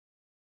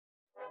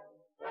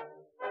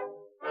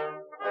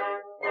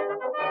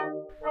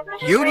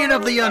Union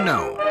of the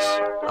Unknowns,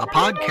 a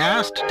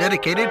podcast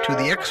dedicated to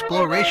the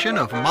exploration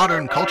of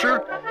modern culture,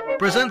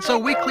 presents a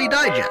weekly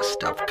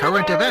digest of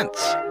current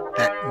events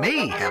that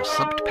may have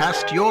slipped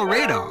past your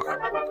radar.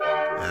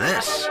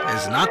 This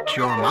is not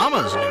your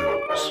mama's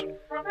news.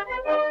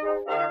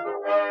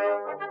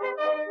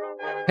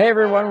 Hey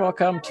everyone,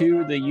 welcome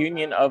to the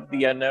Union of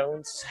the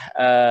Unknowns.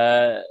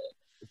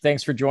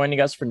 Thanks for joining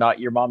us for Not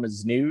Your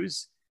Mama's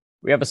News.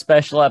 We have a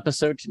special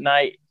episode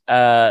tonight,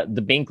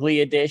 the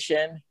Binkley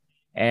edition,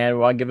 and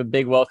we want to give a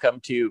big welcome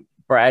to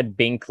Brad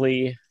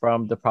Binkley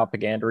from the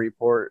Propaganda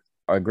Report,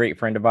 a great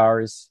friend of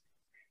ours.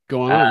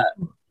 Going on.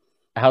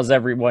 How's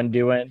everyone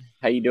doing?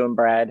 How you doing,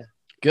 Brad?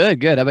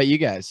 Good. How about you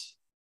guys?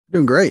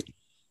 Doing great.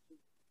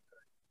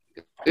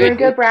 Doing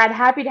good, Brad.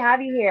 Happy to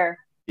have you here.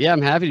 Yeah,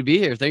 I'm happy to be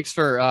here. Thanks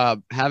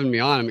for having me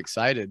on. I'm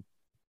excited.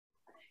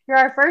 You're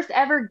our first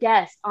ever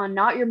guest on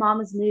Not Your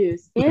Mama's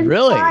News. Inspired.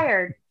 Really?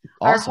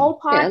 Our Awesome. whole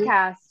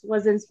podcast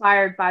was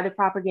inspired by the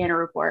Propaganda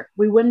Report.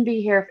 We wouldn't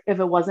be here if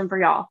it wasn't for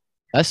y'all.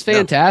 That's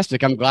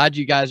fantastic. I'm glad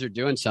you guys are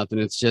doing something.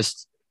 It's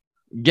just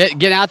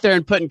get out there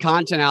and putting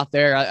content out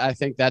there. I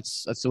think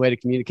that's the way to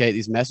communicate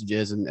these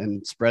messages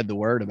and spread the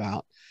word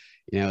about,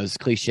 as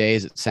cliche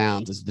as it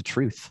sounds, is the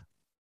truth.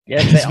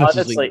 Yeah,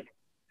 honestly,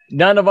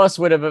 none of us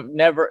would have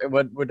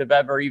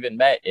ever even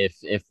met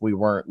if we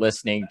weren't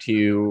listening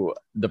to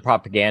the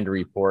Propaganda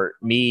Report.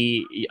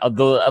 Me,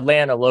 the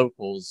Atlanta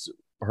locals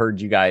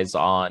heard you guys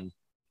on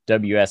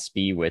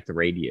WSB with the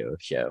radio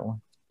show.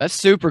 That's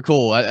super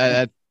cool.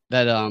 I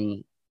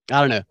don't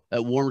know.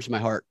 That warms my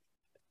heart.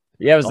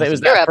 Yeah, it was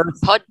that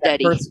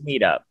first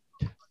meetup.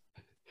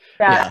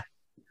 Yeah.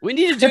 We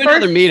need to do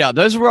another meetup.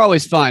 Those were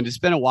always fun. It's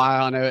been a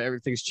while. I know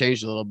everything's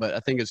changed a little, but I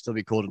think it'd still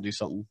be cool to do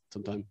something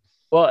sometime.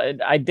 Well,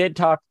 I did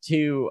talk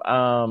to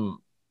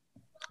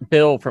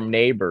Bill from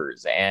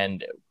Neighbors,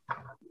 and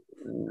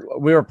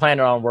we were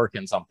planning on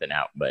working something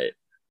out, but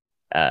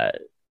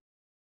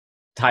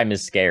time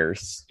is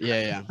scarce.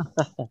 Yeah.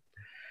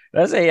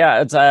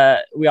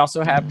 We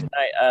also have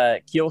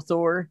tonight Keel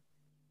Thor.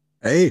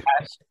 Hey.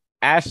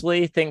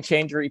 Ashley, Think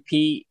Change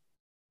Repeat.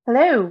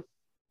 Hello.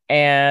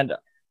 And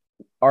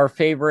our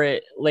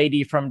favorite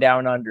lady from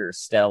Down Under,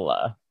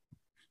 Stella.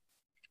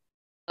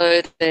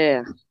 Hello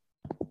there.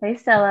 Hey,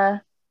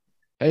 Stella.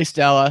 Hey,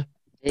 Stella.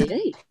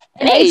 Hey.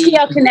 An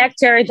ATL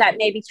connector that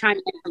may be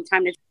chiming in from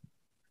time to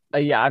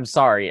time. Yeah, I'm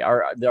sorry.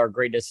 Our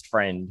greatest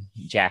friend,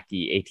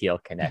 Jackie, ATL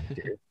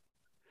connector.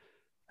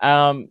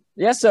 So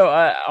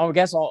I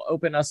guess I'll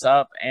open us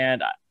up,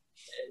 and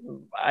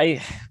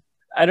I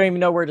don't even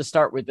know where to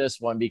start with this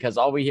one because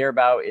all we hear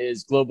about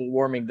is global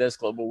warming this,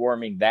 global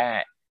warming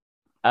that.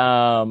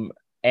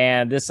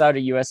 And this out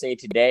of USA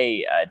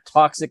Today,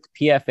 toxic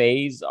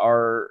PFAs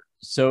are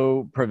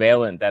so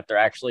prevalent that they're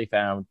actually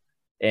found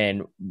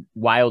in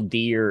wild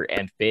deer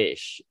and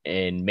fish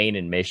in Maine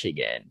and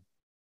Michigan.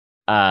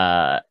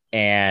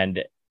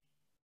 And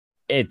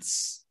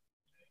it's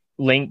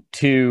linked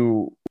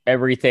to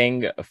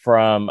everything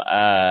from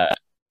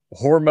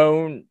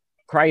hormone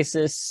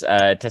crisis,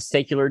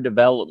 testicular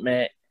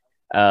development,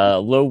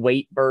 low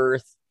weight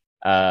birth,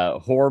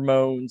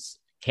 hormones,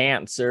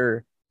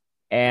 cancer,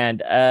 and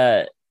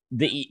the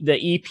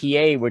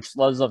EPA, which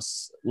loves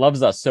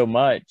us so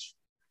much.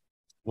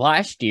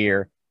 Last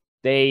year,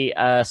 they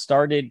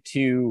started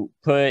to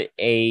put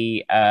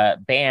a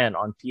ban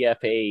on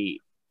PFA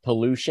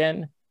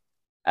pollution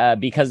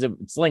because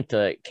it's linked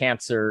to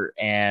cancer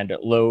and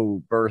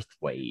low birth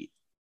weight.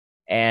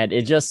 And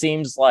it just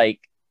seems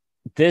like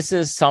this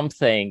is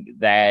something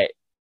that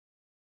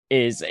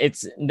it's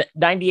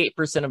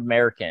 98% of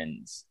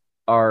Americans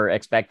are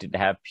expected to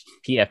have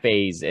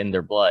PFAs in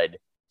their blood.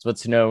 It's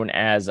what's known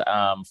as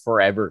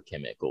forever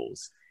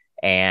chemicals.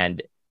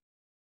 And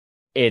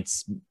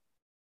it's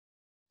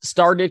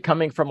started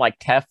coming from like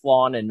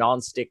Teflon and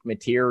nonstick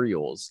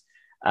materials.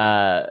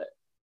 But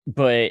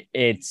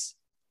it's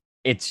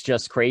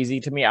just crazy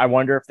to me. I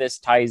wonder if this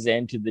ties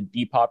into the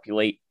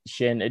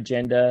depopulation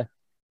agenda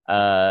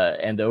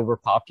and the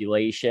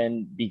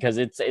overpopulation, because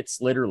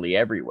it's literally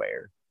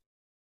everywhere.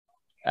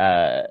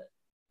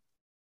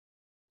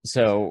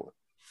 So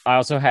I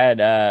also had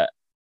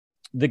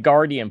The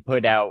Guardian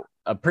put out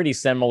a pretty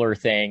similar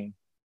thing.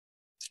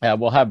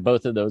 We'll have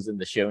both of those in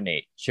the show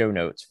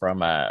notes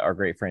from our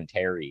great friend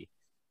Terry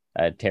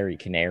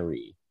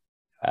Canary.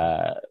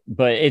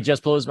 But it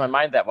just blows my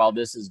mind that while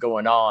this is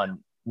going on,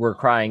 we're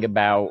crying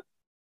about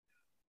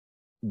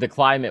the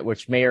climate,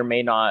 which may or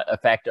may not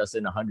affect us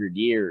in 100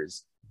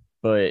 years.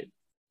 But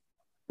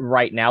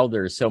right now,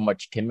 there's so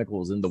much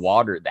chemicals in the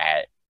water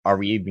that are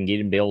we even going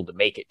to be able to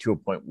make it to a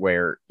point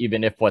where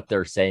even if what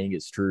they're saying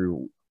is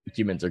true,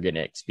 humans are going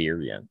to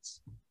experience?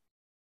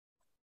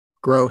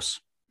 Gross.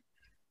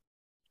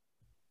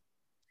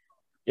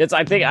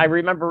 I think I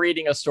remember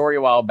reading a story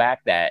a while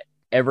back that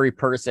every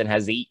person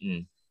has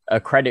eaten a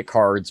credit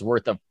card's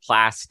worth of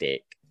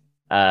plastic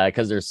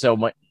because there's so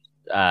much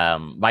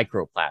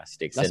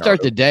microplastics. I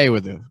start the day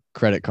with a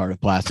credit card of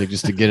plastic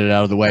just to get it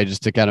out of the way,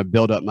 just to kind of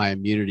build up my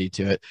immunity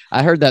to it.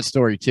 I heard that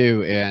story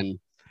too, and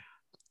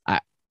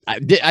I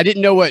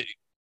didn't know what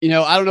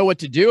I don't know what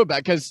to do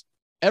about, because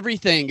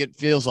everything, it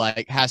feels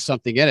like, has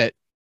something in it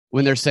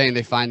when they're saying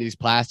they find these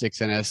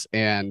plastics in us.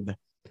 And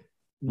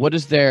what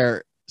is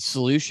their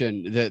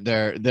solution that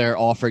they're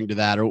offering to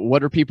that, or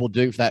what are people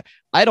doing for that?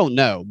 I don't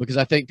know, because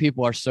I think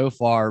people are so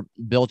far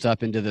built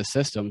up into the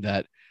system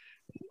that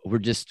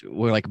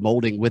we're like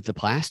molding with the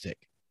plastic.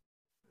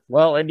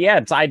 Well, and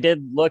yeah, I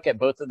did look at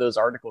both of those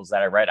articles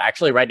that I read. I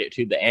actually read it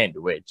to the end,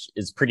 which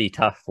is pretty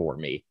tough for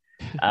me.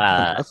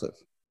 Impressive.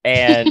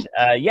 And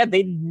yeah,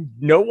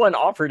 no one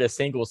offered a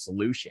single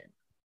solution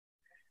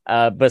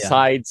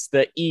besides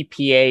the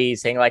EPA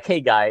saying like,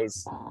 "Hey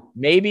guys,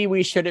 maybe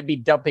we shouldn't be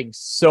dumping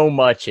so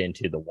much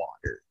into the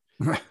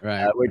water,"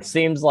 Right? Which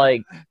seems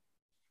like, I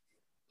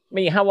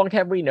mean, how long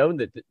have we known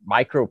that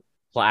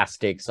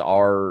microplastics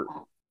are,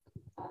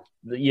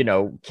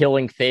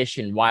 killing fish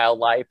and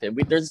wildlife? And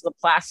there's the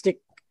plastic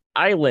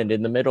island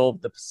in the middle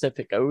of the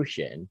Pacific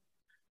Ocean.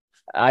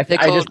 They're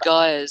called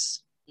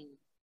Gaias.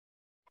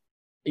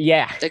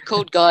 Yeah, they're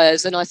called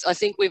Gaias, and I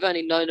think we've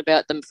only known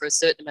about them for a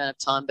certain amount of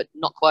time, but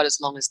not quite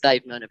as long as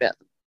they've known about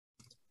them.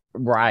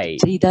 Right.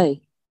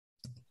 T-Day.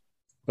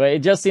 But it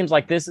just seems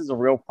like this is a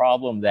real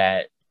problem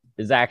that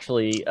is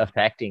actually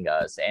affecting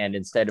us. And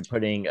instead of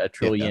putting $1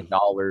 trillion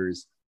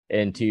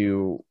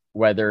into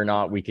whether or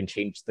not we can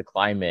change the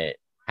climate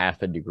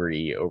half a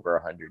degree over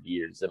 100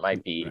 years, it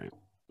might be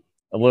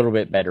a little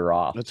bit better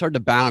off. It's hard to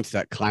balance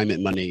that climate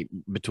money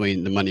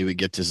between the money we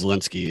get to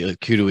Zelensky.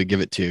 Like, who do we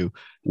give it to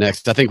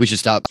next? I think we should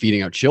stop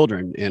feeding our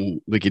children,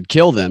 and we could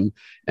kill them,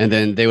 and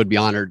then they would be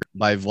honored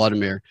by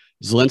Vladimir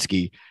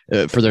Zelensky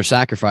for their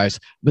sacrifice.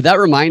 But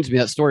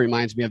that story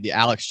reminds me of the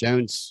Alex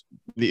Jones,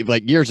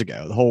 like years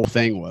ago. The whole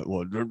thing was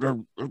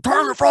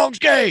turn the frogs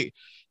gay.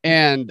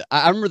 And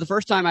I remember the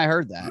first time I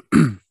heard that.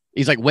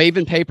 He's like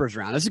waving papers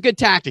around. It's a good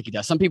tactic he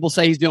does. Some people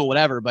say he's doing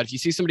whatever, but if you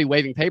see somebody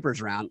waving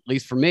papers around, at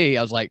least for me,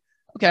 I was like,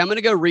 okay, I'm going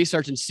to go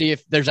research and see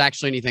if there's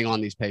actually anything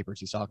on these papers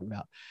he's talking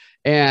about.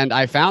 And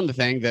I found the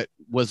thing that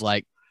was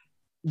like,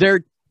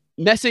 they're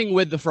messing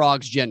with the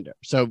frog's gender.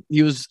 So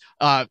he was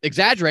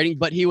exaggerating,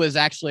 but he was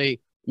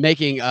actually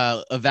making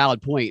a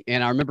valid point.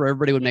 And I remember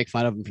everybody would make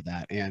fun of him for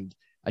that. And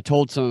I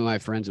told some of my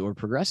friends that were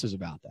progressives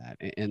about that.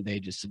 And they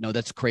just said, no,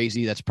 that's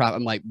crazy. That's probably,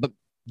 I'm like, but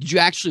did you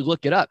actually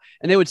look it up?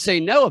 And they would say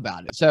no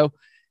about it. So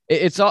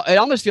it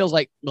almost feels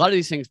like a lot of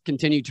these things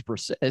continue to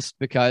persist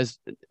because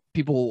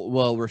people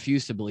will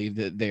refuse to believe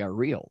that they are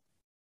real.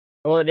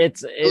 Well, I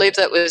believe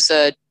that was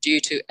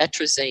due to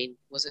atrazine,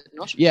 was it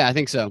not? Yeah, I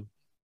think so.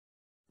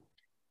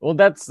 Well,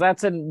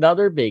 that's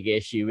another big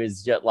issue,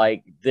 is just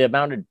like the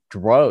amount of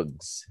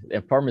drugs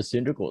and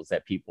pharmaceuticals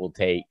that people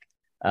take.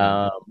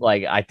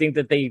 Like, I think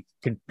that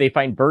they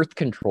find birth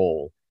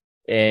control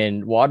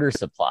in water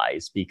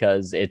supplies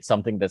because it's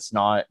something that's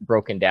not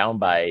broken down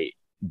by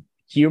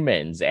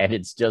humans, and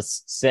it's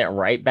just sent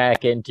right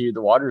back into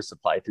the water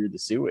supply through the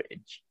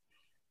sewage.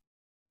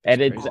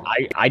 And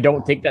I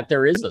don't think that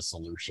there is a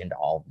solution to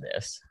all of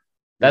this.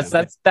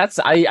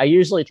 I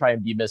usually try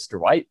and be Mr.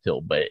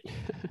 Whitepill, but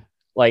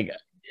like,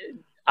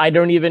 I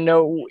don't even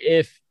know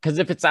because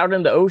if it's out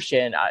in the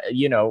ocean,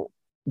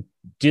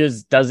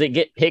 does it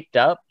get picked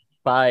up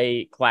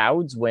by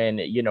clouds when,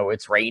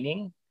 it's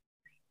raining?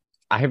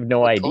 I have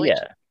no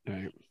idea.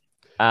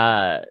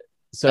 Right.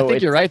 So I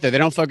think you're right, though. They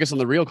don't focus on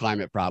the real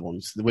climate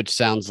problems, which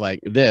sounds like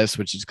this,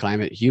 which is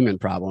climate human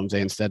problems.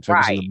 They instead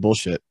focus on the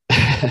bullshit.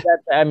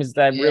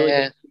 That really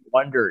makes me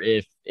wonder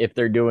if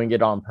they're doing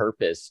it on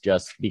purpose,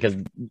 just because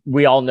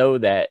we all know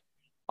that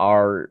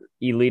our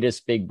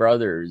elitist big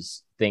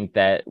brothers think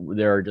that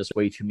there are just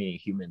way too many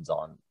humans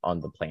on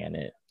the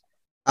planet.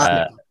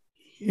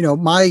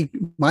 My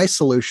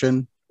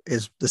solution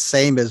is the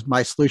same as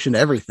my solution to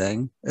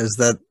everything, is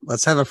that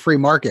let's have a freer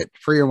market.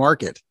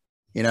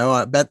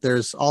 I bet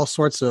there's all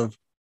sorts of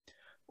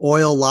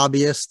oil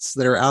lobbyists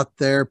that are out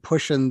there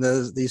pushing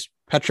these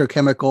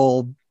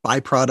petrochemical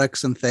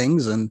byproducts and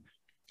things, and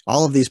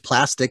all of these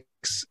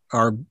plastics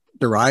are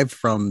derived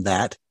from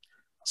that.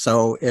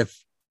 So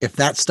if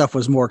that stuff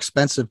was more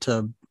expensive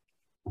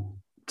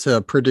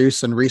to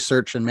produce and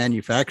research and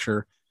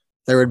manufacture,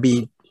 there would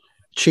be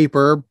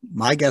cheaper,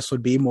 my guess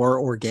would be more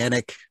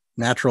organic,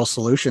 natural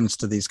solutions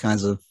to these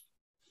kinds of,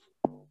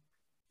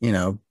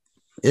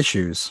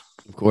 issues.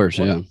 Of course,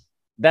 yeah.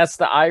 That's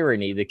the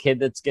irony. The kid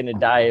that's going to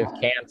die of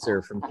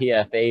cancer from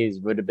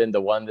PFAs would have been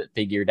the one that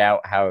figured out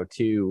how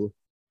to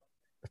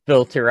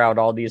filter out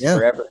all these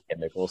forever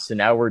chemicals. So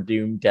now we're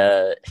doomed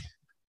to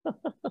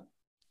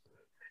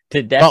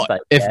death. Well,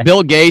 if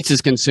Bill Gates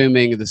is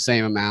consuming the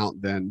same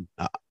amount, then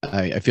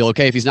I feel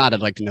okay. If he's not,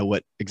 I'd like to know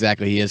what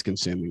exactly he is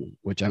consuming,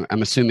 which I'm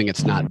assuming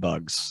it's not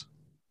bugs.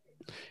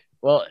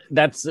 Well,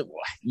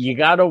 you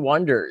got to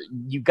wonder.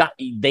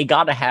 They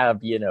got to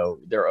have,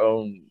 their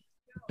own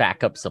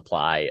backup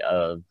supply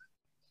of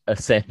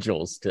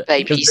essentials to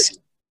babies.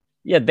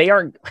 They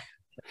aren't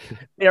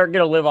going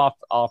to live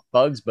off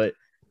bugs, but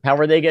how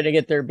are they going to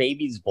get their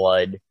baby's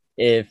blood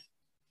if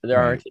there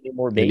aren't any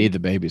more babies? They need the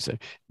babies.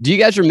 Do you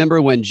guys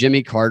remember when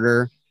Jimmy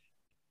Carter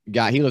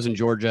he lives in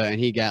Georgia, and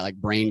he got like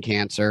brain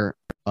cancer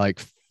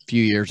like a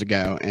few years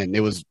ago, and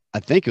it was I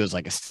think it was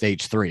like a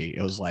stage 3.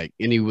 It was like,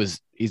 and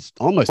he's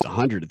almost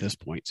 100 at this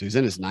point. So he's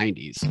in his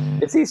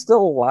 90s. Is he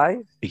still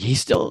alive?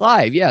 He's still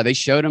alive. Yeah. They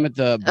showed him at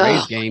the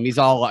Braves game. He's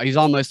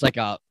almost like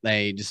a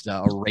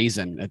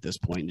raisin at this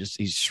point.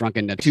 He's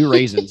shrunken to 2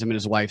 raisins. Him and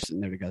his wife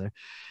sitting there together.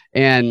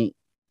 And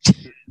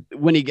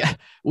when he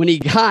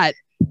got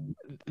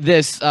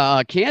this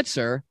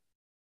cancer,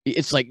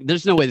 it's like,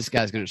 there's no way this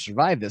guy's going to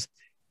survive this.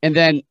 And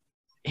then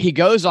he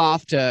goes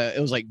off to, it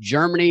was like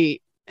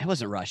Germany. It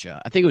wasn't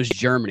Russia. I think it was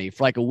Germany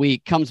for like a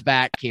week, comes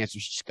back,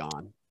 cancer's just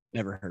gone.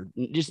 Never heard.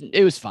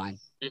 It was fine.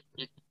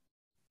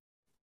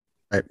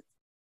 Right.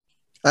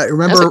 I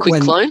remember That's a quick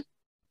when clone.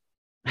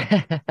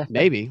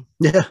 Maybe.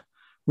 Yeah.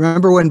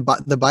 Remember when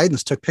the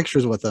Bidens took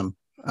pictures with him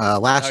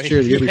last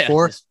year, the year yeah.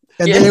 before?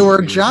 And Yeah. they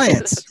were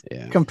giants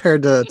Yeah.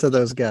 compared to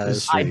those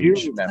guys. I do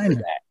Strange. remember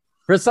that.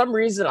 For some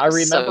reason, I So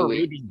remember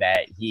weird. reading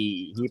that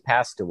he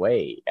passed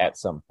away at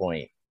some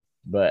point,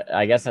 but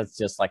I guess that's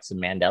just like some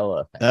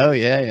Mandela effect. Oh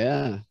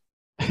yeah.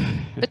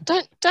 But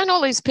don't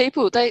all these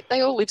people, they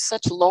all live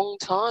such a long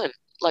time.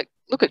 Like,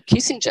 look at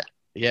Kissinger.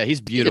 Yeah, he's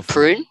The beautiful.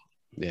 prune.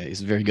 Yeah,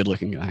 he's a very good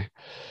looking guy.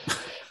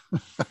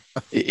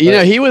 You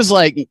know, he was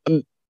like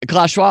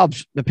Klaus Schwab,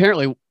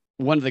 apparently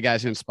one of the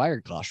guys who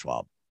inspired Klaus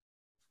Schwab.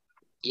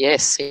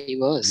 Yes, he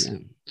was.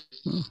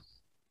 Yeah.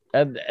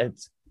 And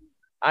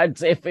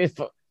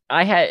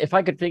if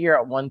I could figure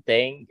out one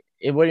thing,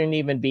 it wouldn't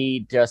even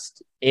be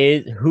just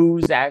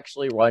who's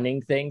actually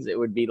running things. It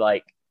would be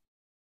like,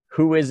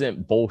 who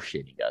isn't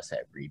bullshitting us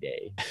every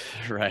day?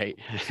 Right.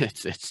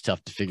 It's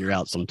tough to figure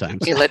out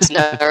sometimes. Yeah, let's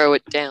narrow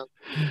it down.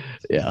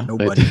 Yeah.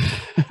 Nobody.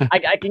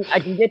 I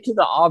can get to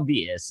the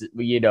obvious,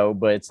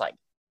 but it's like,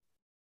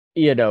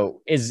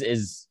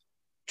 is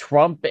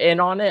Trump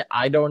in on it?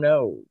 I don't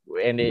know.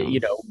 And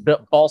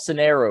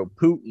Bolsonaro,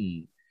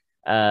 Putin,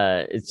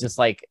 it's just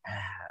like,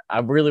 I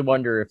really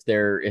wonder if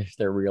they're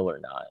real or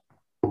not.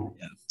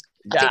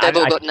 I think they've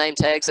all got name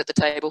tags at the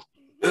table.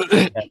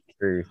 That's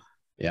true.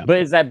 Yeah. But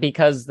is that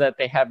because that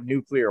they have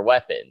nuclear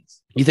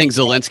weapons? You think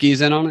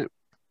Zelensky's in on it?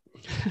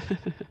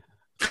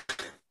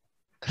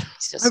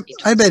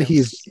 I bet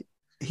he's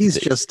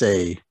just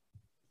a.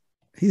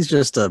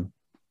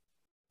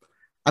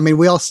 I mean,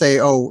 we all say,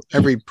 "Oh,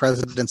 every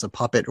president's a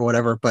puppet" or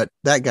whatever, but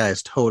that guy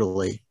is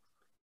totally.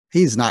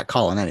 He's not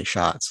calling any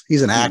shots.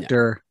 He's an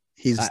actor.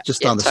 He's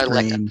just on the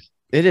screen.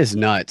 It is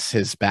nuts,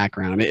 his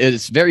background. I mean,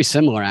 it's very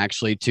similar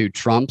actually to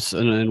Trump's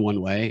in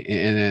one way,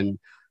 and then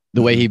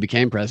the way he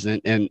became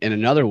president, and in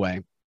another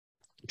way.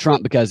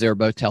 Trump, because they were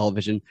both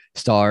television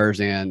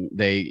stars and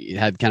they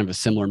had kind of a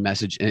similar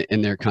message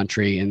in their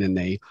country, and then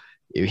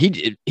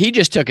he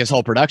just took his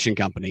whole production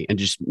company and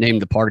just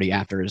named the party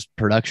after his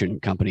production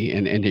company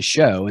and his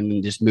show, and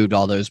then just moved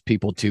all those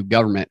people to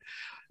government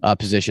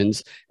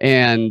positions,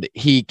 and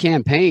he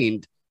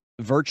campaigned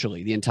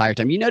virtually the entire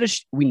time. You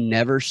notice we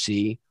never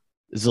see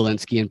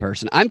Zelensky in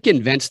person. I'm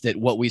convinced that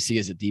what we see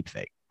is a deep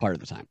fake part of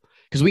the time,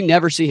 because we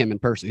never see him in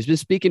person. He's been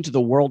speaking to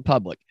the world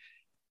public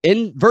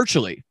in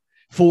virtually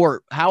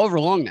for however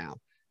long now.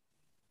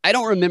 I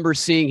don't remember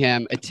seeing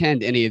him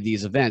attend any of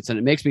these events. And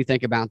it makes me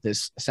think about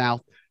this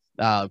South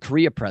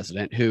Korea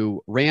president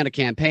who ran a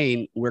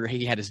campaign where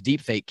he had his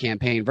deepfake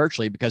campaign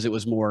virtually because it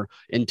was more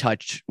in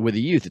touch with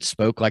the youth. It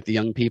spoke like the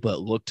young people. It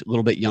looked a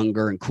little bit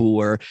younger and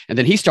cooler. And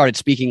then he started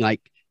speaking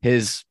like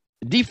his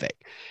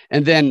deepfake.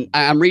 And then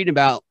I'm reading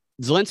about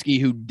Zelensky,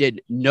 who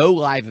did no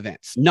live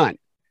events, none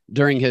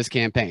during his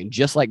campaign,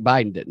 just like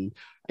Biden didn't.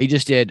 He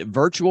just did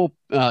virtual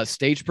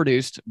stage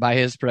produced by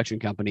his production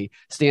company,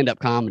 stand-up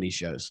comedy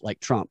shows like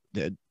Trump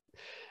did.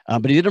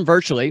 But he did them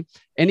virtually,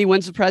 and he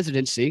wins the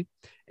presidency.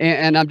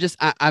 And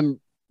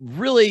I'm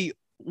really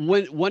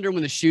wondering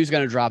when the shoe's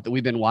going to drop that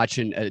we've been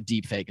watching a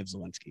deep fake of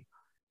Zelensky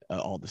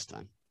all this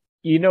time.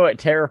 You know what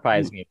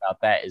terrifies me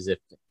about that is if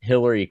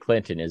Hillary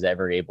Clinton is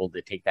ever able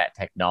to take that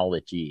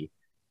technology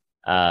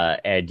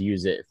and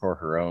use it for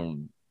her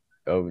own.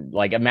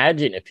 Like,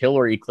 imagine if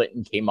Hillary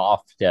Clinton came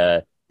off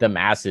to the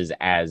masses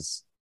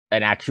as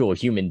an actual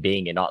human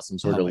being and not some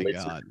sort of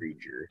lizard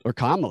creature. Or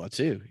Kamala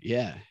too.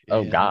 Yeah.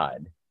 Oh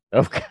God.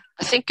 Oh God.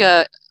 I think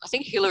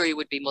Hillary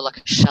would be more like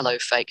a shallow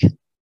fake.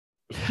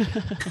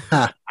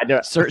 I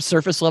don't.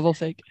 Surface level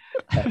fake.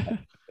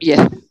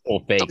 Yeah.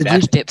 Full fake. Not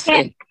much depth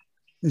there.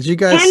 Did you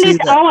guys see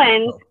Candace that?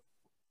 Owens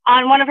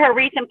on one of her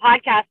recent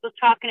podcasts was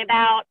talking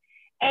about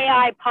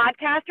AI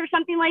podcast or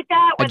something like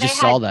that. I just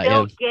saw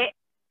that.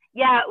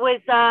 Yeah, it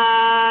was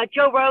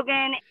Joe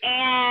Rogan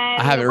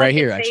and I have it right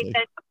here actually.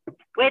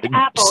 With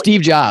Apple.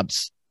 Steve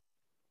Jobs.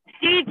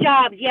 Steve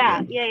Jobs, yeah.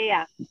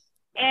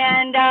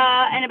 And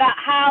about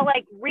how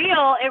like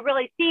real it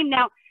really seemed.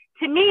 Now,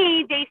 to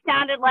me, they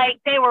sounded like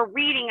they were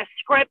reading a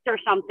script or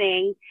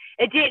something.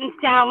 It didn't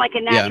sound like a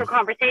natural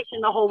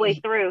conversation the whole way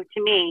through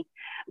to me.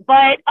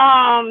 But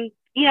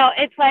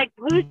it's like,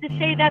 who's to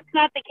say that's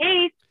not the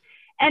case?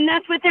 And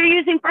that's what they're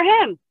using for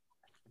him.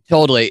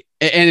 Totally.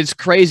 And it's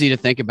crazy to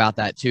think about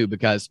that too,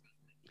 because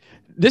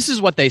this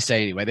is what they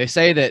say anyway. They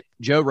say that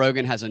Joe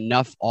Rogan has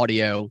enough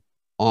audio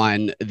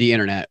on the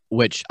internet,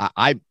 which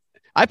I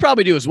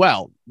probably do as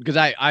well, because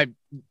I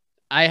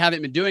I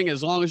haven't been doing it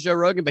as long as Joe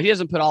Rogan, but he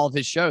doesn't put all of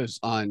his shows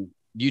on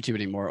YouTube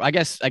anymore. I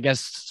guess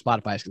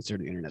Spotify is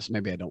considered the internet, so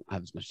maybe I don't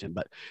have as much time.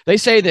 But they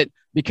say that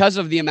because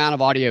of the amount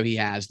of audio he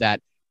has,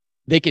 that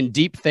they can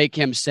deep fake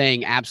him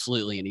saying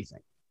absolutely anything.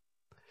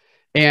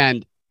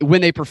 And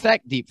when they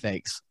perfect deep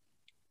fakes,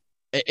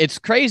 it's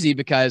crazy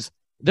because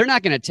they're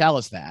not going to tell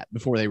us that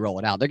before they roll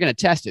it out. They're going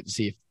to test it to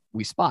see if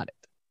we spot it.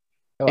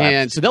 Oh,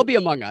 and so they'll be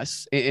among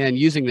us and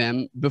using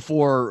them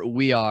before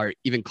we are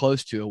even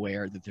close to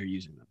aware that they're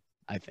using them,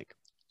 I think.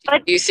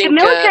 But Do you think, the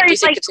military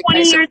is like it's a 20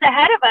 case of- years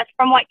ahead of us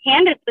from what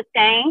Candace was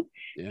saying.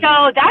 Yeah.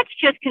 So that's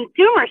just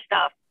consumer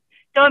stuff.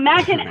 So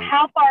imagine Right.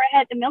 how far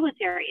ahead the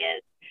military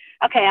is.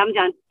 Okay, I'm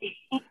done.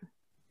 Go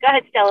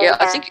ahead, Stella. Yeah,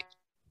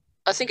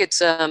 I think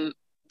it's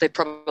they've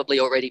probably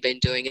already been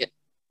doing it,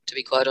 to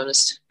be quite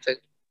honest, for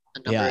a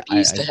number of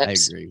years,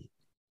 perhaps. I agree.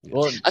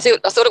 Well, I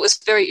thought it was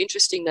very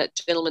interesting, that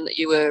gentleman that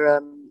you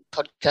were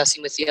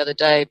podcasting with the other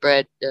day,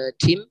 Brad,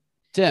 Tim.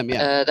 Tim,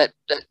 yeah. That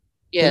Tim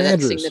thing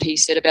Andrews. that he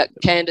said about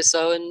Candace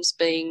Owens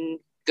being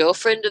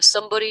girlfriend of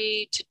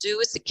somebody to do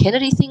with the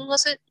Kennedy thing,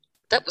 was it?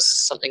 That was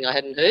something I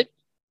hadn't heard.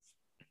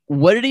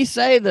 What did he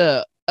say?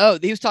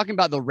 He was talking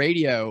about the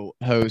radio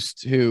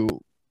host who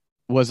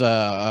was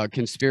a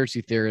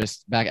conspiracy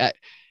theorist back.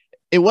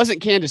 It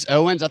wasn't Candace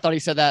Owens. I thought he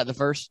said that at the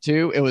first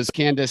two. It was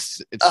Candace.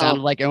 It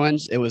sounded like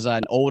Owens. It was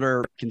an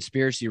older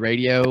conspiracy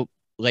radio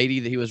lady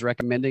that he was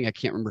recommending. I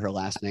can't remember her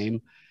last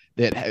name.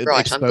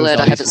 Right. I'm glad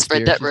I haven't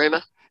spread that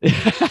rumor.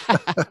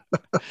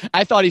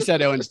 I thought he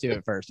said Owens too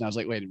at first, and I was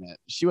like, wait a minute,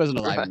 she wasn't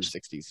alive in the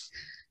 60s.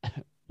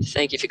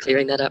 Thank you for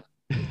clearing that up.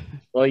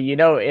 well, you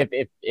know,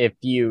 if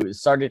you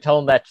started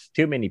telling that to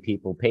too many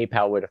people,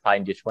 PayPal would have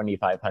fined you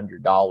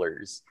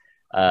 $2,500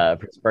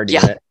 for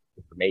spreading that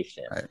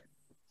information. Right.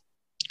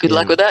 Good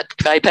luck with that,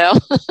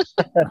 PayPal.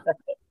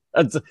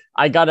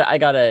 I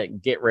gotta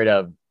get rid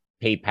of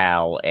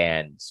PayPal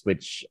and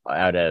switch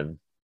out of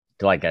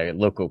to like a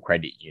local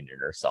credit union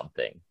or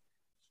something,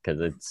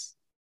 because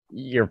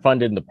you're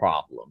funding the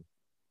problem.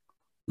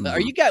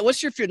 Are you guys?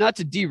 What's your feel? Not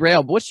to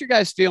derail, but what's your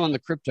guys feel on the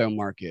crypto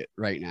market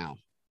right now,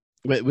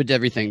 with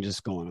everything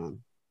just going on?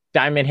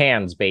 Diamond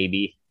hands,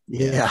 baby.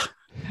 Yeah.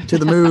 To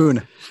the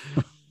moon.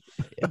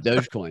 Yeah,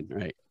 Dogecoin,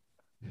 right?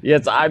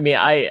 Yes, I mean,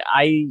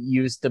 I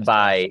used to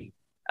buy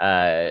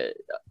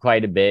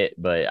quite a bit,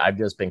 but I've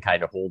just been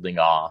kind of holding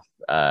off.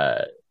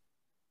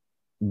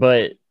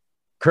 But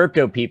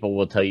crypto people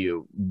will tell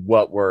you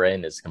what we're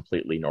in is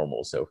completely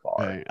normal so far.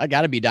 Right. I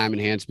got to be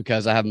diamond hands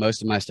because I have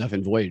most of my stuff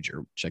in Voyager,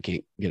 which I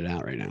can't get it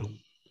out right now.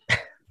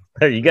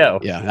 There you go.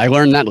 Yeah, I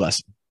learned that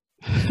lesson.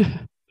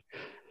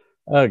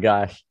 Oh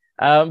gosh.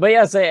 But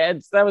yeah, so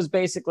that was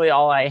basically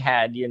all I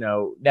had. You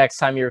know, next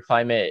time your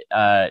climate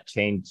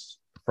change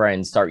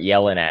friends start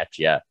yelling at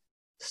you,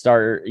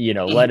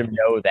 let them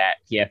know that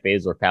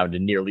PFAs were found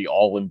in nearly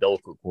all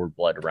umbilical cord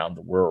blood around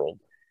the world.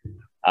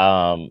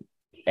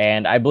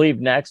 And I believe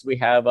next we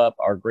have up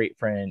our great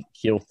friend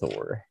Keel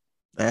Thor.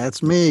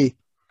 That's me.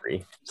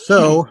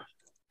 So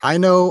I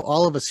know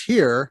all of us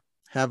here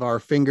have our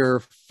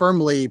finger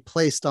firmly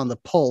placed on the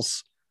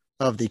pulse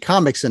of the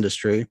comics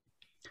industry.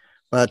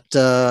 But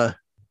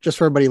just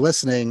for everybody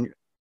listening,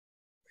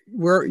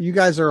 you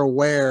guys are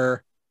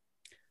aware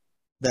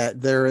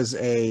that there is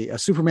a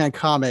Superman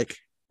comic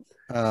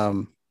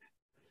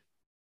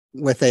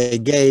with a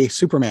gay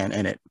Superman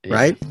in it,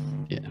 right?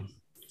 Yeah.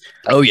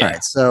 Oh, yeah.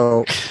 Right,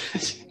 so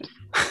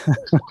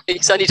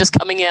He's only just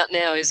coming out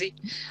now, is he?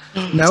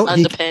 no,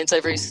 His underpants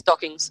over his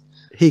stockings.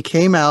 he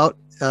came out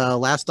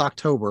last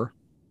October.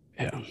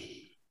 Yeah.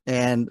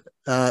 And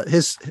let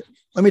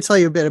me tell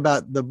you a bit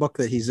about the book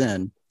that he's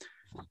in.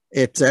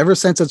 It's ever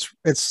since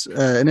its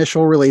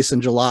initial release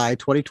in July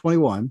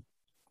 2021,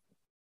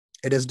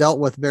 it has dealt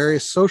with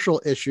various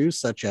social issues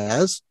such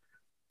as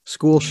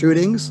school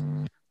shootings,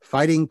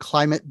 fighting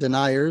climate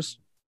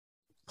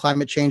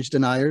change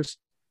deniers,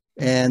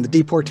 and the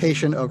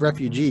deportation of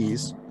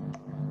refugees.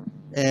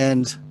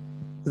 And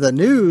the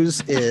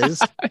news is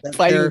that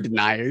Fighting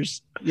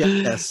deniers.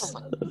 Yes,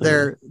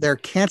 they're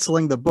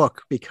canceling the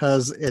book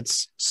because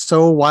it's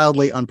so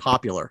wildly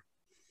unpopular.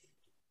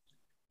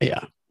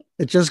 Yeah.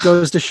 It just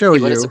goes to show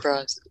What a you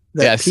surprise.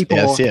 that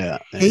people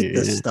hate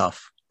this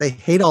stuff. They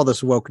hate all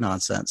this woke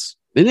nonsense.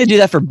 Didn't they do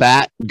that for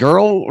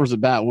Batgirl or was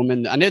it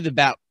Batwoman? I know the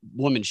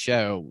Batwoman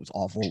show was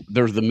awful.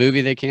 There was the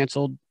movie they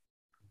canceled.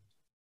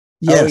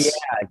 Yes.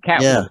 Oh, yeah.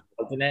 Catwoman,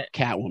 wasn't it?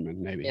 Catwoman,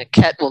 maybe. Yeah,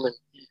 Catwoman.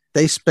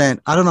 They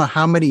spent, I don't know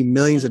how many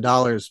millions of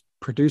dollars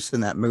producing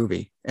that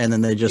movie. And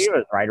then they just, He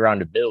was right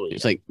around $1 billion.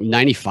 It's like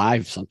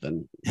 95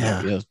 something.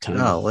 Yeah. It was a ton.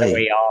 golly.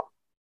 Way off.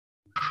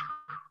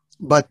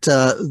 But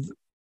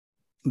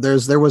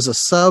there was a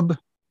sub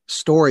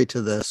story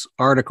to this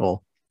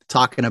article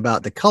talking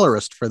about the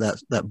colorist for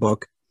that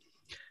book.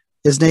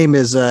 His name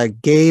is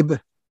Gabe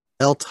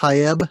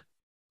El-Tayeb,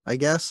 I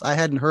guess. I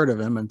hadn't heard of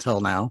him until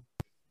now,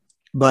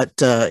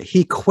 but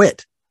he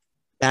quit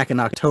back in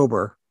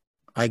October.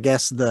 I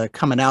guess the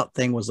coming out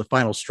thing was the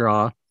final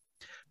straw,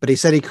 but he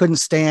said he couldn't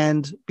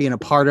stand being a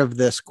part of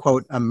this,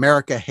 quote,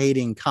 America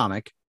hating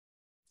comic.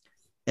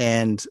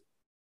 And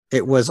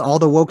it was all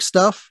the woke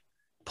stuff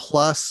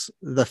plus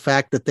the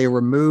fact that they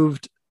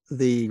removed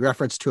the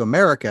reference to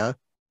America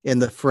in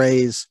the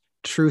phrase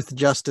truth,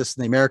 justice,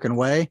 and the American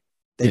way.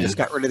 They just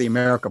got rid of the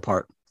America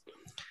part.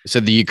 So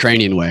the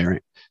Ukrainian way,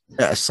 right?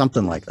 Yeah,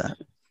 something like that.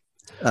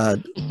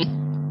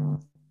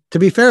 To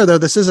be fair, though,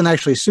 this isn't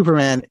actually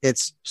Superman.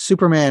 It's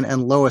Superman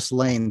and Lois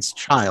Lane's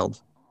child,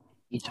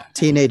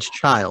 teenage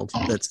child,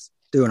 that's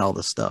doing all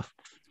this stuff.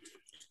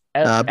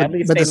 At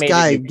least but they this made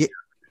guy,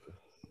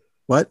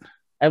 what?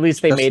 At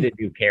least they made a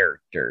new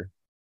character.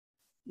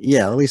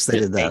 Yeah, at least they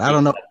did that. I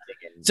don't know.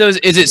 So is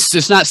it?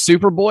 It's not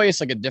Superboy. It's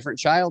like a different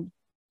child.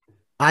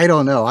 I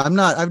don't know. I've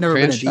never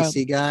been a Trans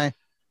DC guy,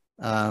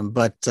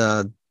 but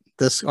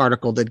this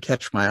article did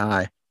catch my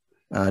eye.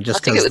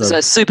 Just I think it was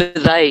a Super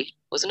They,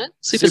 wasn't it?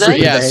 Super Super They?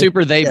 They. Yeah,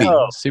 Super They be.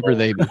 Yeah. Super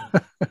They be.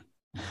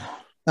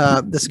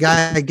 This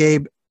guy,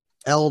 Gabe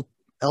El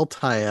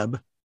Tayeb,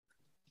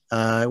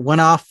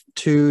 went off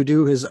to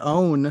do his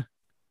own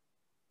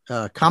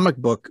comic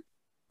book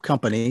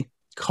company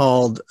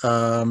called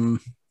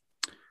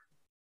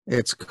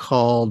it's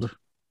called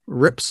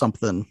Rip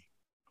Something.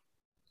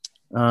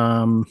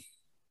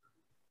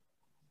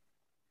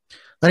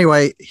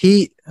 Anyway,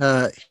 he's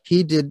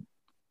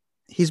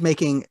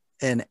making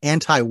an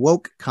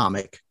anti-woke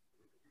comic,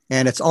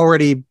 and it's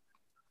already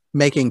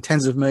making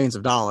tens of millions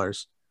of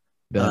dollars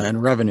in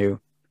revenue.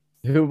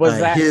 Who was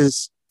that?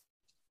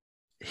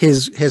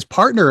 His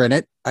partner in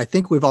it, I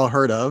think we've all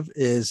heard of,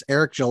 is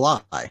Eric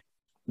July.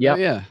 Yep. Oh,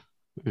 yeah.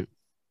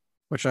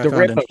 Which I The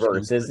found Rippaverse,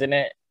 interesting. isn't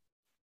it?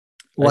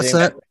 What's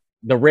that?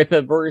 The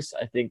Rippaverse.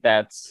 I think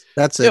that's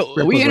That's it.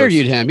 Yeah, we Rippaverse.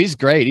 interviewed him. He's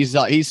great.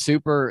 He's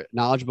super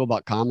knowledgeable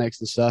about comics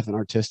and stuff and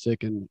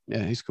artistic, and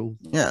yeah, he's cool.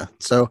 Yeah.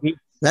 So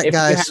that if you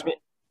guy's have it-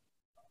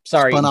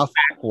 sorry, spun off.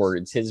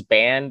 backwards. His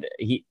band,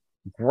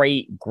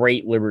 great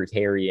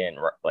libertarian,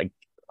 like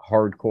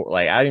hardcore.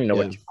 Like I don't even know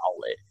what to call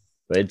it,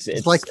 but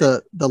it's like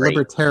the great.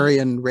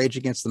 libertarian Rage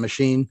Against the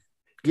Machine.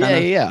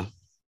 Yeah.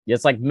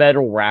 It's like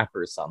metal rap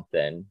or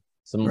something.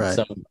 Some Right.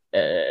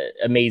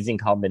 amazing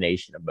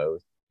combination of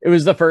both. It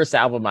was the first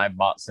album I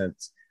bought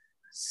since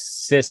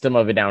System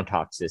of a Down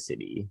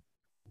Toxicity.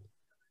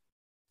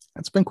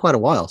 It's been quite a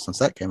while since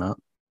that came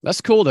out. That's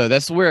cool though.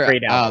 That's where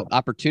Great album.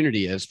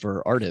 opportunity is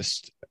for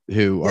artists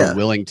who Yeah. are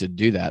willing to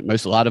do that.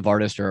 A lot of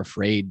artists are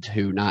afraid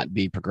to not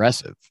be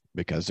progressive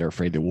because they're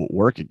afraid they won't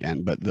work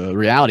again. But the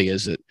reality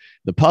is that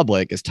the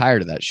public is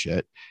tired of that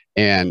shit.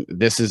 And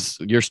this is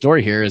your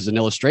story here is an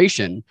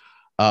illustration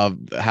of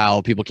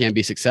how people can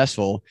be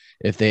successful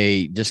if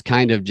they just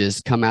kind of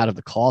just come out of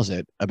the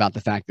closet about the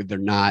fact that they're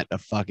not a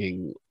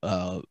fucking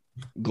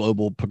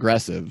global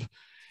progressive,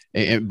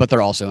 but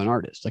they're also an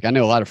artist. Like I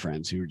know a lot of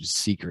friends who are just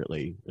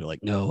secretly, they're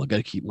like, no, I got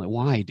to keep my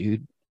why,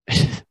 dude.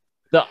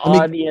 The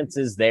audience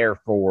is there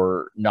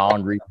for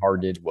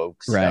non-retarded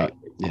woke stuff. Right.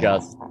 It's Yeah.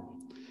 just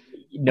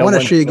I want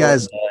to show you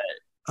guys doing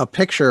a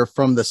picture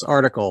from this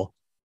article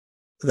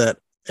that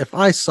if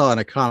I saw in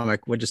a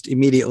comic would just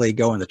immediately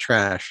go in the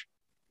trash.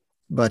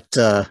 But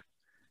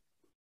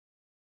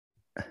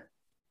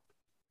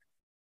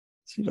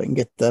see if I can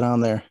get that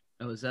on there.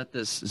 Oh, is that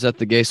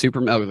the gay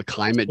Superman? Oh, the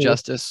climate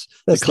justice,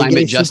 That's the climate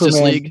gay justice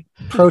Superman league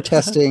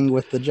protesting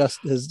with the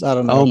justice. I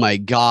don't know. Oh my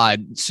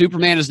God,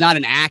 Superman is not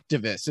an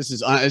activist. This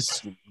is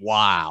it's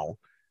wow.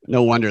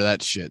 No wonder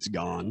that shit's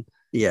gone.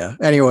 Yeah.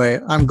 Anyway,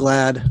 I'm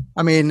glad.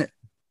 I mean,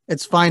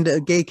 it's fine.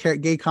 Gay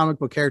comic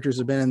book characters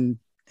have been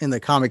in the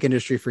comic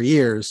industry for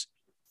years,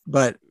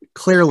 but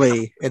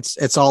clearly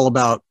it's all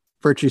about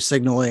virtue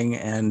signaling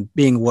and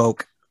being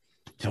woke.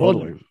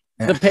 Totally.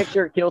 The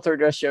picture Kilter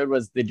just showed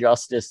was the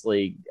Justice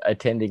League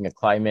attending a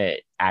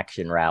climate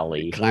action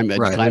rally.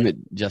 Climate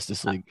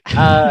Justice League.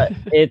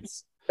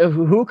 It's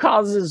who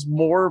causes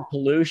more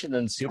pollution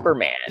than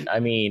Superman?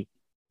 I mean,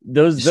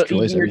 you're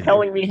everything.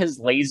 telling me his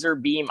laser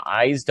beam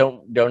eyes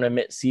don't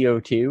emit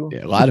CO2?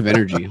 Yeah, a lot of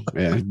energy.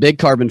 Yeah, big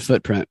carbon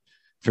footprint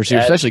for sure,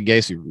 Yeah. especially gay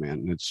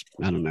Superman. It's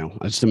I don't know.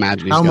 I just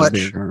imagine he's How got much- a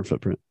big carbon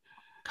footprint.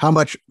 How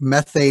much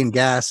methane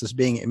gas is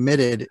being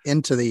emitted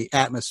into the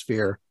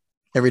atmosphere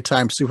every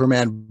time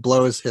Superman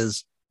blows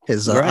his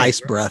Right. ice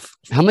breath?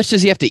 How much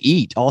does he have to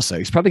eat? Also,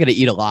 he's probably got to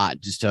eat a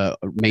lot just to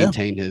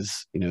maintain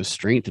his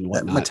strength and That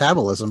whatnot.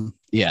 metabolism.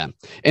 Yeah.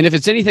 And if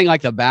it's anything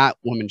like the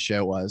Batwoman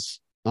show was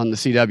on the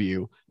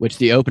CW, which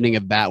the opening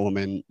of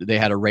Batwoman, they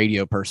had a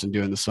radio person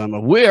doing the song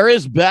of "Where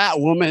is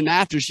Batwoman?"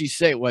 after she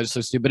said it was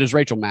so stupid. It's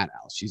Rachel Maddow.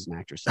 She's an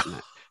actress in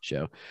that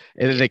show.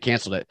 And then they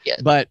canceled it. Yeah.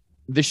 But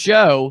the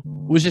show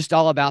was just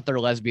all about their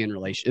lesbian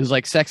relation. It was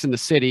like Sex in the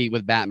City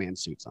with Batman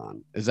suits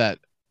on.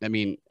 I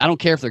mean, I don't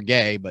care if they're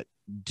gay, but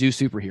do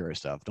superhero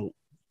stuff. Don't.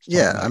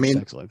 Yeah, I mean,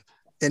 sex life.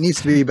 It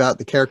needs to be about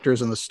the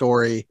characters and the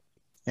story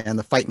and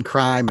the fight and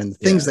crime and the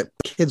things that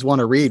kids want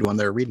to read when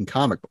they're reading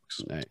comic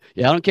books. Right.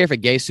 Yeah, I don't care if a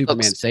gay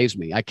Superman saves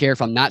me. I care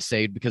if I'm not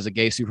saved because a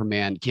gay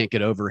Superman can't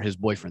get over his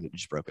boyfriend that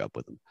just broke up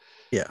with him.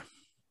 Yeah.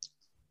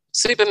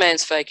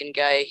 Superman's fake and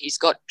gay. He's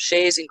got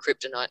shares in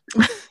kryptonite.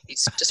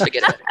 He's just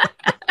forget about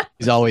it.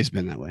 He's always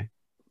been that way.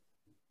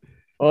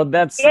 Well,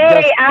 that's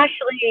Yay,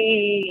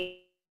 Ashley.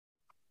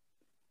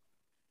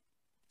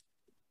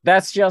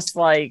 That's just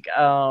like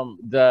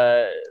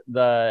the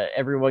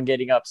everyone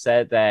getting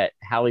upset that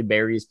Halle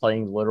Berry's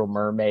playing Little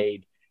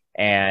Mermaid,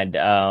 and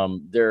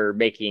they're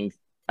making.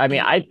 I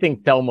mean, I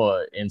think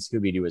Thelma and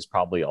Scooby Doo is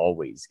probably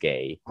always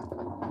gay.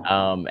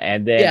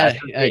 And then Yeah,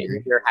 I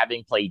agree. they're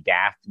having played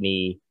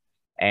Daphne,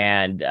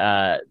 and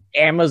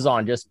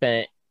Amazon just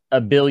spent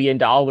 $1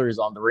 billion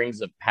on the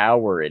Rings of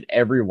Power, and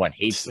everyone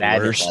hates It's the that.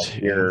 worst, Unless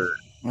yeah. you're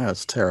That's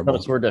some terrible.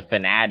 sort of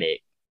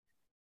fanatic.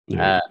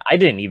 Yeah. I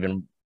didn't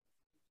even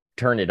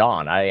turn it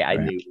on. I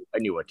Right.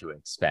 knew what to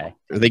expect.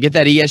 Or they get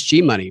that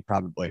ESG money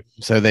probably,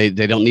 so they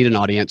don't need an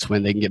audience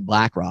when they can get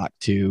BlackRock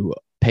to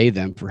pay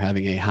them for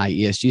having a high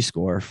ESG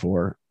score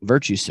for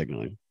virtue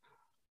signaling.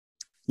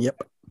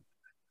 Yep.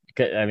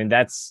 I mean,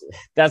 that's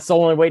the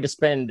only way to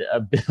spend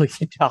 $1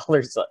 billion,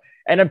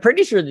 and I'm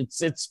pretty sure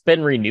it's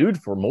been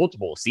renewed for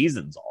multiple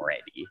seasons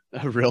already.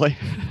 Oh, really?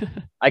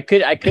 I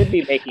could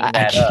be making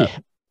that up.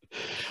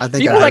 I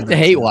think People I like heard to that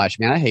hate too. watch,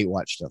 man. I hate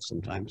watch stuff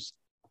sometimes.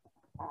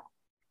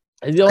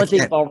 And the only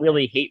things can't- I'll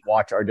really hate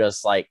watch are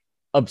just like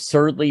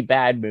absurdly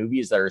bad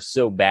movies that are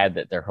so bad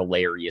that they're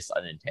hilarious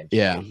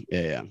unintentionally.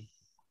 Yeah.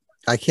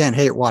 I can't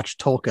hate watch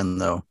Tolkien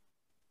though.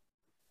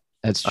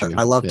 That's true.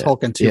 I love Yeah.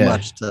 Tolkien too Yeah.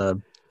 much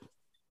to,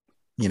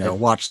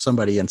 watch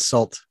somebody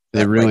insult. They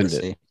that ruined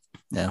legacy.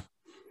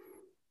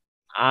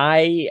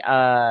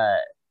 I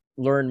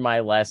learned my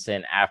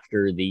lesson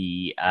after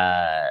the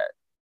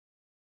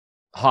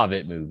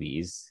Hobbit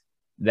movies.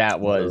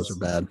 That Those was are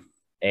bad.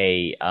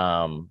 a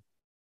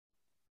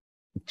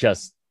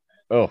just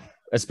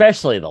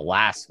especially the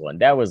last one.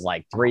 That was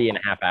like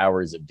 3.5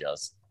 hours of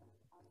just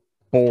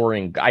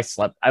boring. I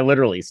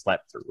literally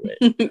slept through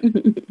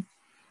it.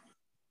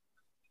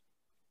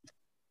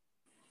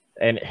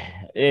 And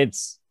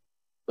it's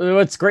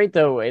what's great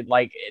though,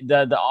 like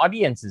the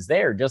audience is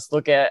there. Just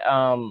look at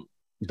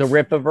the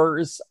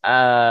Ripivers,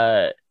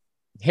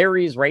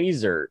 Harry's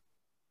Razor.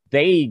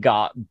 They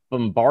got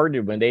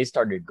bombarded when they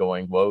started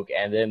going woke,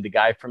 and then the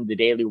guy from the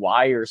Daily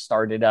Wire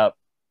started up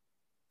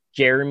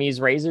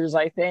Jeremy's Razors,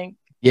 I think.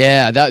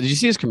 Yeah. Did you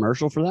see his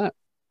commercial for that?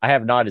 I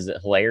have not. Is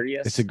it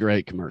hilarious? It's a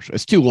great commercial.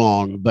 It's too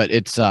long, but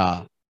it's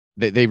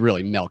they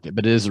really milk it.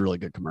 But it is a really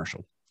good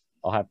commercial.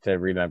 I'll have to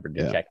remember to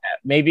Yeah. check that.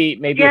 Maybe if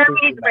we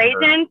Jeremy's remember-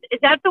 raisins. Is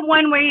that the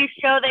one where you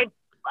show they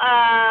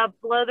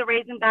blow the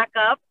raisin back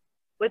up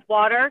with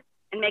water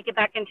and make it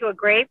back into a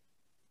grape?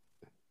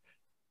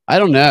 I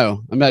don't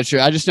know. I'm not sure.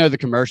 I just know the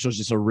commercial is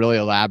just a really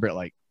elaborate,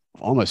 like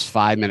almost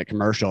 5-minute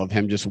commercial of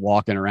him just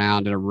walking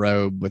around in a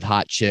robe with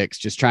hot chicks,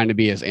 just trying to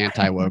be as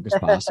anti-woke as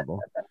possible.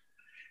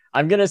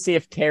 I'm gonna see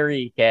if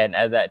Terry can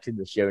add that to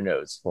the show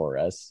notes for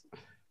us.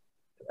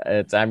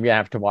 I'm gonna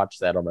have to watch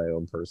that on my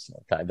own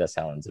personal time. That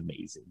sounds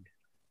amazing.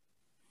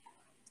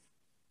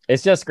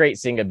 It's just great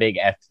seeing a big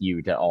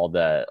FU to all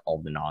the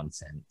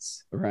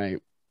nonsense. Right.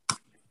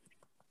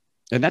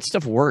 And that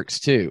stuff works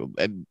too.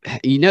 And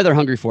they're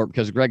hungry for it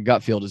because Greg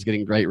Gutfield is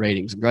getting great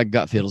ratings. And Greg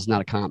Gutfield is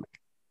not a comic,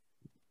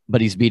 but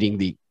he's beating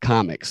the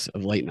comics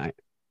of late night.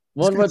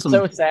 Well, what's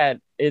so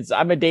sad is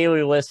I'm a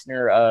daily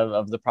listener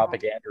of the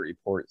Propaganda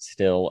Report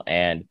still,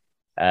 and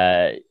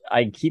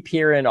I keep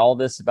hearing all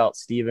this about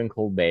Stephen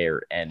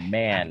Colbert, and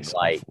man,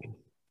 like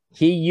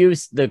he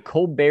used the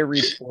Colbert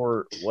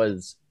Report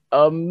was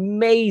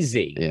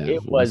amazing. Yeah,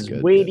 it was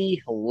good,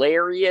 witty,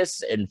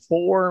 hilarious,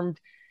 informed,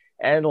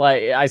 and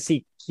like I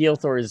see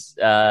Keelthor's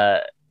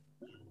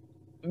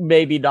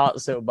maybe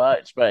not so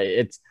much, but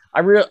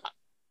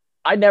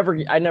I never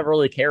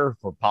really cared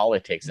for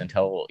politics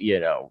until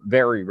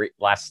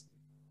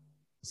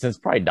since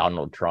probably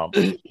Donald Trump.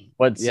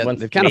 Once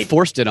they've kind of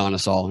forced it on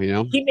us all,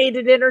 He made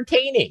it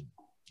entertaining.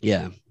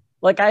 Yeah.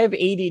 Like I have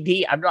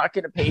ADD, I'm not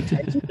going to pay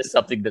attention to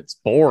something that's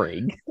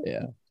boring.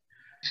 Yeah.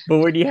 But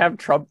when you have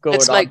Trump going,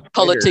 Let's on make Twitter,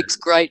 politics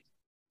great,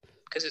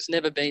 because it's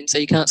never been, so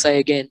you can't say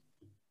again.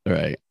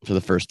 Right. For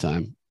the first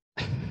time.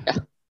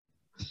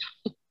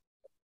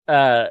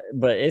 but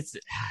it's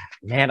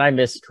man, I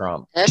miss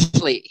Trump.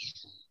 Ashley.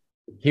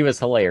 He was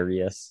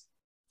hilarious.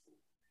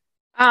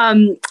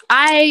 I'm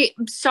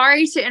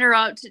sorry to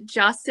interrupt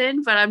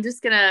Justin, but I'm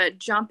just gonna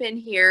jump in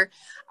here.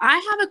 I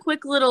have a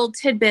quick little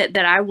tidbit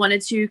that I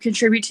wanted to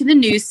contribute to the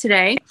news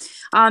today.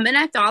 And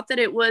I thought that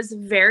it was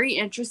very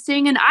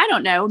interesting and I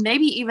don't know,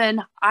 maybe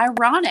even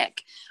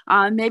ironic.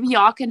 Maybe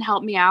y'all can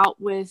help me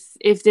out with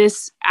if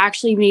this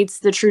actually meets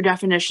the true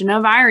definition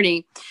of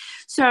irony.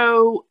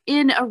 So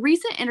in a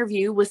recent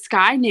interview with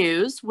Sky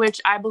News,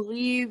 which I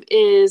believe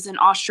is an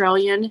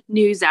Australian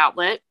news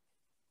outlet,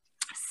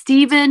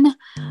 Stephen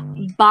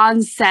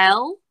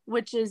Bonsell,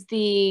 which is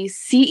the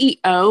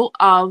CEO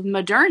of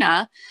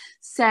Moderna,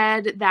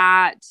 said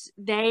that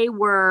they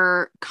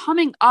were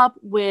coming up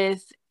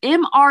with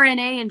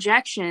mRNA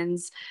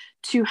injections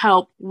to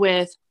help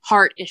with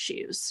heart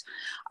issues.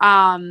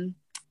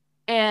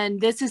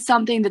 And this is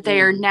something that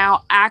they are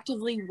now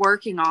actively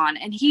working on.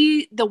 And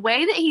the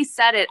way that he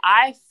said it,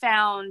 I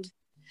found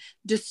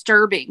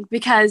disturbing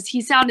because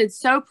he sounded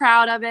so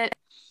proud of it.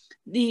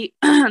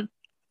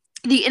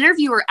 the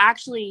interviewer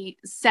actually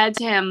said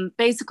to him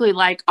basically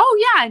like, oh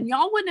yeah, and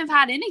y'all wouldn't have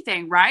had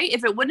anything, right?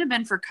 If it wouldn't have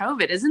been for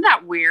COVID. Isn't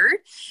that weird?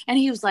 And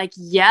he was like,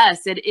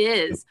 yes, it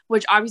is,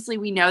 which obviously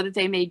we know that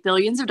they made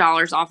billions of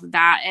dollars off of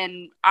that.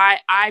 And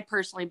I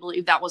personally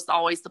believe that was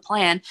always the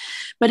plan.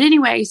 But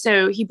anyway,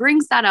 so he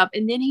brings that up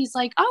and then he's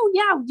like, oh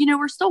yeah, you know,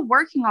 we're still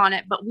working on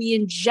it, but we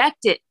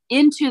inject it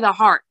into the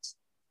heart.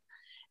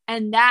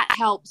 And that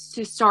helps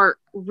to start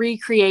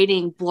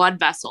recreating blood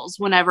vessels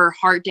whenever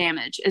heart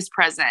damage is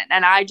present.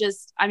 And I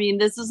mean,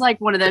 this is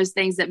like one of those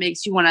things that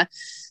makes you want to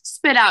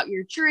spit out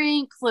your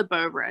drink, flip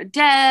over a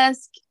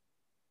desk.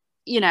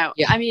 You know,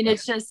 I mean,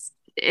 it's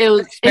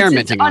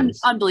experimenting.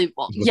 It's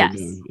unbelievable. Yes.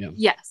 Yeah.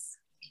 Yes.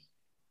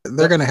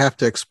 They're going to have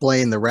to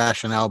explain the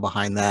rationale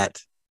behind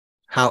that,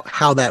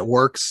 how that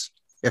works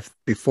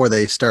before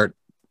they start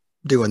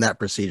doing that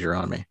procedure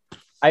on me.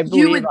 I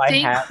believe you would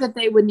think that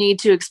they would need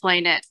to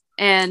explain it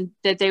and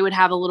that they would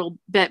have a little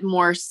bit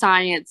more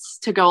science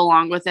to go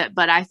along with it.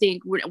 But I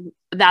think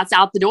that's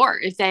out the door.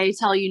 If they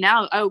tell you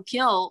now, oh,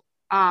 Kill,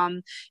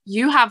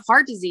 you have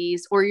heart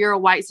disease or you're a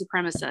white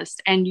supremacist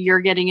and you're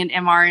getting an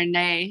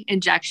mRNA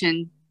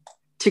injection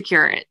to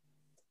cure it.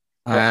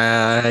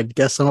 I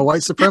guess I'm a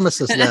white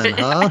supremacist then,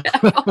 huh?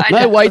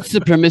 My white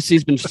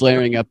supremacy's been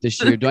flaring up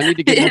this year. Do I need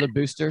to get another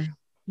booster?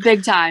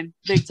 Big time.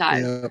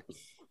 Yeah.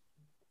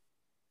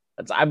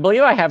 I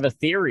believe I have a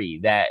theory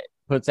that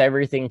puts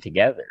everything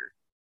together.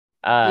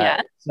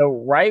 So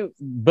right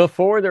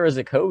before there was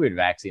a COVID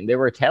vaccine, they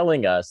were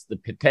telling us the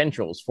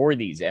potentials for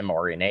these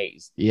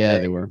mRNAs. Yeah,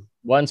 they were.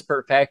 Once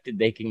perfected,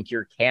 they can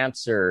cure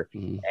cancer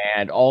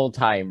and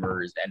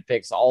Alzheimer's and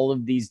fix all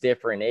of these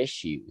different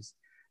issues.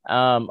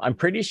 I'm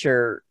pretty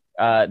sure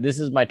this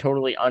is my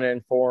totally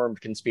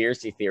uninformed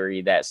conspiracy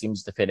theory that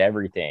seems to fit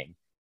everything.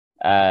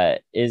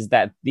 Is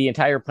that the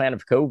entire plan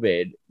of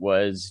COVID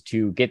was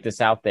to get this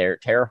out there,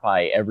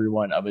 terrify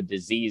everyone of a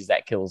disease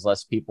that kills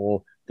less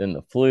people than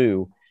the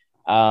flu.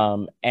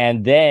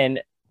 And then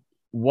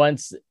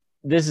once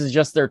this is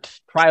just their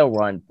trial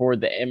run for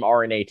the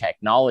mRNA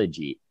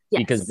technology,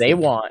 because they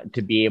want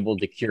to be able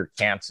to cure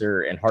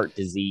cancer and heart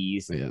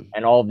disease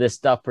and all of this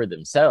stuff for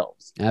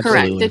themselves.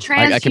 Absolutely. Correct. The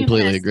transhumanist I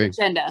completely agree.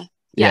 agenda.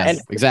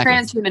 Yes, exactly.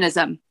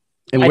 Transhumanism.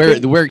 And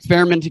we're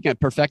experimenting and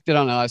perfected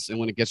on us, and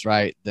when it gets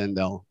right, then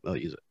they'll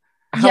use it.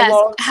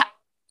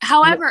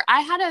 However,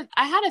 I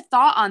had a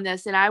thought on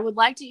this, and I would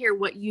like to hear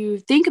what you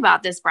think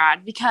about this,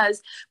 Brad,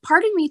 because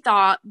part of me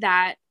thought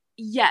that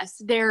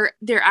yes, they're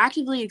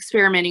actively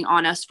experimenting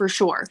on us for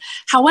sure.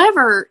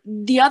 However,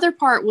 the other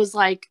part was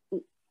like,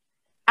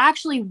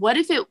 actually, what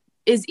if it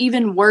is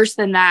even worse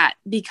than that?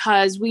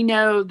 Because we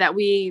know that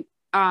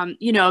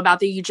about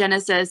the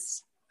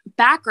eugenicist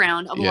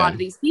background of a lot of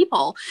these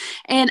people.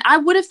 And I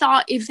would have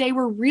thought if they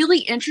were really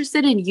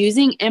interested in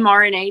using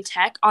mRNA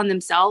tech on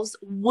themselves,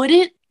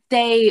 wouldn't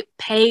they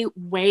pay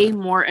way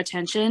more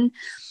attention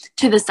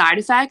to the side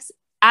effects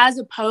as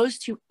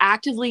opposed to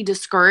actively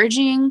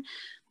discouraging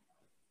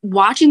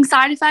watching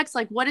side effects?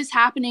 Like what is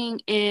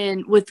happening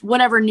with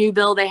whatever new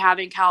bill they have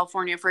in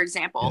California, for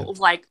example,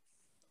 like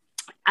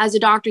as a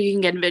doctor, you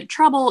can get in big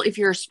trouble if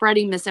you're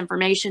spreading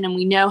misinformation. And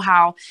we know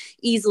how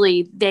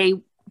easily they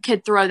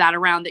could throw that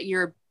around that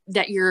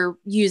you're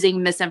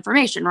using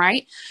misinformation,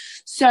 right?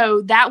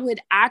 So that would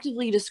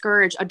actively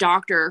discourage a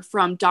doctor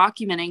from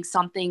documenting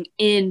something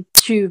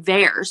into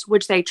theirs,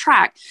 which they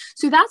track.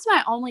 So that's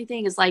my only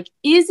thing is like,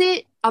 is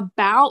it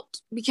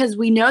about, because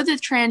we know the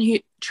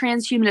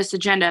transhumanist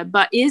agenda,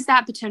 but is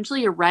that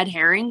potentially a red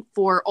herring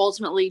for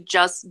ultimately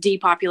just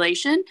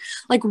depopulation?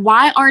 Like,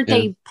 why aren't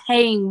they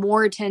paying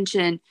more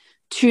attention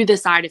to the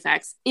side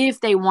effects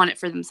if they want it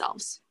for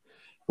themselves?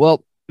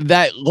 Well,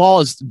 that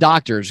laws,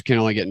 doctors can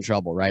only get in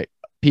trouble, right?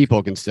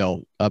 People can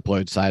still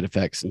upload side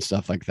effects and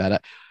stuff like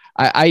that.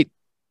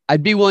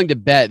 I'd be willing to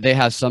bet they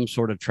have some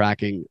sort of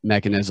tracking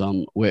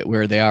mechanism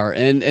where they are,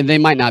 and they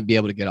might not be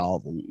able to get all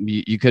of them.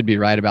 You could be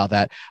right about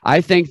that.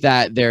 I think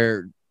that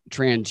their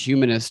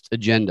transhumanist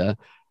agenda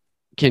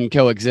can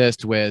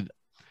coexist with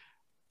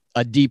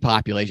a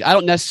depopulation. I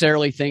don't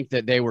necessarily think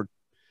that they were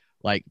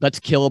like, let's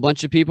kill a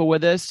bunch of people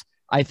with this.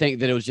 I think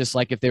that it was just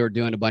like if they were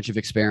doing a bunch of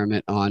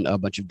experiment on a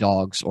bunch of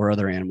dogs or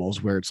other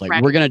animals where it's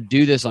like, we're going to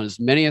do this on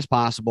as many as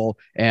possible.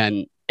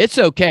 And it's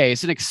okay.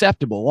 It's an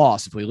acceptable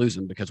loss if we lose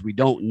them because we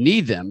don't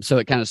need them. So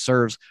it kind of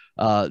serves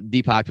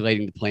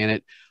depopulating the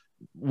planet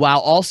while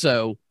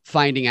also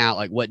finding out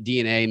like what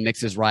DNA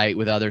mixes right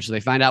with others. So they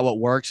find out what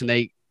works and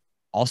they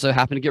also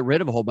happen to get rid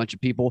of a whole bunch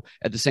of people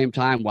at the same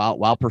time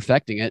while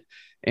perfecting it.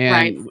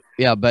 And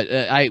but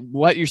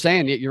what you're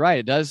saying, you're right.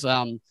 It does.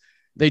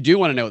 They do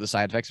want to know the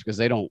side effects because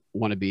they don't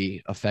want to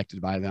be affected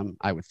by them.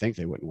 I would think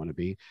they wouldn't want to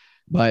be,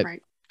 but I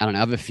don't know.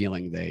 I have a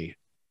feeling they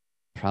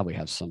probably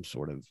have some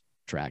sort of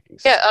tracking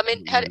system. Yeah, I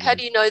mean, how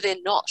do you know they're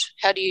not?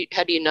 How do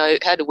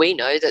we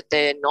know that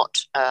they're not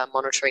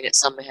monitoring it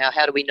somehow?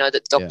 How do we know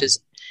that doctors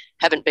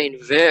haven't been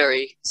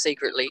very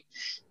secretly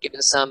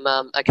given some,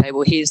 okay,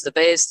 well, here's the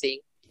bears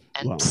thing.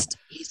 And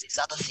here's this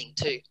other thing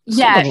too.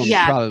 Probably,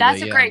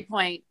 that's a great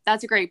point.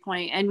 That's a great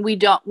point. And we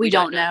don't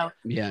know.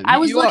 Yeah. I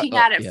was looking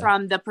at it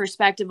from the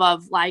perspective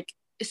of like,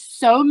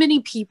 so many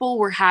people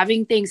were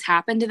having things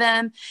happen to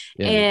them,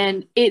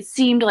 and it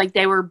seemed like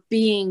they were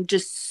being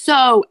just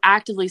so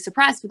actively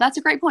suppressed. But that's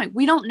a great point.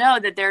 We don't know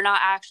that they're not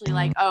actually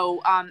like,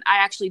 I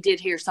actually did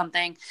hear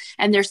something,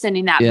 and they're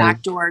sending that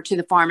back door to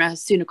the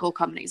pharmaceutical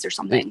companies or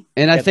something.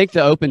 And I think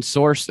the open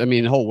source, I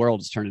mean, the whole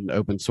world has turned into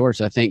open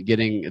source. I think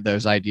getting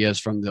those ideas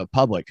from the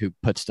public who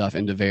put stuff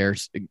into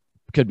VAERS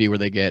could be where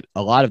they get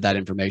a lot of that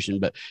information.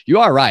 But you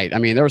are right. I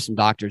mean, there were some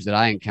doctors that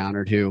I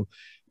encountered who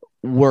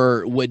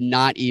would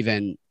not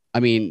even, I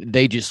mean,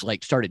 they just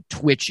like started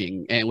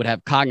twitching and would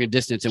have cognitive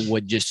dissonance and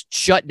would just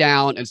shut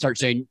down and start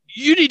saying,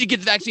 you need to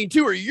get the vaccine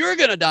too, or you're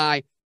going to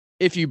die.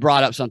 If you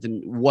brought up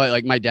something,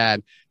 like my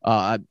dad,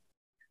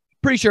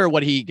 pretty sure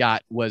what he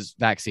got was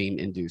vaccine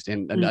induced,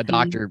 and a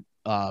doctor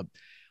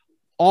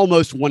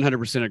almost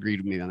 100% agreed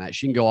with me on that.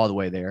 She can go all the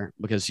way there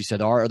because she said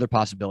there are other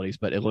possibilities,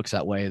 but it looks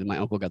that way. And my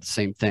uncle got the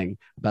same thing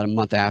about a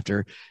month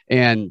after.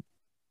 And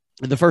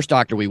the first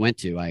doctor we went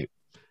to, I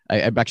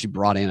actually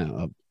brought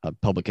in a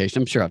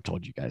publication. I'm sure I've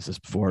told you guys this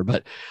before,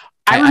 but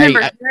I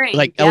remember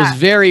hearing, I was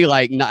very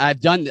like,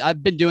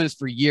 I've been doing this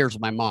for years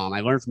with my mom. I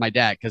learned from my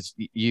dad, because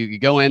you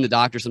go in, the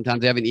doctor,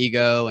 sometimes they have an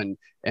ego and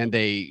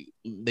they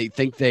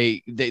think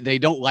they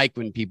don't like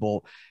when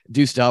people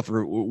do stuff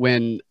or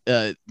when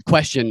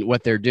question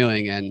what they're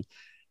doing. And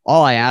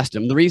all I asked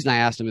him, the reason I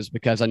asked him is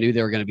because I knew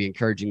they were going to be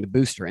encouraging the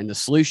booster, and the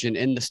solution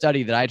in the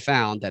study that I'd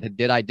found that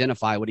did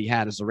identify what he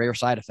had as a rare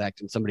side effect,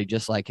 and somebody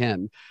just like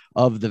him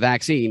of the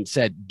vaccine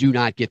said, do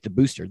not get the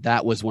booster.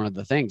 That was one of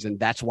the things. And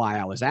that's why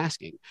I was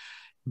asking.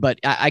 But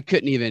I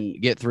couldn't even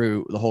get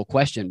through the whole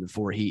question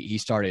before he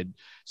started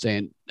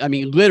saying, I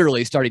mean,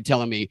 literally started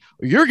telling me,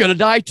 you're going to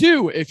die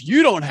too if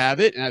you don't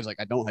have it. And I was like,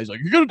 I don't. He's like,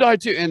 you're going to die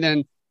too. And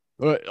then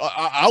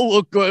I'll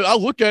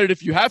look at it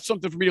if you have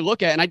something for me to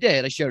look at. And I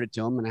did. I showed it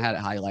to him and I had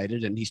it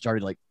highlighted, and he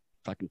started like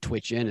fucking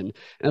twitching. And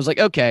I was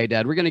like, okay,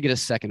 Dad, we're going to get a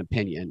second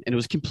opinion. And it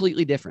was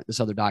completely different. This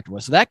other doctor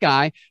was. So that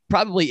guy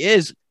probably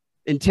is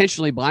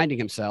intentionally blinding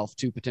himself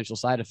to potential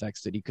side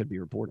effects that he could be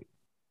reporting.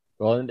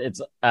 Well,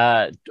 it's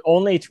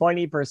only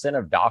 20%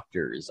 of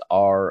doctors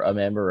are a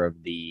member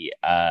of the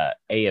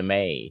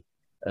AMA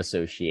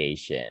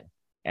association.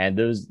 And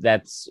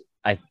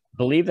I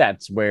believe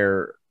that's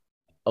where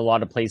a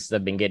lot of places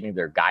have been getting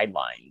their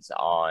guidelines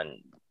on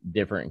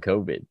different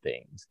COVID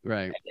things.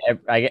 Right.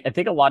 I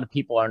think a lot of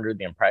people are under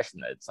the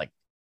impression that it's like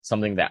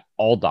something that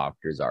all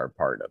doctors are a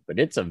part of, but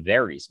it's a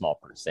very small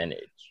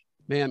percentage.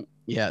 Man,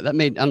 yeah, I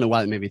don't know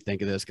why that made me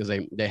think of this, because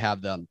they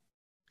have the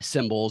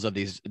symbols of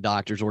these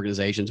doctors,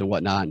 organizations and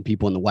whatnot, and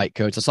people in the white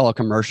coats. I saw a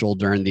commercial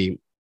during the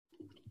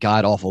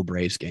god awful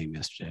Braves game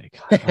yesterday.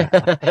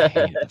 God, I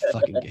hated the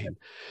fucking game,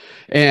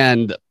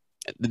 and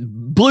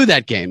blew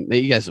that game.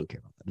 You guys don't care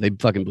about that. They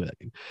fucking blew that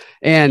game.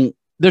 And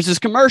there's this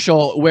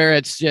commercial where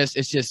it's just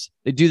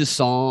they do the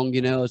song,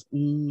 it's,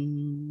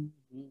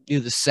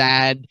 the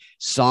sad,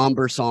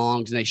 somber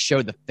songs, and they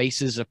show the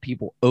faces of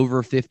people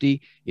over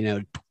 50,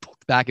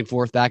 back and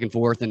forth,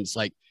 and it's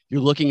like you're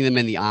looking them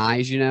in the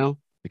eyes,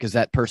 because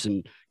that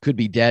person could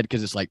be dead,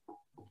 because it's like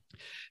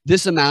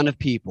this amount of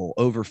people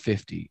over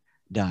 50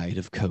 died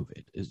of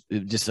COVID. Is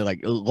just like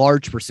a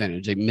large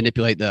percentage. They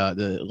manipulate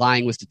the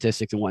lying with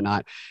statistics and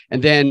whatnot.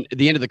 And then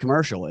the end of the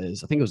commercial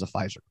is, I think it was a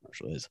Pfizer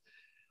commercial, is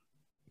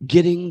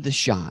getting the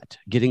shot,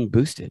 getting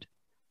boosted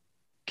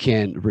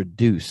can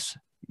reduce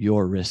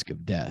your risk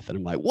of death. And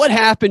I'm like, what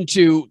happened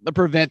to the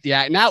Prevent the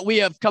Act? Now we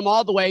have come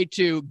all the way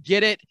to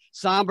get it,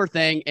 somber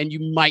thing, and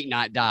you might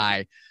not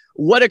die.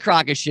 What a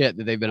crock of shit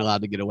that they've been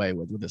allowed to get away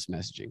with this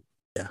messaging.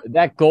 Yeah.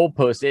 That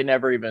goalpost, it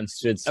never even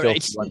stood still. I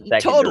mean, for 1 second.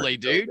 Totally,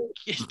 dude.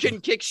 You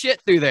couldn't kick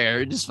shit through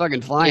there. Just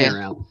fucking flying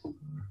around.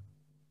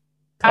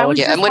 I was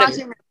just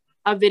watching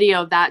a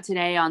video of that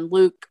today on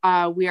Luke,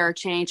 We Are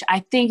Change. I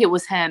think it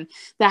was him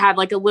that had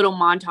like a little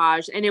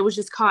montage, and it was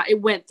just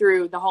it went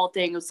through the whole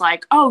thing. It was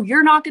like, oh,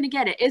 you're not going to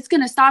get it. It's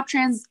going to stop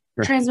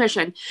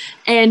transmission.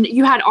 And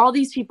you had all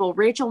these people,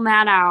 Rachel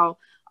Maddow,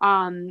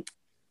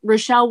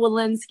 Rochelle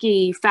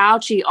Walensky,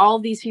 Fauci, all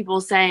these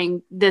people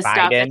saying this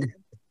Biden. stuff.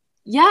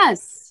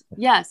 Yes.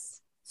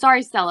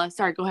 Sorry, Stella.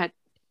 Sorry, go ahead.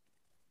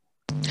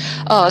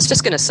 Oh, I was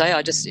just going to say,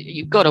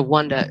 you've got to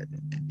wonder,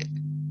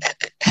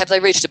 have they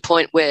reached a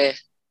point where,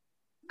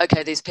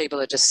 okay, these people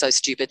are just so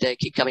stupid they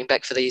keep coming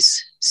back for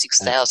these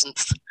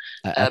 6,000th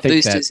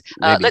boosters.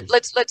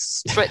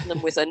 Let's threaten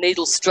them with a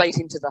needle straight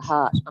into the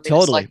heart. I mean,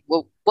 totally. It's like,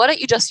 well, why don't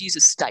you just use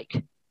a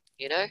stake?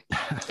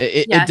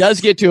 It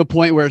does get to a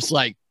point where it's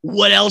like,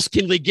 what else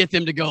can we get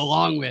them to go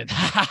along with?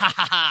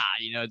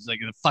 It's like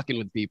fucking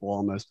with people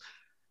almost.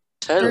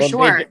 Totally. For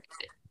sure.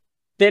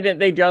 Didn't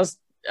they just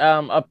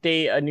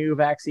update a new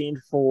vaccine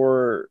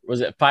for,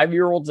 was it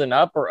 5-year-olds and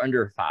up or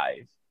under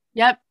 5?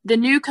 Yep. The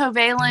new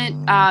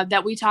covalent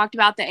that we talked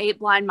about, the 8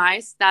 blind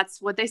mice,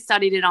 that's what they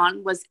studied it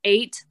on, was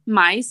 8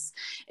 mice.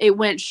 It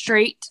went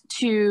straight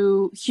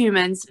to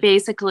humans,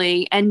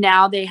 basically. And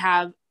now they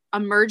have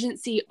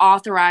emergency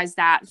authorized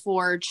that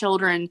for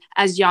children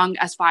as young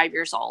as 5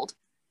 years old.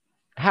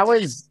 How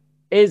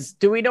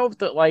do we know if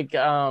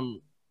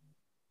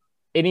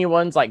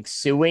anyone's like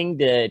suing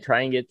to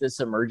try and get this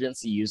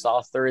emergency use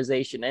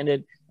authorization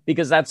ended,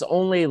 because that's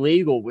only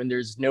legal when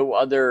there's no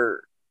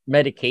other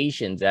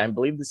medications. And I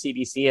believe the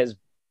CDC has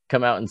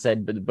come out and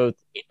said but both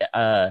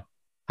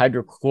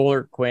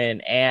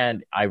hydrochloroquine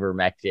and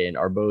ivermectin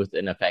are both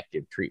an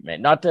effective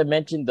treatment. Not to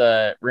mention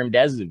the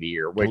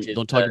remdesivir, which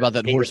don't talk about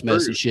that horse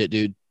medicine shit,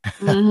 dude.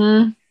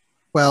 Mm-hmm.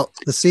 Well,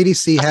 the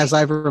CDC has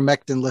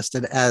ivermectin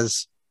listed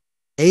as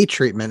a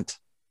treatment,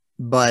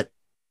 but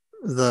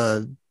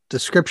the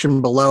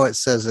description below it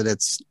says that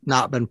it's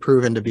not been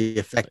proven to be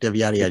effective,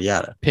 yada, yada,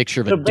 yada.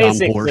 Picture of a dumb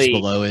horse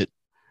below it.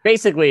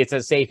 Basically, it's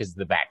as safe as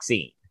the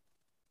vaccine.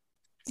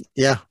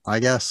 Yeah, I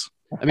guess.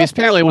 I mean, it's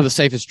apparently one of the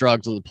safest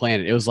drugs on the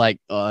planet. It was like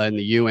in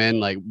the UN,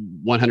 like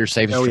 100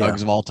 safest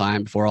drugs of all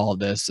time before all of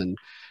this. And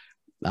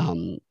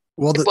well,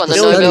 it won the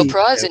Nobel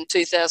Prize in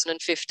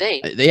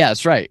 2015. Yeah,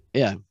 that's right.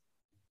 Yeah.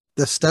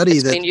 The study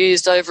it's been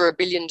used over 1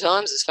 billion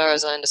times, as far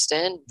as I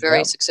understand,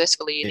 very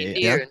successfully in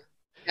India.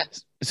 Yeah.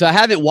 So I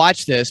haven't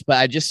watched this, but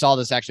I just saw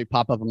this actually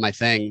pop up on my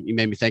thing. You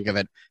made me think of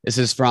it. This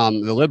is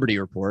from the Liberty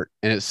Report,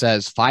 and it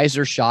says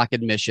Pfizer shock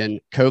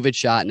admission, COVID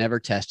shot never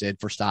tested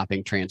for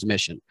stopping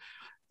transmission.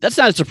 That's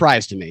not a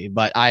surprise to me,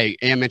 but I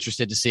am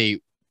interested to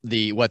see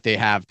what they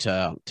have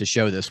to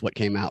show this, what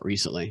came out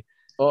recently.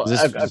 Well,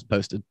 this was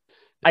posted.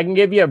 I can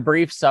give you a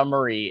brief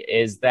summary.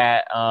 Is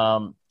that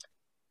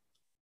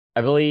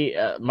I believe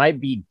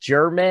might be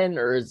German,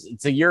 or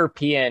it's a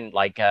European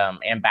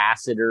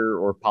ambassador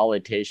or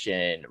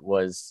politician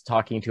was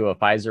talking to a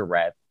Pfizer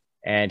rep,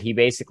 and he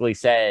basically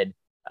said,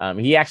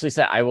 he actually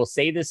said, I will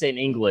say this in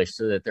English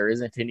so that there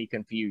isn't any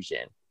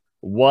confusion.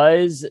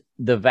 Was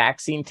the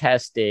vaccine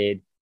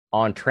tested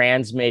on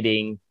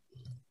transmitting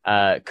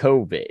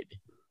COVID?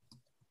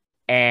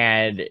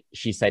 And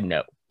she said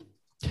no.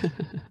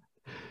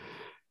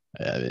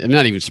 I'm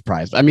not even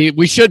surprised. I mean,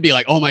 we should be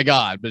like, oh my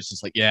God, but it's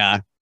just like, yeah.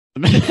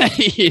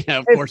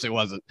 Of course it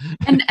wasn't.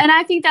 and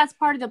I think that's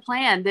part of the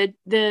plan.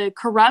 The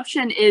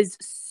corruption is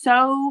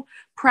so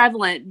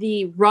prevalent.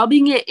 The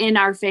rubbing it in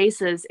our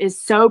faces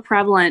is so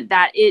prevalent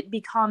that it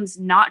becomes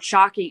not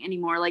shocking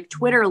anymore. Like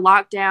Twitter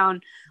locked down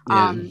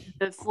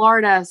the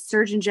Florida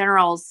Surgeon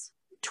General's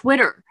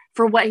Twitter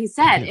for what he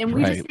said, and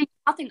we just think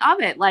nothing of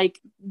it, like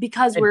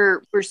because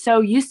we're so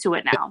used to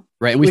it now.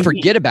 Right, and we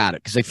forget about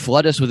it because they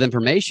flood us with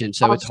information,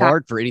 so it's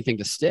hard for anything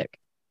to stick.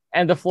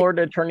 And the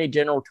Florida Attorney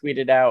General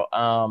tweeted out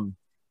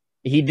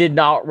he did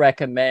not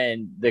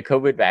recommend the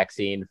COVID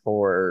vaccine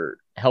for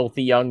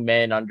healthy young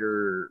men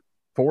under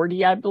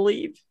 40, I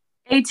believe.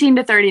 18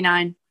 to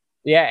 39.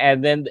 Yeah,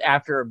 and then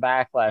after a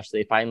backlash,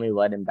 they finally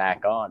let him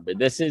back on. But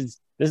this is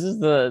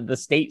the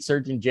state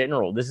surgeon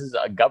general. This is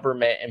a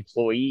government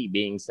employee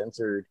being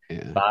censored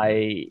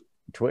by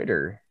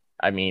Twitter.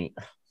 I mean,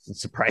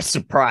 surprise,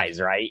 surprise,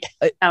 right?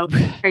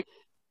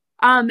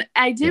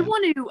 I did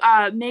want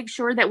to make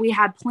sure that we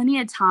had plenty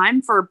of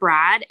time for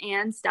Brad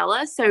and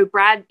Stella. So,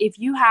 Brad, if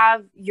you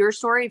have your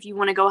story, if you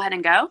want to go ahead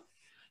and go.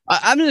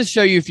 I'm going to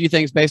show you a few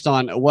things based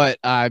on what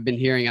I've been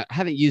hearing. I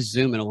haven't used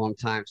Zoom in a long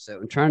time, so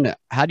I'm trying to.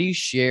 How do you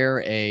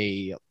share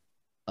a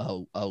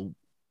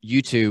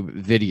YouTube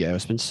video?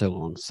 It's been so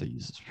long since I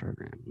used this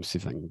program. Let's see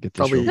if I can get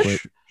this real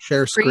quick.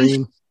 Share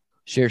screen.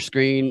 Share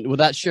screen. Will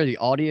that share the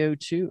audio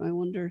too? I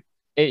wonder.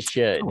 It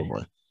should.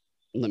 Oh,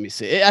 let me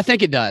see. I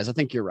think it does. I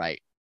think you're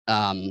right.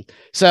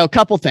 So a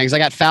couple things. I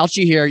got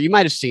Fauci here. You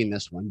might have seen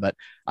this one, but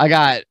I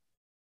got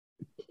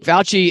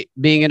Fauci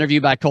being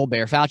interviewed by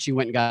Colbert. Fauci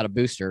went and got a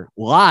booster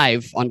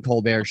live on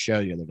Colbert's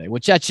show the other day,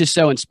 which that's just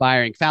so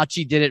inspiring.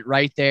 Fauci did it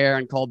right there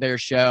on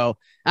Colbert's show.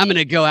 I'm going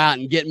to go out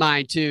and get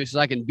mine too, so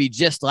I can be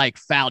just like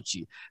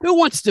Fauci. Who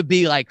wants to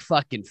be like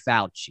fucking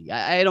Fauci?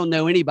 I don't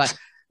know anybody.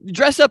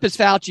 Dress up as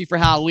Fauci for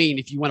Halloween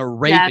if you want to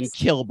rape and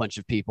kill a bunch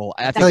of people.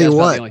 I think tell you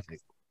what, the only thing.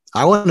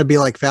 I want to be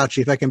like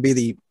Fauci if I can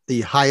be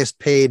the highest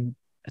paid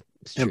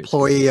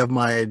employee of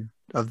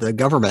the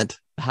government.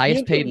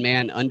 Highest paid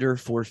man under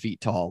 4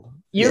 feet tall.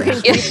 You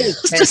can keep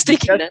just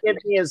give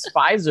me his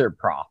Pfizer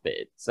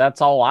profits.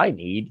 That's all I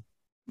need.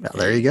 Well,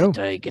 there you go.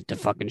 I get the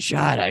fucking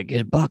shot, I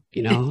get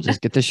 $1.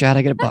 Just get the shot,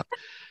 I get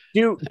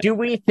 $1. Do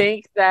we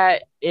think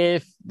that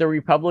if the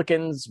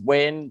Republicans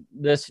win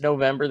this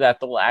November, that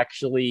they'll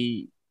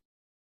actually,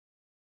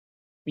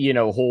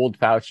 hold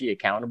Fauci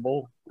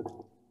accountable?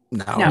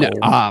 No.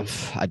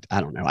 I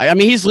don't know. I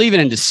mean, he's leaving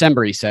in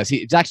December, he says.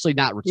 He's actually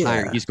not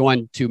retiring. Yeah. He's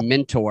going to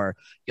mentor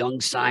young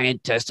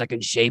scientists. I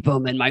can shape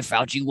them in my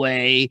Fauci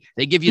way.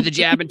 They give you the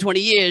jab in 20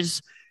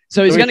 years.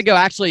 So he's going to go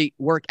actually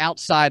work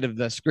outside of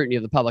the scrutiny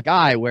of the public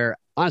eye, where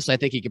honestly, I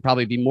think he could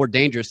probably be more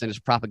dangerous than his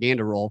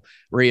propaganda role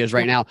where he is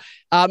right now.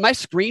 My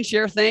screen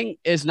share thing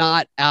is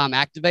not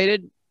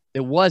activated.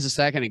 It was a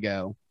second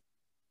ago.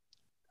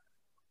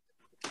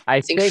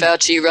 I think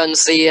Fauci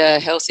runs the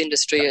health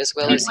industry as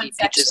well as he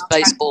pitches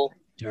baseball.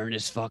 Turn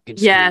his fucking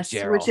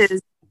screen which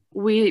is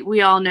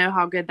we all know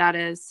how good that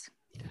is.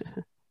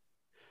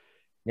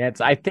 Yeah,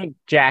 I think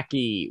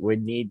Jackie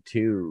would need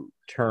to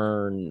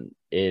turn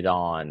it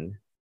on.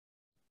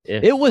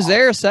 It was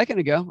there a second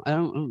ago. I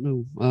don't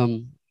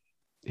know.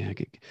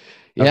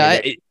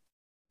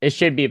 It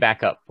should be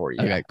back up for you.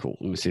 Okay, cool.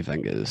 Let me see if I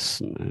can get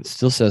this. It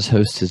still says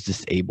host has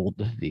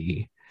disabled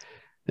the.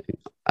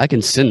 I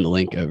can send the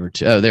link over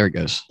to. Oh, there it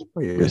goes.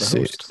 Oh, yeah, Let's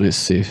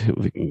see if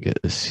we can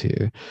get this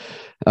here.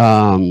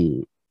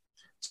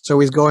 So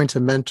he's going to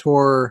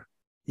mentor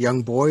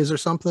young boys or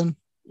something.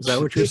 Is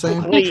that what you're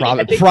saying?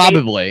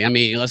 Probably. I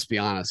mean, let's be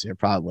honest here.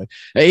 Probably.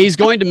 He's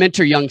going to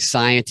mentor young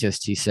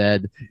scientists. He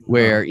said,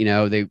 where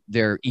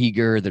they're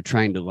eager, they're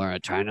trying to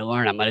learn.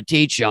 I'm going to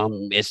teach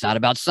them. It's not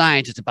about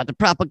science. It's about the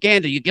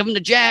propaganda. You give them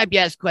the jab. You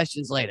ask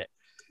questions later.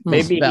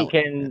 Maybe he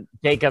can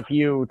take a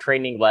few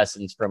training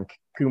lessons from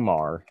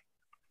Kumar.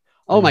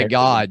 Oh my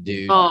God,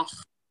 dude! Oh,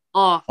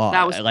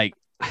 that was like,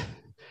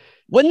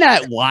 wasn't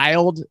that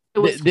wild? It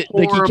was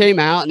like he came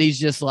out and he's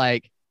just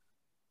like,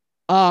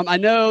 I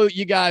know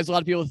you guys, a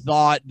lot of people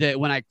thought that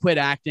when I quit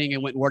acting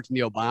and went and worked in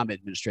the Obama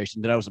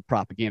administration that I was a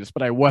propagandist,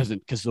 but I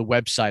wasn't, because the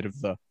website of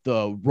the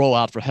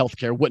rollout for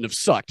healthcare wouldn't have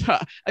sucked.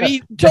 I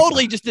mean,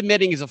 totally just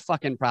admitting he's a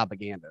fucking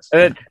propagandist.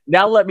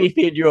 Now let me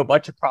feed you a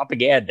bunch of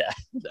propaganda.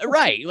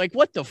 Right. Like,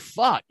 what the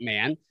fuck,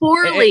 man?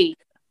 Poorly.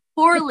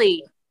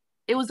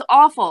 It was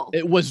awful.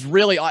 It was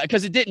really,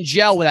 because it didn't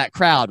gel with that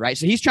crowd, right?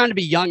 So he's trying to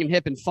be young and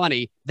hip and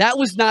funny. That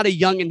was not a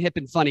young and hip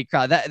and funny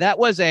crowd. That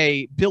was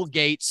a Bill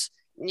Gates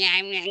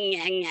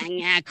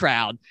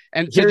crowd.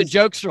 And so the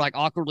jokes are like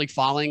awkwardly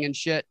falling and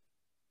shit.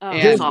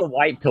 Here's the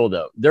white pill,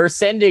 though. They're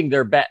sending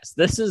their best.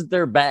 This is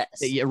their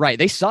best. Yeah, right.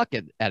 They suck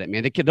at it,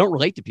 man. They don't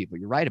relate to people.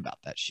 You're right about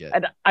that shit.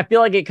 And I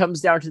feel like it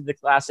comes down to the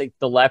classic,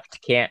 the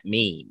left can't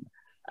meme.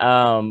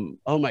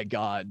 Oh my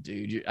God,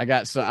 dude. I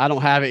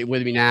don't have it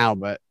with me now,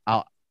 but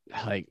I'm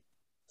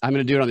going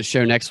to do it on the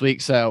show next week.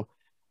 So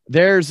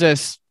there's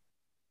this,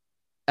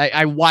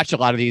 I watch a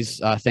lot of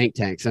these think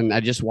tanks, and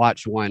I just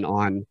watched one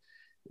on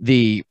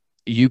the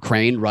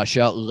Ukraine,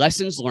 Russia,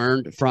 lessons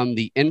learned from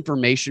the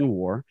information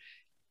war.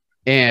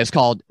 And it's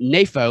called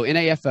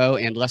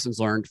NAFO, and lessons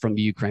learned from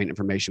the Ukraine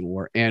information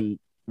war. And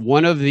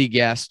one of the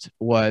guests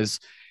was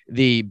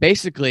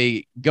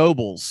basically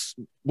Goebbels.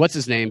 What's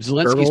his name?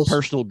 Zelensky's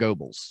personal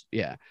Goebbels.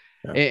 Yeah.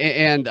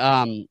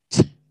 And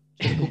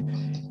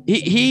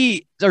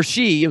he or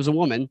she, it was a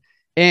woman.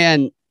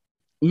 And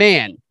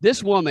man,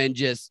 this woman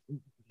just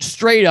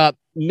straight up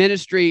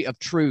Ministry of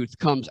Truth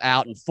comes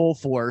out in full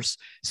force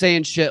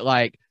saying shit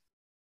like,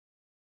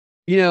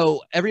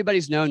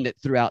 everybody's known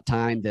that throughout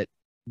time that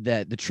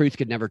the truth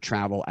could never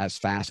travel as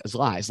fast as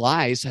lies.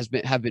 Lies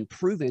have been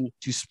proven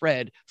to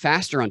spread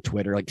faster on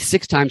Twitter, like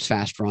 6 times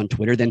faster on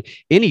Twitter than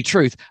any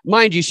truth.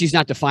 Mind you, she's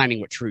not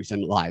defining what truth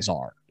and lies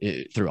are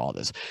through all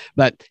this,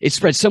 but it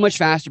spreads so much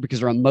faster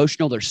because they're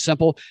emotional, they're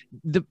simple.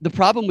 The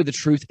problem with the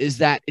truth is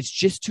that it's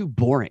just too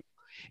boring.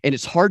 And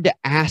it's hard to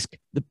ask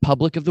the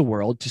public of the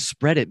world to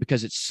spread it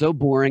because it's so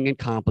boring and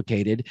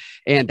complicated.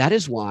 And that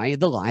is why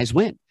the lies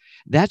win.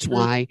 That's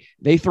why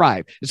they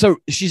thrive. So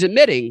she's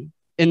admitting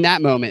in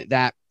that moment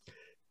that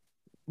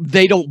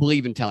they don't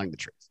believe in telling the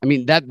truth. I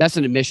mean, that's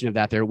an admission of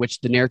that there, which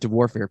the narrative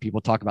warfare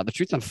people talk about. The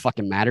truth doesn't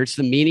fucking matter. It's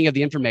the meaning of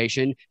the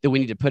information that we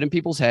need to put in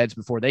people's heads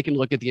before they can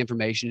look at the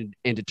information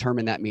and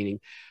determine that meaning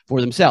for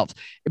themselves.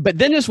 But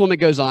then this woman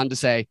goes on to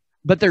say,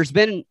 but there's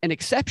been an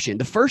exception,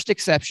 the first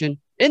exception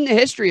in the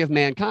history of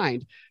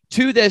mankind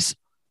to this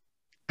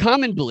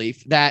common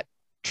belief that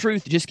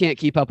truth just can't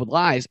keep up with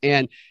lies.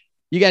 And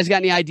you guys got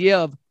any idea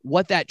of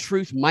what that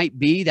truth might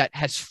be that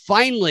has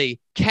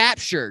finally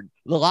captured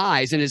the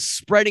lies and is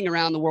spreading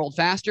around the world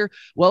faster?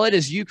 Well, it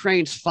is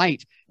Ukraine's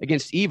fight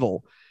against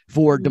evil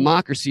for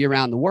democracy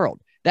around the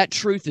world. That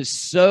truth is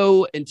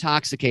so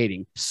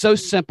intoxicating, so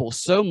simple,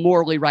 so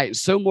morally right, and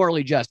so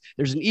morally just.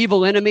 There's an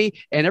evil enemy,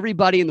 and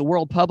everybody in the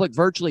world public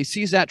virtually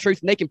sees that truth,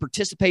 and they can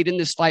participate in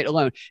this fight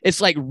alone.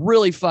 It's like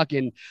really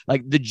fucking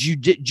like the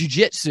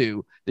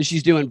jujitsu that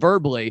she's doing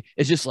verbally.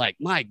 It's just like,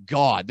 my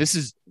God, this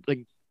is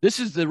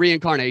the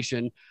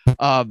reincarnation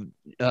of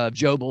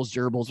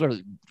Gerbils,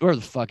 whatever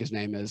the fuck his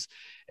name is.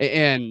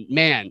 And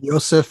man,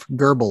 Joseph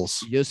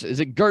Goebbels. Is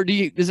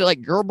it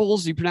like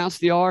Goebbels? You pronounce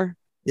the R?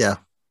 Yeah.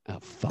 Oh,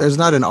 fuck. There's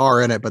not an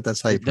R in it, but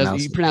that's how you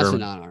pronounce it. You pronounce it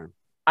non-R.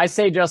 I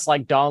say just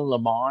like Don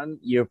Lemon,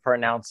 you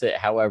pronounce it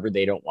however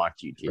they don't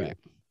want you to.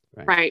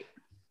 Right.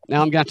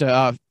 Now I'm going to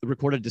have to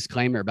record a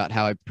disclaimer about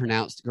how I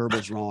pronounced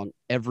Goebbels wrong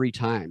every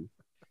time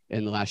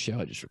in the last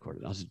show I just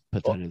recorded. I'll just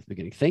put that in the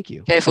beginning. Thank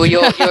you. Careful,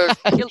 you're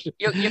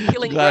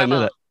killing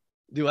grammar.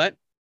 Do what?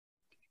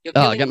 You're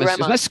killing grammar. Is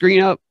my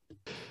screen up?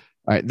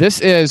 All right. This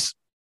is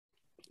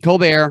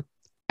Colbert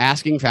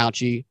asking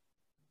Fauci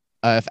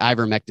if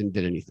ivermectin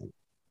did anything.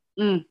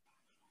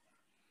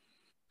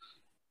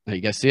 Now you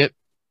guys see it?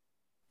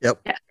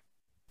 Yep.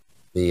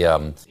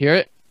 The hear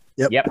it?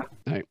 Yep.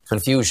 All right.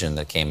 Confusion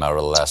that came out of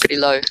the last. Pretty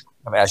low. I'm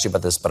going to ask you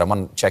about this, but I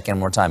want to check in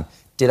one more time.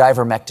 Did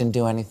ivermectin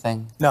do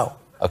anything? No.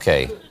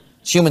 Okay.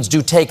 Humans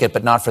do take it,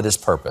 but not for this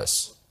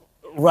purpose.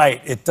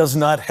 Right. It does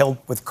not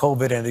help with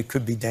COVID, and it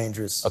could be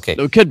dangerous. Okay.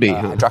 It could be.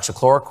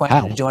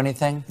 Hydroxychloroquine, did it do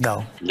anything?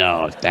 No.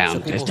 No, it's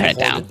down. So It's people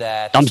down. avoided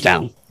that. Thumbs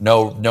down.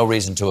 No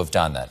reason to have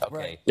done that. Okay.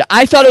 Right. Yeah,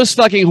 I thought it was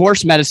fucking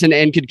horse medicine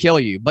and could kill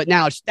you, but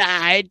now it's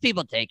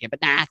people take it,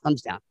 but nah,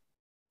 thumbs down.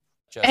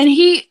 And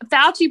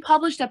Fauci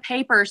published a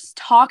paper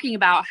talking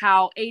about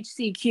how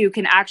HCQ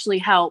can actually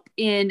help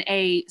in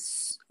a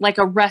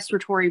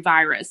respiratory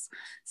virus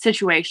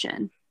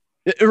situation.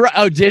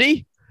 Oh, did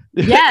he?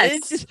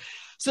 Yes.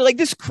 So like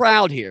this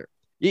crowd here,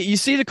 you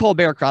see the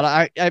Colbert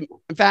crowd. I'm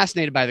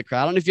fascinated by the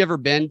crowd. I don't know if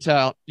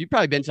you've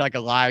probably been to like a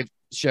live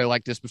show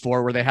like this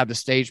before where they have the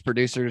stage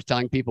producers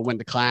telling people when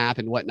to clap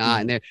and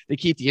whatnot. And they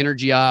keep the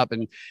energy up.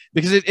 And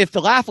because if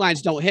the laugh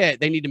lines don't hit,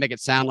 they need to make it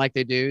sound like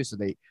they do. So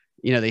they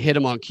hit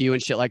them on cue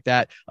and shit like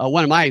that.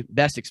 One of my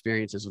best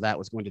experiences with that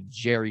was going to the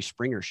Jerry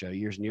Springer show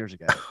years and years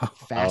ago.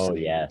 Oh,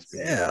 yes.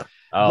 Yeah.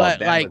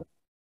 But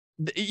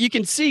you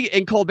can see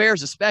in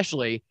Colbert's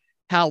especially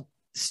how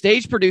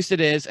stage produced it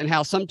is and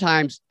how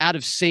sometimes out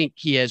of sync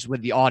he is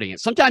with the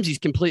audience. Sometimes he's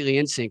completely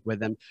in sync with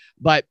them,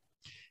 but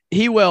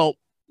he'll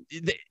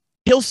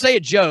say a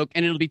joke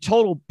and it'll be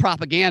total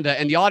propaganda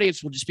and the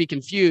audience will just be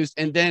confused.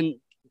 And then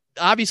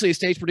obviously a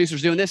stage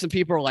producer's doing this and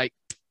people are like,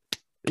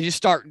 they just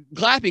start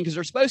clapping because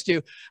they're supposed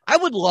to. I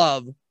would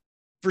love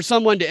for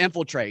someone to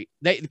infiltrate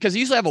because they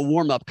usually have a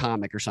warm-up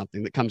comic or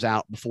something that comes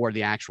out before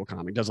the actual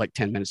comic, does like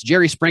 10 minutes.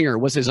 Jerry Springer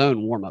was his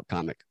own warm-up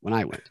comic when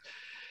I went.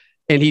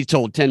 And he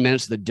told 10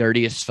 minutes of the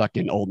dirtiest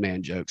fucking old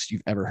man jokes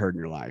you've ever heard in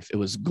your life. It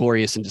was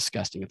glorious and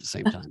disgusting at the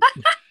same time.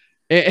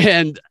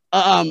 And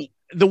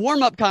the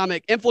warm-up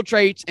comic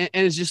infiltrates and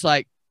is just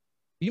like,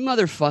 you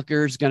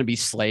motherfuckers going to be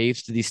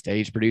slaves to these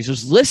stage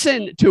producers.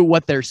 Listen to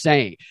what they're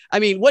saying. I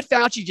mean, what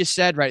Fauci just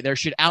said right there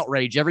should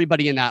outrage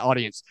everybody in that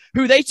audience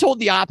who they told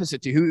the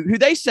opposite to, who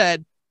they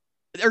said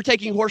they're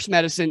taking horse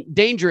medicine,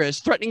 dangerous,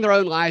 threatening their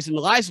own lives and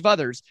the lives of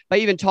others by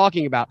even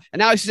talking about. And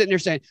now he's sitting there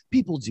saying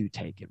people do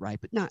take it, right?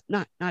 But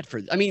not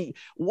for, I mean,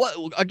 what,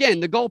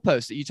 again, the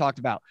goalposts that you talked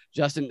about,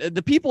 Justin,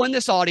 the people in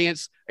this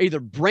audience are either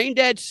brain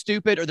dead,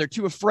 stupid, or they're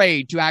too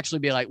afraid to actually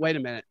be like, wait a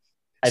minute.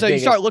 So you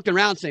start looking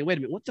around saying, wait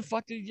a minute, what the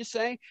fuck did he just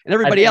say? And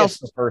everybody else,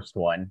 the first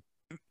one,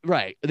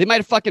 right? They might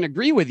have fucking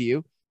agree with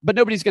you, but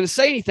nobody's going to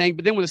say anything.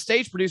 But then when the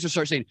stage producer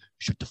starts saying,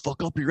 shut the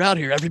fuck up, you're out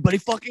here, everybody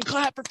fucking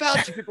clap for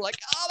Fauci. People are like,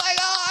 oh my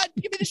God,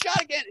 give me the shot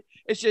again.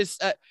 It's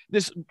just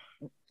this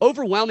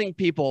overwhelming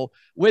people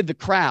with the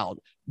crowd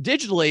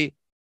digitally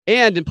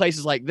and in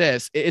places like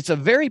this. It's a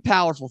very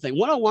powerful thing.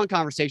 One-on-one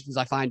conversations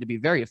I find to be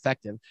very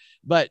effective,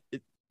 but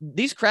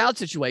these crowd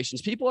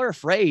situations, people are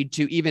afraid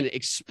to even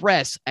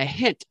express a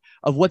hint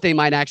of what they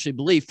might actually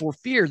believe for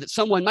fear that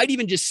someone might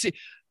even just say,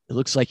 it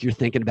looks like you're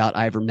thinking about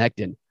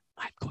ivermectin.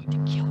 I'm going to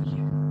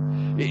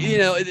kill you. You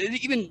know,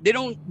 even they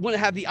don't want to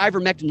have the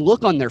ivermectin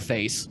look on their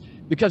face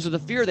because of the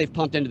fear they've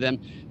pumped into them.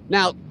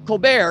 Now,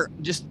 Colbert,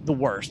 just the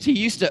worst. He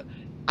used to,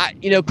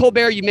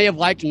 Colbert, you may have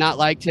liked or not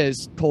liked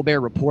his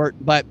Colbert Report,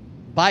 but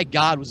by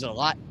God, was it a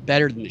lot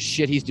better than the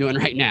shit he's doing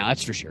right now.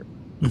 That's for sure.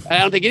 I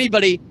don't think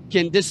anybody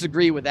can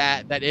disagree with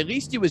that at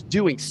least he was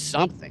doing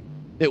something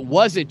that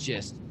wasn't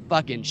just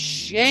fucking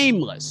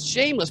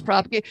shameless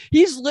propaganda.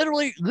 He's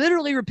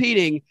literally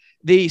repeating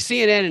the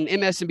CNN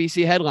and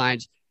MSNBC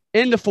headlines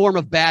in the form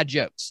of bad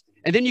jokes.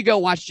 And then you go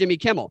watch Jimmy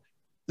Kimmel.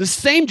 The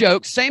same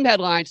jokes, same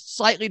headlines,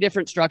 slightly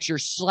different structure,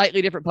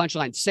 slightly different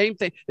punchline, same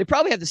thing. They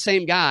probably have the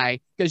same guy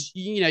because,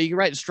 you can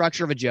write the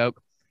structure of a joke.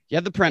 You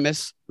have the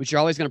premise, which you're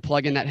always going to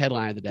plug in that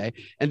headline of the day.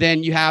 And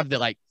then you have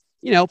the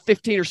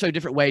 15 or so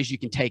different ways you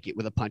can take it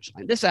with a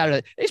punchline. This out of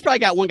it. He's probably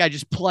got one guy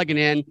just plugging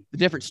in the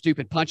different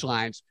stupid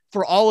punchlines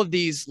for all of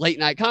these late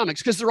night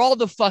comics because they're all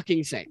the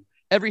fucking same.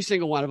 Every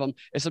single one of them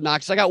is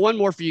obnoxious. I got one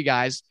more for you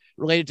guys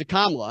related to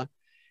Kamala.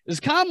 Does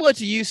Kamala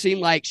to you seem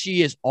like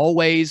she is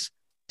always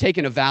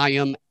taking a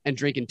Valium and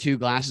drinking 2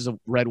 glasses of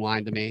red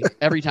wine to me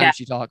every time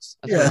she talks?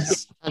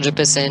 Yes.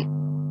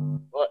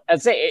 100%. Well,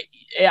 I'd say,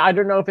 I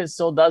don't know if it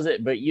still does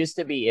it, but it used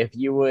to be if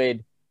you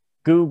would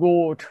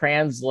Google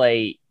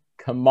translate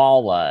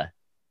Kamala,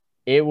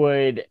 it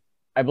would,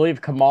 I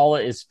believe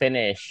Kamala is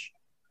Finnish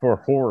for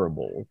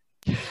horrible.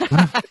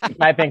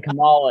 Type in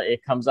Kamala,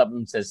 it comes up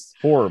and says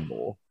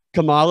horrible.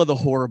 Kamala the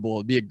Horrible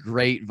would be a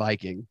great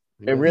Viking.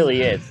 It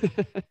really is.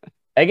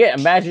 Again,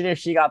 imagine if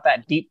she got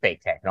that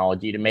deepfake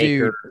technology to make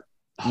her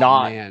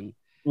not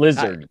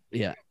lizard.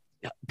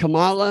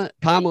 Kamala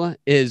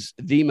is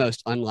the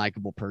most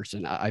unlikable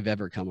person I've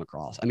ever come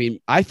across. I mean,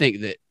 I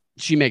think that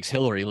she makes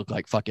Hillary look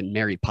like fucking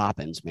Mary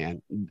Poppins,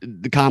 man.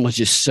 The Kamala's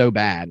just so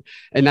bad.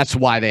 And that's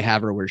why they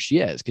have her where she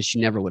is, because she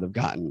never would have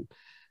gotten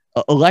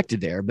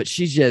elected there. But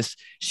she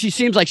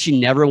seems like she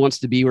never wants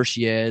to be where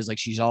she is. Like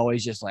she's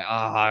always just like,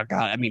 oh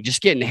God. I mean,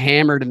 just getting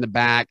hammered in the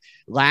back,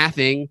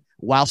 laughing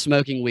while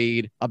smoking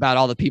weed about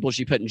all the people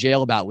she put in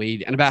jail about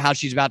weed and about how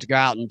she's about to go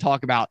out and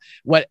talk about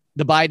what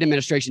the Biden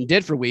administration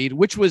did for weed,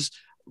 which was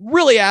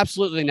really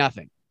absolutely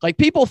nothing. Like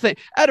people think,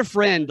 I had a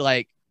friend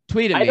like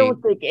tweeted me. I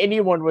don't think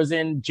anyone was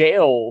in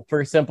jail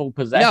for simple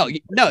possession.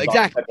 No,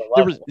 exactly.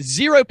 There was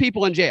 0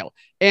 people in jail.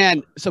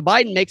 And so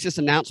Biden makes this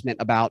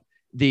announcement about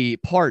the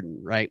pardon,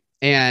 right?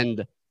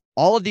 And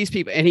all of these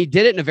people, and he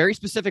did it in a very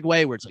specific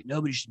way where it's like,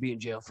 nobody should be in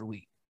jail for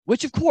weed,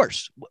 which of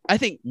course, I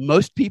think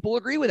most people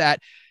agree with that.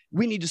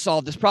 We need to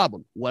solve this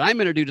problem. What I'm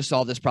going to do to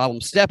solve this problem,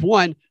 step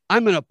 1,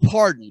 I'm going to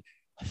pardon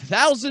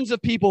thousands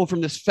of people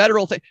from this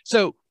federal thing.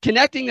 So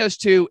connecting those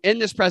two in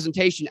this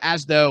presentation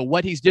as though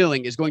what he's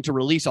doing is going to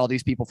release all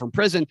these people from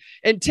prison,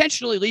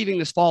 intentionally leaving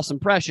this false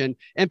impression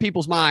in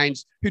people's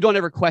minds who don't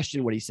ever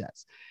question what he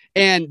says.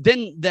 And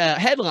then the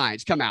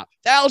headlines come out,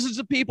 thousands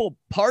of people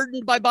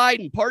pardoned by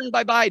Biden, pardoned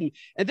by Biden.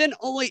 And then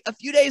only a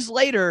few days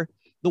later,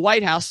 the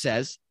White House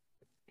says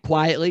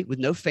quietly with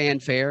no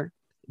fanfare,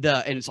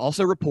 and it's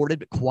also reported,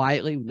 but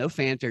quietly with no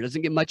fanfare,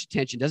 doesn't get much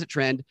attention, doesn't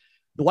trend.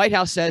 The White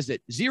House says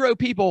that 0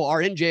 people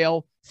are in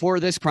jail for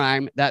this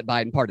crime that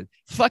Biden pardoned.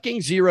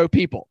 Fucking 0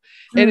 people.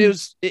 And it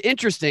was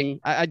interesting.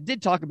 I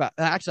did talk about,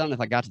 actually, I don't know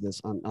if I got to this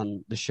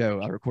on the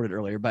show I recorded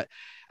earlier, but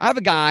I have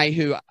a guy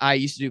who I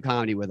used to do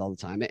comedy with all the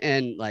time.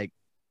 And like,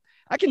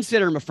 I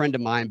consider him a friend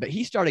of mine, but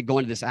he started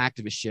going to this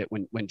activist shit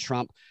when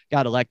Trump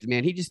got elected,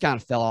 man. He just kind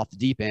of fell off the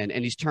deep end,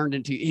 and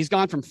he's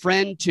gone from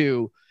friend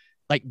to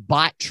like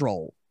bot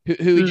troll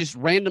who just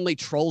randomly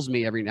trolls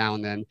me every now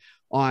and then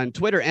on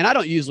Twitter. And I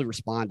don't usually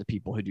respond to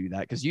people who do that,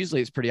 because usually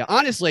it's pretty,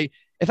 honestly,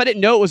 if I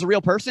didn't know it was a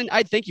real person,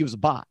 I'd think he was a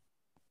bot,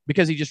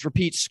 because he just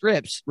repeats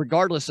scripts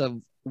regardless of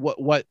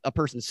what a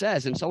person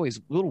says. And it's always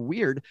a little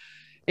weird.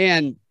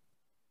 And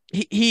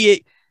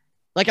he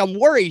like, I'm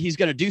worried he's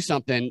going to do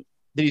something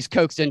that he's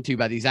coaxed into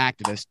by these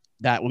activists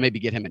that will maybe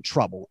get him in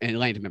trouble and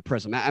land him in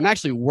prison. I'm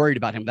actually worried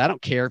about him. I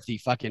don't care if he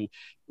fucking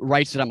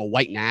writes that I'm a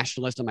white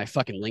nationalist on my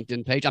fucking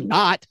LinkedIn page. I'm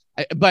not,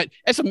 but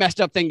it's a messed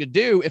up thing to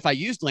do. If I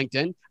used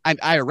LinkedIn,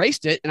 I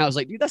erased it, and I was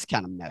like, dude, that's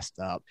kind of messed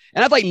up.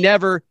 And I've like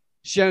never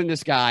shown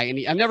this guy,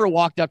 and I've never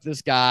walked up to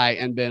this guy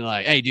and been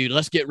like, hey, dude,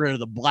 let's get rid of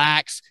the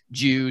blacks,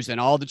 Jews,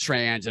 and all the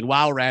trans. And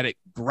while we're at it,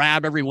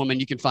 grab every woman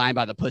you can find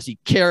by the pussy,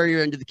 carry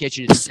her into the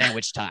kitchen. It's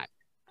sandwich time.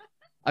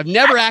 I've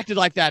never acted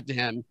like that to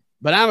him,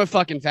 but I'm a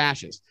fucking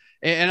fascist.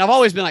 And I've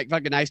always been like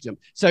fucking nice to him.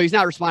 So he's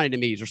not responding to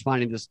me. He's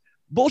responding to this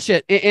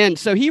bullshit. And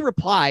so he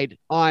replied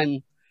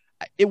on,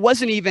 it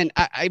wasn't even,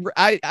 I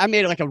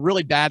made it like a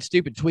really bad,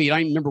 stupid tweet. I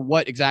don't even remember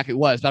what exactly it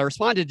was, but I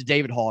responded to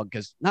David Hogg,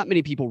 because not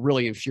many people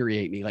really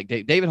infuriate me. Like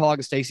David Hogg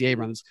and Stacey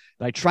Abrams.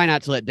 But I try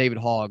not to let David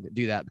Hogg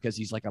do that, because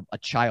he's like a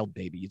child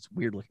baby. He's a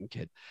weird looking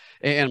kid.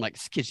 And I'm like,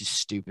 this kid's just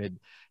stupid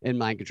and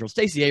mind control.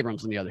 Stacey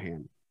Abrams, on the other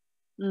hand,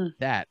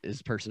 that is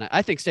the person.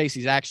 I think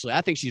Stacey's actually,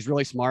 I think she's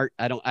really smart.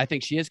 I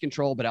think she is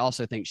control, but I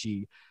also think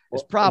she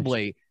is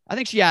probably, I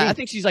think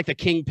she's like the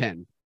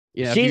kingpin.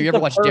 You know, if you ever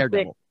watch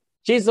Daredevil.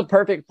 She's the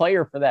perfect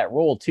player for that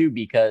role too,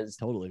 because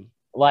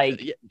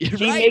like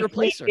she makes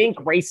me think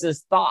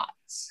racist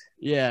thoughts.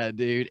 Yeah,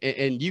 dude.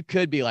 And you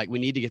could be like, we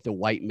need to get the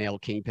white male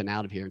kingpin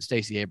out of here, and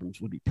Stacey Abrams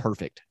would be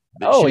perfect.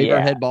 Shave her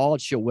head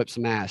bald, she'll whip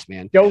some ass,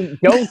 man. Don't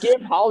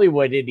give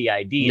Hollywood any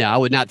idea. No, I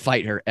would not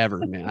fight her ever,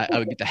 man. I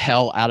would get the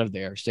hell out of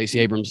there. Stacey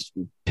Abrams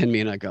pinned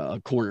me in like a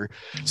corner.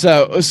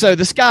 So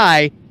this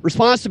guy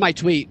responds to my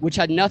tweet, which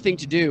had nothing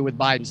to do with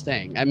Biden's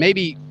thing. And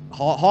maybe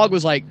Hogg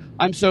was like,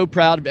 I'm so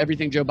proud of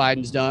everything Joe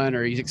Biden's done,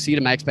 or he's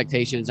exceeded my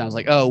expectations. And I was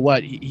like, oh,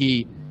 what?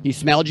 He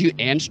smelled you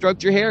and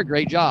stroked your hair?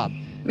 Great job.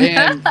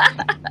 And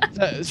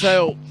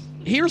so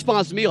he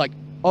responds to me like,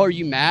 oh, are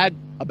you mad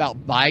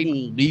about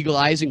Biden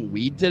legalizing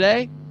weed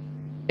today?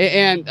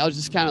 And I was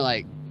just kind of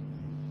like,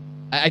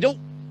 I don't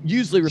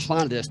usually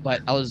respond to this, but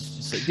I was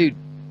just like, dude,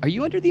 are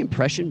you under the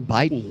impression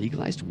Biden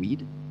legalized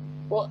weed?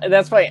 Well,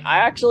 that's funny.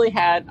 I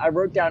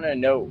wrote down a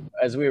note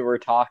as we were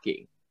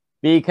talking,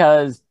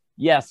 because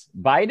yes,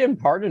 Biden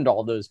pardoned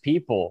all those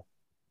people,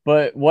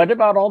 but what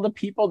about all the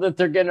people that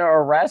they're going to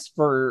arrest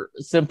for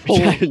simple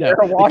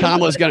marijuana?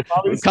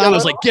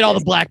 Kamala's like, get all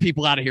the black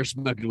people out of here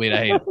smoking weed. I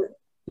hate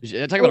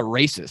it. Talk about a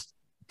racist.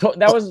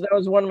 That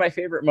was one of my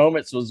favorite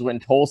moments, was when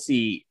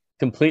Tulsi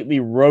completely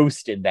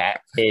roasted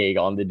that pig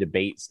on the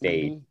debate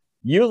stage.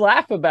 You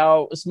laugh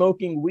about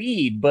smoking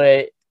weed,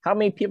 but how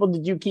many people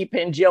did you keep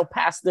in jail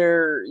past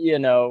their,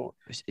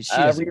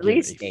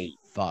 release date?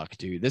 Fuck,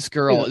 dude.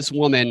 This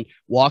woman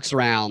walks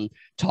around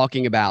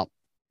talking about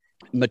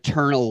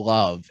maternal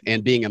love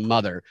and being a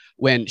mother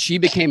when she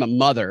became a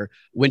mother,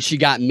 when she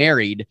got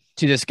married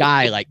to this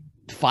guy like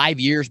 5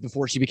 years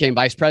before she became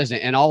vice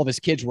president, and all of his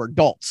kids were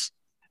adults.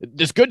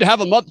 It's good to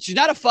have a mother. She's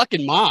not a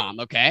fucking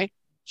mom, okay?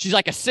 She's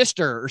like a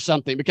sister or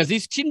something, because she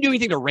didn't do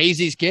anything to raise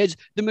these kids.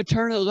 The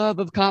maternal love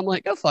of Kamala,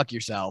 go fuck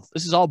yourself.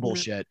 This is all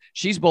bullshit.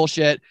 She's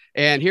bullshit.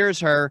 And here's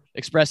her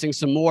expressing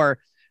some more.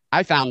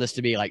 I found this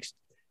to be like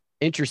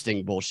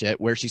interesting bullshit,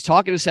 where she's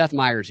talking to Seth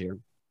Meyers here,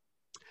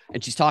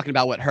 and she's talking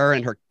about what her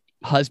and her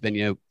husband,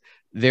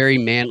 very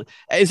manly.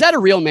 Is that a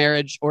real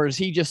marriage, or is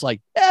he just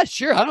like, yeah,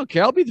 sure, I don't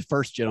care, I'll be the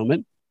first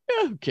gentleman?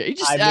 Yeah, okay.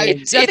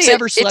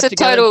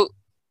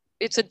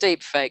 It's a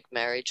deep fake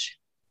marriage.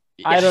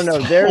 I don't know.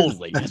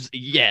 Totally.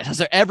 Yes. Has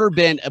there ever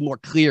been a more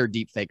clear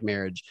deep fake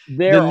marriage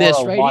than this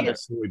right a lot of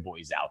soy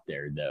boys out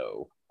there,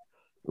 though.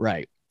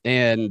 Right.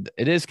 And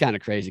it is kind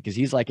of crazy, because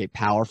he's like a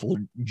powerful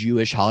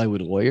Jewish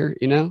Hollywood lawyer,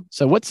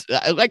 So what's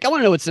like, I want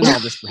to know what's in all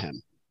this for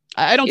him.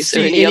 I don't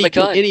see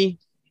any.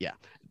 Yeah.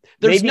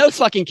 There's no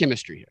fucking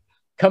chemistry here.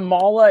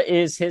 Kamala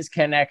is his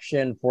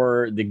connection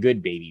for the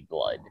good baby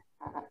blood.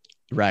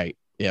 Right.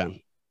 Yeah.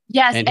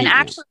 Yes. And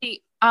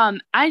actually,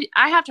 I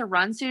have to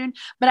run soon,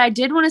 but I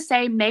did want to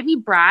say maybe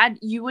Brad,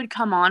 you would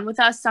come on with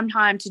us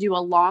sometime to do a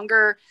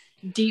longer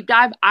deep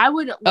dive. I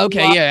would.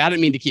 Okay, yeah, I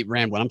didn't mean to keep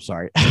rambling. I'm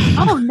sorry.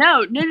 Oh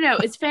no,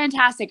 it's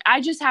fantastic.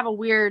 I just have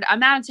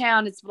I'm out of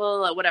town. It's blah,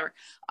 blah, blah, whatever.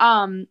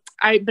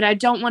 But I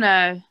don't want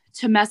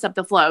to mess up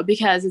the flow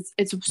because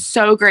it's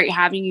so great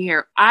having you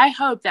here. I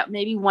hope that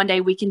maybe one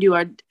day we can do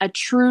a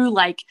true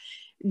like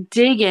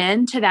dig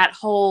into that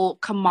whole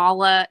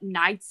Kamala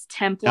Knights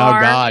Templar. Oh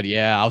God,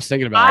 yeah, I was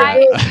thinking about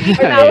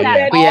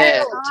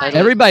that. Totally.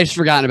 Everybody's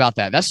forgotten about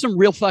that. That's some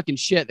real fucking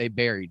shit they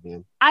buried,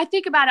 man. I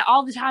think about it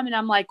all the time, and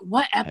I'm like,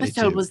 what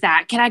episode was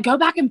that? Can I go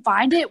back and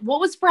find it? What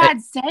was Brad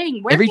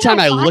saying? Every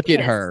time I look at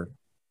her,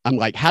 I'm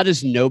like, how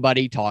does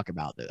nobody talk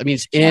about this? I mean,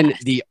 it's in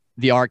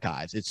the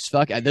archives. It's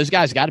those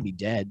guys got to be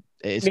dead.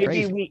 It's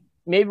crazy.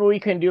 Maybe we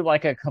can do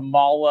like a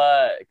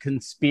Kamala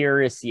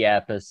conspiracy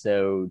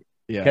episode.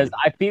 Because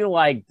I feel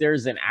like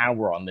there's an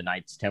hour on the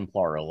Knights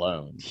Templar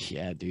alone.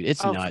 Yeah, dude,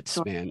 it's nuts,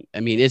 man.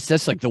 I mean, it's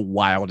just like the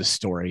wildest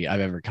story I've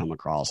ever come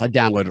across. I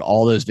downloaded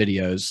all those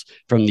videos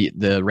from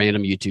the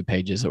random YouTube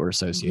pages that were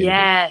associated.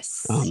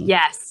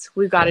 Yes,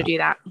 we've got to do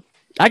that.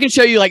 I can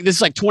show you like this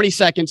is like 20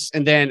 seconds,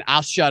 and then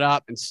I'll shut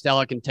up, and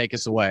Stella can take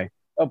us away.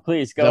 Oh,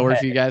 please go. Does that work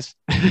for you guys?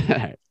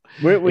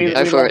 we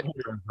love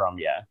hearing from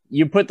you.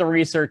 You put the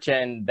research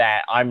in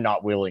that I'm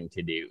not willing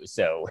to do.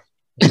 So.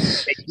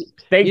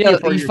 Thank you.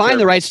 If you find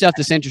the right stuff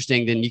that's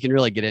interesting, then you can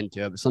really get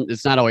into it. But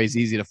it's not always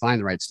easy to find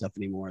the right stuff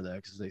anymore, though,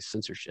 because they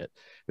censor shit.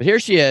 But here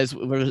she is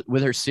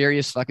with her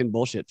serious fucking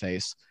bullshit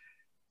face,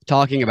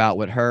 talking about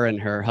what her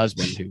and her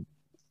husband, who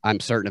I'm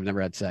certain have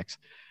never had sex,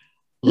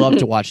 love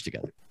to watch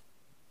together.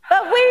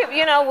 But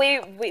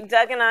we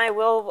Doug and I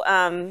will,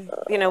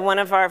 one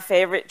of our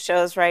favorite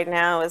shows right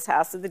now is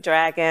House of the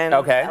Dragon.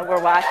 Okay,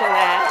 we're watching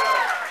that.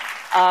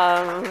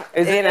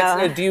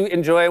 Do you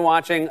enjoy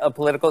watching a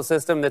political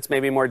system that's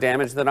maybe more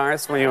damaged than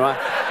ours when you watch?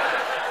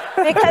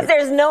 Because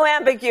there's no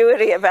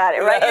ambiguity about it,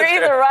 right? You're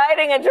either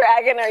riding a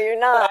dragon or you're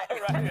not.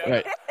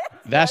 Right.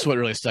 That's what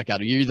really stuck out.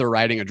 You're either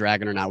riding a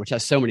dragon or not, which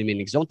has so many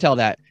meanings. Don't tell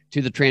that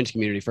to the trans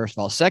community, first of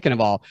all. Second of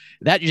all,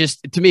 that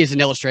just, to me, is an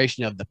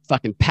illustration of the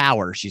fucking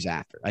power she's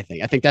after, I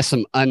think that's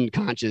some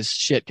unconscious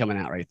shit coming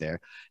out right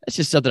there. That's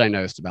just something I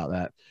noticed about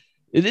that.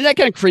 Isn't that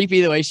kind of creepy,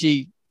 the way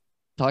she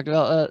talked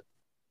about that?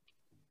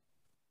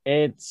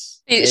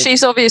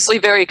 She's obviously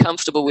very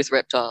comfortable with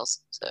reptiles.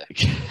 So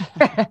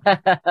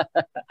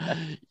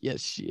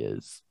yes, she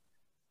is.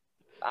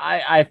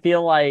 I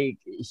feel like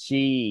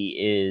she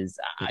is.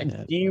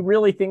 Do you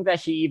really think that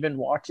she even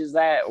watches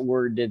that,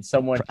 or did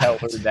someone tell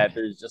her that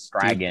there's just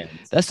dragons?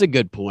 That's a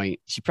good point.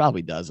 She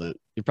probably doesn't.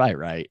 You're probably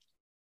right.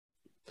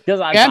 Because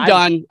I'm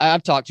done.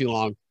 I've talked too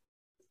long.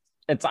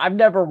 I've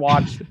never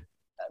watched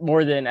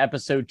more than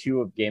episode 2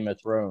 of Game of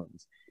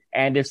Thrones.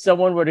 And if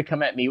someone would have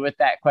come at me with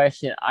that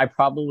question, I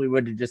probably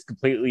would have just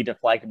completely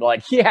deflected,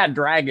 like, yeah,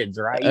 dragons,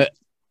 right?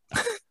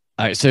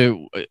 All right,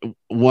 so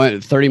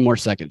 30 more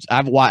seconds.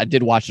 I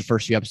did watch the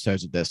first few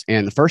episodes of this,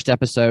 and the first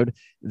episode,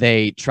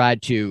 they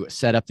tried to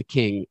set up the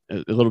king,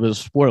 a little bit of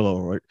spoiler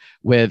alert,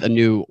 with a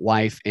new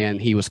wife, and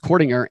he was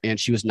courting her, and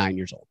she was 9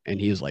 years old, and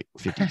he was like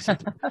 50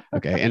 something.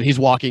 Okay, and he's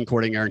walking,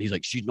 courting her, and he's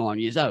like, she's 9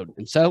 years old.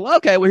 And so,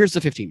 okay, well, here's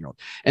the 15-year-old.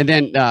 And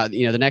then,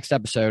 the next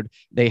episode,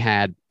 they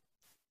had,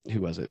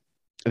 who was it?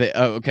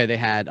 They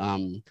had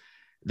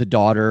the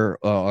daughter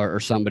or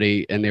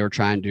somebody, and they were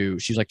trying to,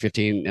 she's like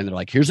 15, and they're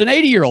like, here's an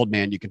 80-year-old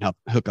man you can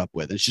hook up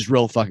with. And she's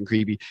real fucking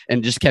creepy, and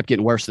it just kept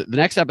getting worse. The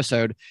next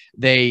episode,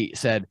 they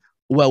said,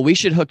 well, we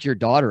should hook your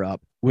daughter up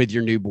with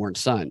your newborn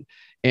son.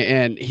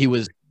 And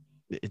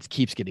it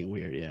keeps getting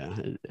weird. Yeah.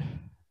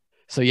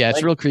 So yeah,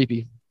 it's real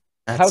creepy.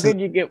 How could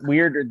you get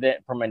weirder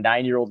from a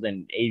 9-year-old than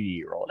an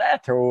 80-year-old?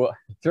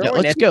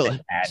 Let's go.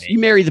 You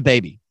marry the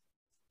baby.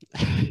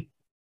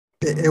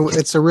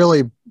 It's a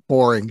really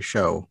boring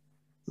show,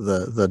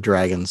 the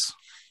dragons.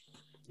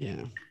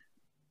 Yeah.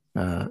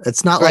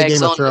 It's not like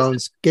Game of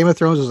Thrones. Game of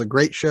Thrones was a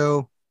great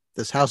show.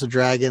 This House of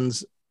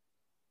Dragons,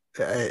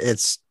 I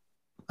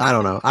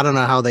don't know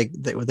how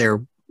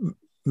they're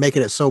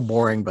making it so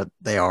boring, but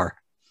they are.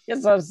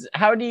 Yes,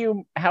 how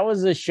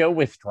is a show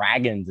with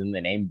dragons in the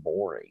name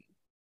boring?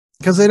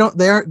 Because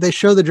they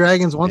show the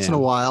dragons once in a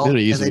while, and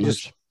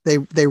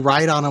they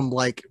ride on them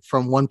like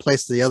from one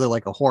place to the other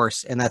like a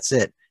horse, and that's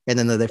it. And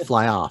then they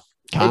fly off.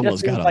 It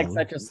just seems like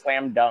such a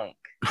slam dunk.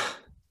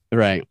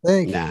 Right.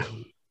 Nah.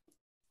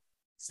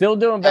 Still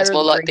doing better. Sounds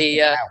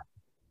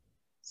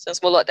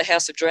more like the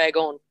House of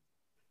Dragon.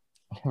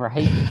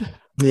 Right.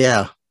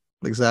 Yeah,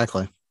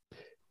 exactly.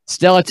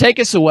 Stella, take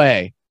us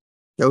away.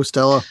 Go,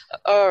 Stella.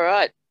 All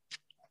right.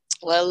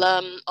 Well,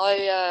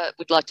 I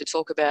would like to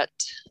talk about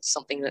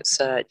something that's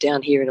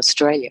down here in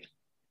Australia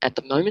at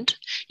the moment.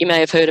 You may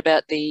have heard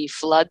about the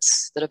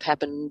floods that have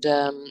happened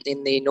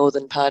in the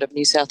northern part of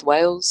New South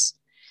Wales.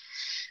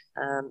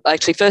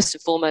 Actually, first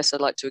and foremost,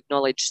 I'd like to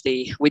acknowledge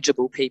the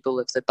Widjabul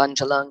people of the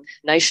Bundjalung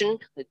Nation,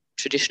 the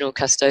traditional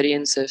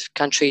custodians of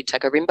country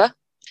Takarimba.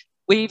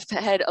 We've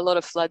had a lot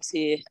of floods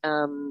here.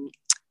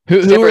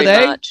 Who are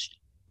they? March.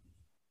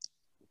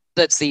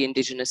 That's the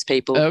Indigenous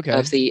people Okay.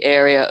 of the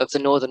area of the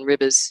Northern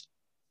Rivers.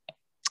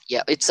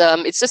 Yeah, it's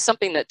just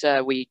something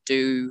that we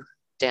do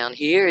down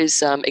here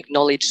is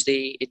acknowledge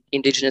the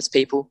Indigenous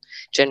people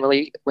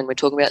generally when we're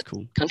talking about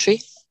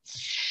country.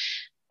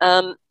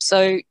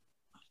 So,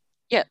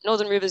 yeah,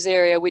 Northern Rivers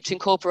area, which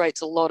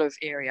incorporates a lot of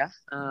area.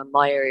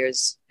 My area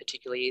is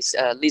particularly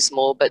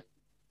Lismore, but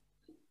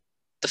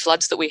the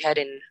floods that we had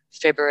in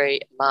February,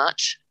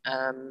 March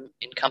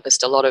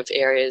encompassed a lot of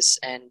areas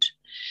and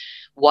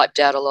wiped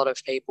out a lot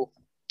of people.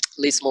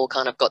 Lismore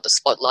kind of got the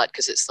spotlight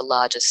because it's the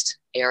largest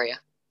area.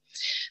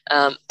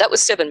 That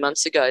was 7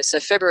 months ago. So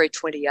February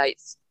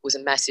 28th was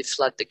a massive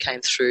flood that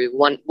came through,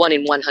 one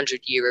in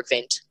 100 year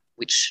event,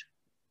 which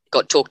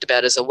got talked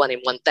about as a 1 in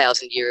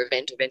 1,000 year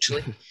event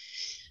eventually.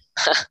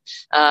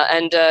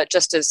 And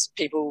just as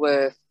people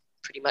were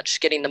pretty much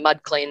getting the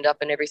mud cleaned up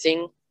and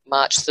everything,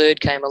 March 3rd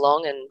came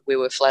along and we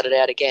were flooded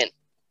out again.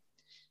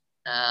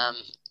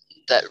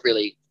 That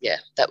really,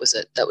 that was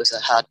a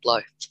hard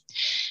blow.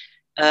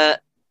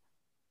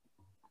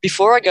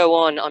 Before I go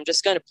on, I'm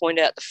just going to point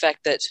out the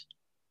fact that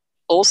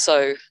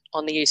also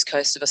on the east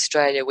coast of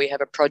Australia, we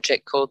have a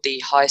project called the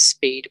High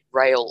Speed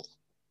Rail,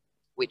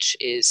 which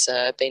is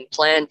been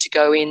planned to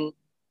go in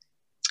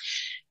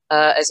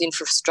as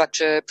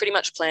infrastructure, pretty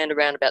much planned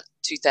around about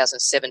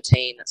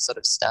 2017. That sort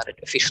of started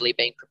officially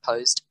being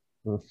proposed.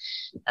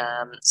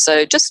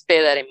 So just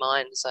bear that in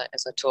mind as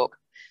I talk.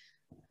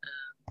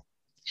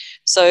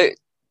 So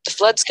the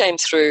floods came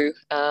through.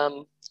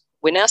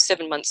 We're now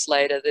 7 months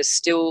later. There's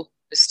still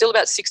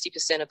about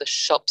 60% of the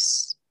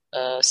shops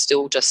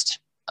still just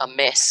a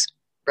mess,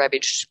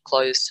 ravaged,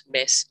 closed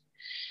mess.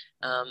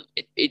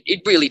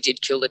 It really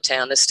did kill the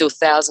town. There's still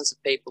thousands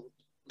of people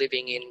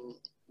living in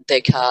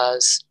their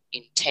cars,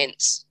 in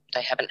tents.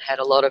 They haven't had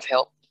a lot of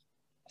help.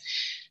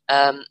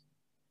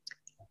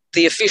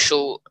 The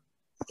official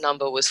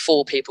number was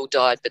 4 people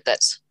died, but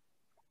that's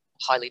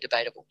highly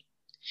debatable.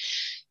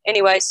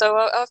 Anyway, so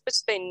I've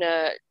just been,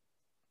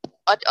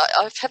 I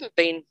haven't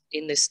been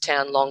in this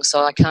town long,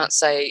 so I can't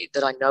say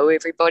that I know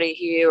everybody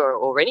here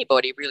or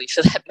anybody really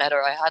for that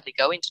matter. I hardly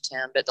go into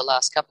town, but the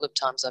last couple of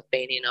times I've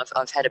been in,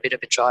 I've had a bit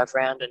of a drive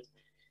around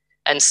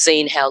and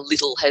seen how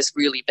little has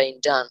really been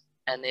done.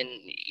 And then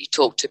you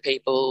talk to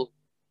people.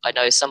 I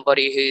know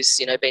somebody who's,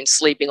 been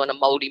sleeping on a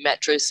mouldy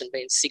mattress and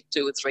been sick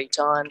 2 or 3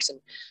 times and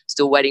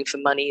still waiting for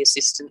money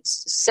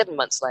assistance 7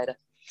 months later.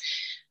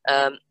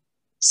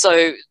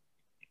 So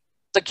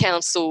the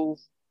council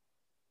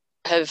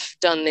have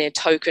done their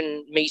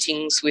token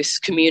meetings with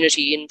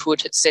community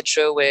input,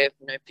 etc., where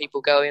people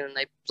go in and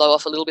they blow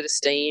off a little bit of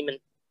steam, and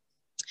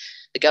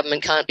the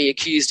government can't be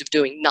accused of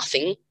doing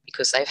nothing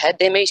because they've had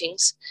their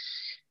meetings.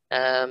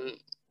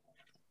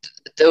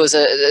 There's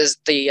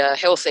the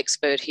health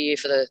expert here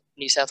for the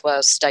New South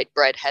Wales state,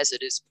 Brad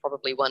Hazard, is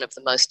probably one of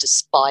the most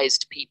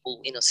despised people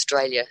in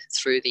Australia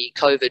through the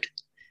COVID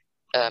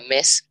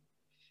mess.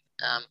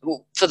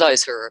 Well, for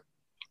those who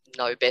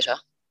know better,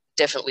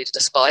 definitely a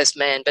despised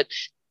man, but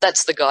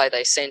that's the guy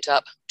they sent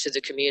up to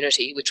the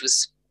community, which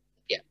was,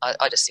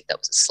 I just think that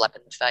was a slap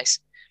in the face.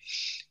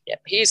 Yeah,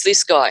 here's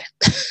this guy.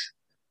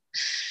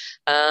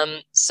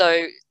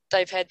 So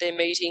they've had their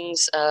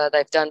meetings.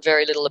 They've done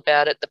very little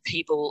about it. The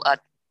people are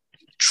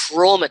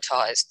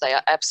traumatized. They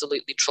are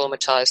absolutely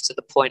traumatized to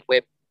the point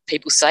where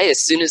people say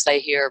as soon as they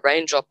hear a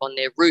raindrop on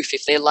their roof,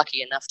 if they're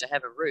lucky enough to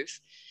have a roof,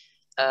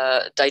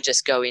 they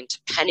just go into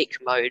panic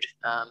mode.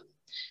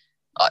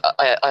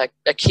 I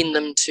akin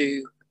them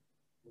to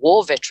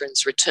war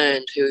veterans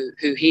returned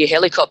who hear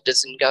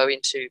helicopters and go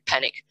into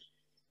panic.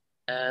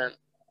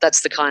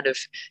 That's the kind of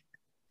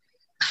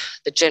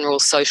the general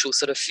social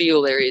sort of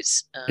feel there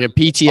is.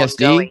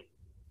 PTSD? Ongoing.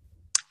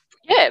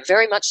 Yeah,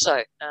 very much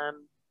so.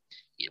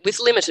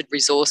 With limited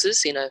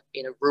resources in a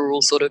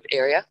rural sort of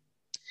area.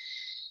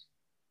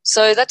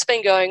 So that's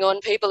been going on.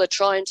 People are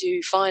trying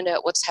to find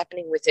out what's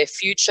happening with their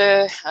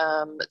future.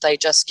 They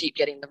just keep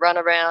getting the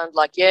runaround,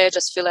 like,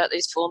 just fill out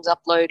these forms,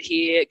 upload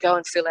here, go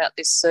and fill out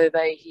this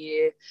survey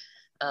here.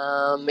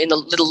 In the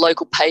little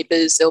local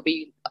papers, there'll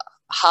be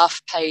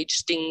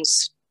half-page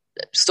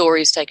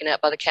stories taken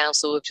out by the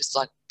council of just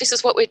like, this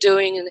is what we're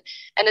doing,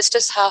 and it's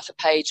just half a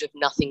page of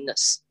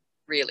nothingness,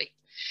 really.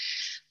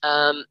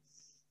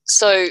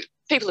 So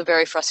people are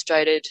very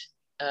frustrated.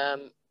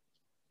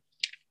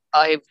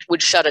 I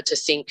would shudder to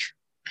think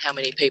how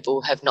many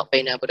people have not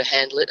been able to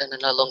handle it and are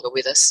no longer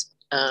with us.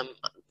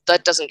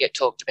 That doesn't get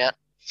talked about.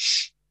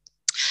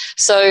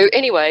 So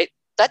anyway,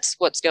 that's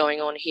what's going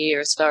on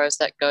here as far as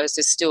that goes.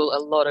 There's still a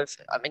lot of,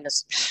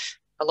 there's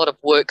a lot of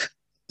work.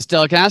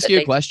 Stella, can I ask you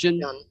a question?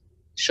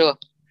 Sure.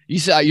 You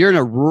said you're in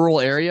a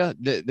rural area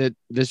that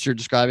this you're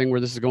describing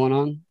where this is going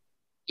on?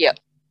 Yep.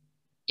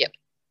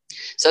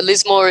 So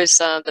Lismore is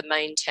the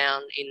main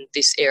town in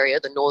this area,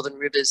 the Northern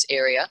Rivers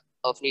area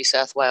of New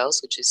South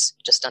Wales, which is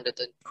just under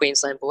the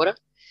Queensland border.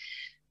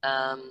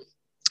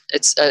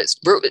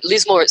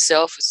 Lismore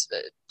itself is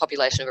a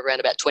population of around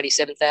about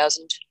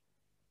 27,000.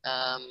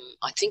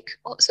 I think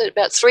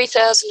about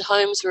 3,000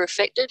 homes were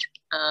affected,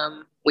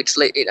 which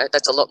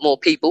that's a lot more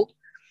people.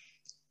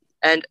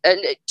 And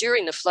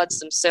during the floods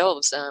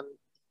themselves, I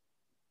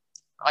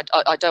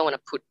don't want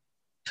to put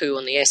poo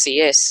on the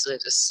SES,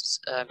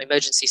 the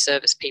emergency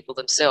service people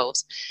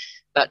themselves,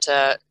 but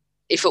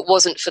if it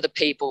wasn't for the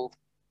people,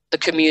 the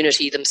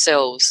community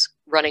themselves,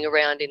 running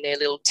around in their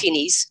little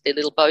tinnies, their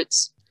little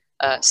boats,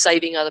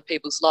 saving other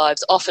people's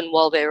lives, often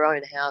while their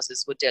own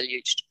houses were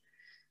deluged,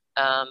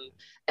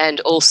 and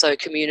also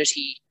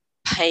community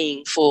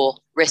paying for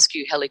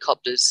rescue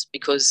helicopters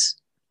because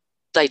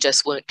they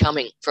just weren't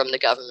coming from the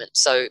government.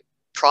 So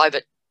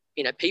private,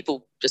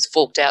 people just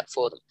forked out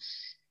for them.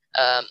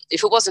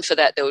 If it wasn't for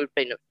that, there would have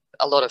been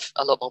a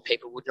lot more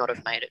people would not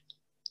have made it.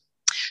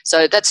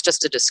 So that's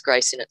just a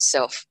disgrace in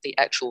itself, the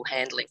actual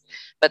handling.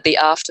 But the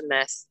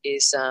aftermath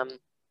is,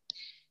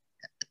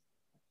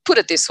 put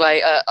it this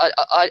way,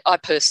 I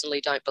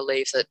personally don't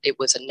believe that it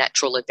was a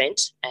natural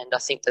event, and I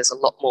think there's a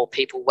lot more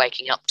people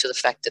waking up to the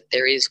fact that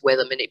there is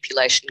weather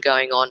manipulation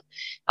going on.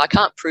 I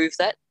can't prove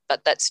that,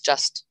 but that's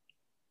just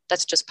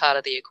part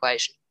of the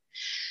equation.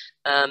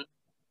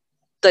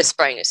 They're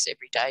spraying us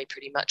every day,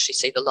 pretty much. You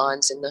see the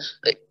lines in the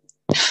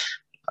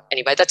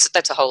anyway,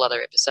 that's a whole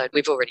other episode.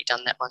 We've already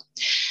done that one.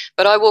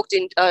 But I looked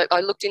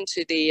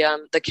into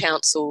the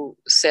council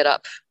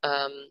setup,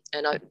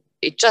 and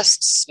it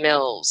just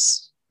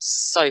smells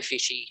so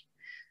fishy.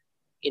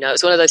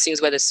 It's one of those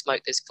things where there's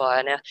smoke, there's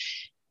fire. Now,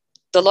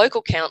 the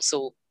local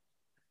council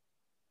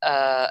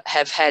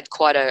have had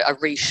quite a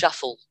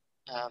reshuffle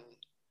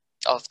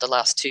of the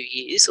last 2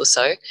 years or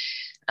so.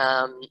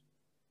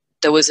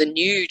 There was a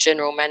new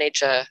general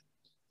manager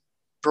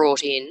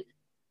brought in.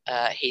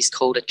 He's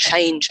called a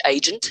change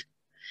agent.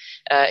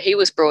 He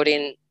was brought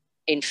in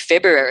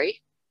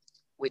February,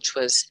 which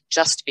was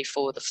just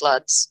before the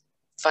floods.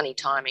 Funny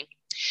timing.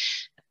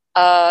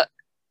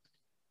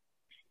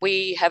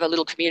 We have a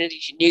little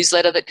community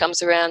newsletter that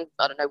comes around,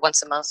 I don't know,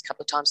 once a month, a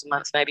couple of times a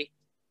month maybe.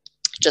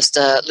 Just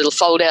a little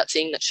fold-out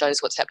thing that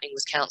shows what's happening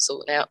with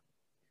council. Now,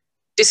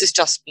 this is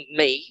just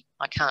me.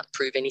 I can't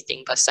prove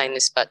anything by saying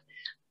this, but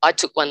I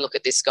took one look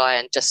at this guy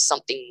and just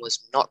something was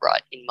not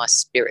right in my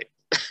spirit.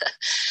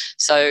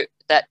 So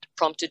that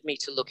prompted me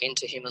to look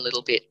into him a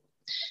little bit,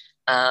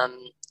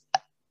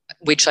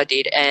 which I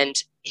did.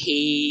 And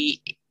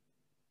he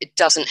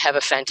doesn't have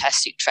a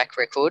fantastic track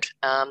record.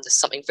 There's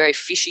something very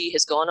fishy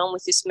has gone on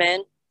with this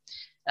man.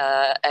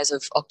 As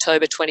of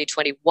October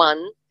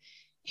 2021,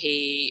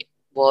 he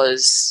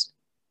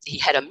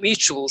had a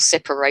mutual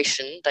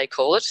separation, they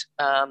call it,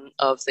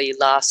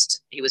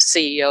 he was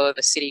CEO of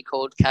a city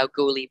called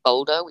Kalgoorlie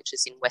Boulder, which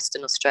is in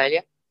Western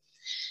Australia.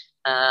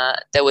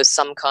 There was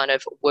some kind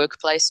of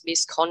workplace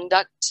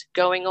misconduct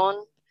going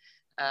on.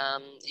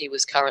 He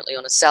was currently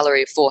on a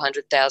salary of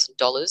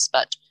 $400,000,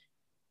 but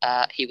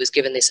he was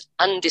given this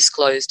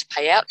undisclosed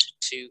payout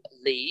to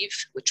leave,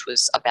 which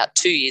was about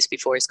 2 years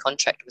before his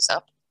contract was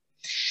up.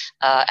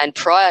 And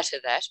prior to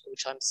that,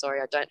 which I'm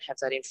sorry I don't have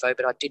that info,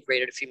 but I did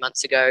read it a few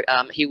months ago,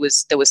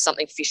 there was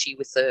something fishy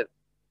with the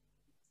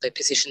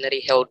position that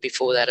he held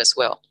before that as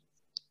well.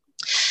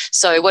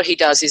 So what he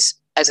does is,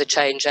 as a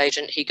change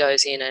agent, he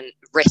goes in and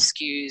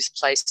rescues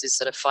places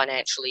that are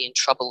financially in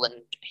trouble, and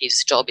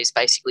his job is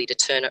basically to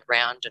turn it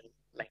around and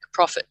make a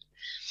profit.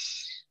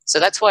 So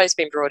that's why he's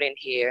been brought in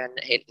here, and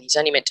he's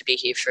only meant to be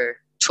here for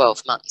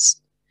 12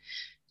 months.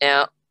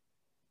 Now,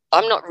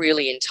 I'm not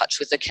really in touch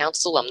with the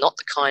council. I'm not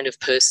the kind of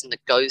person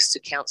that goes to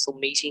council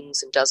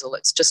meetings and does all that.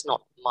 It's just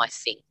not my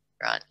thing,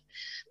 right?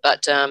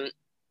 But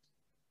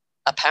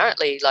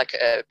apparently, I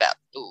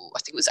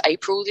think it was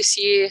April this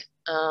year,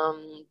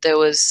 there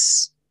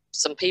was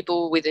some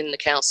people within the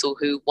council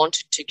who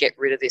wanted to get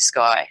rid of this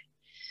guy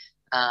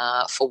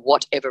for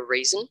whatever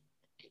reason.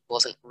 It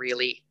wasn't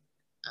really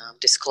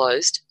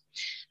disclosed.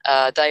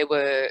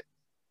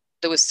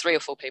 There was 3 or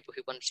 4 people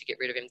who wanted to get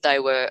rid of him. They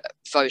were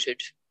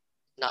voted,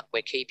 no,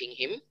 we're keeping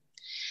him.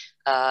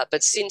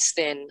 But since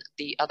then,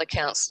 the other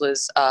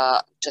councillors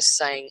are just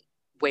saying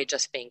we're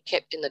just being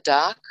kept in the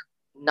dark.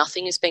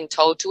 Nothing is being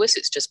told to us.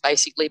 It's just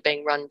basically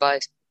being run by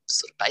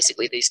sort of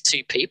basically these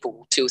 2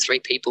 or 3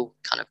 people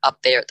kind of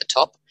up there at the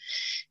top.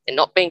 They're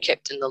not being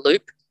kept in the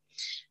loop.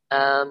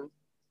 And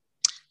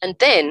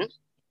then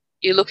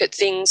you look at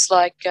things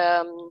like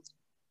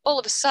all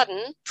of a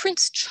sudden,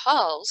 Prince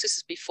Charles, this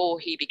is before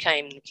he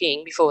became the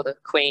king, before the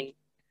Queen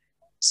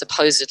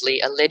supposedly,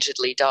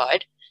 allegedly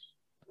died,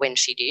 when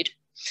she did.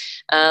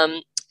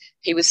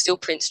 He was still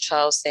Prince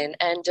Charles then.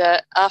 And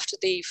after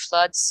the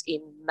floods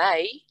in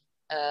May,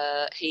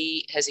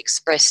 he has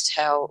expressed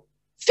how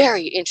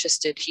very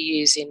interested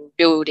he is in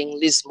building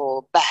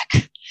Lismore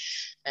back.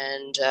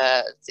 And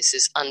this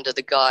is under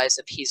the guise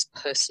of his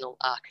personal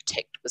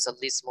architect was a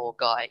Lismore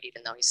guy,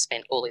 even though he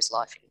spent all his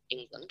life in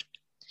England.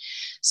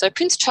 So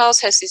Prince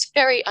Charles has this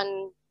very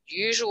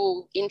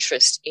unusual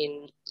interest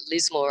in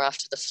Lismore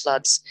after the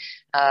floods.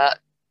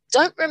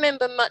 Don't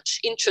remember much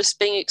interest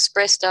being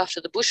expressed after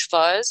the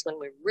bushfires, when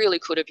we really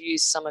could have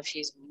used some of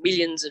his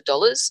millions of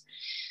dollars.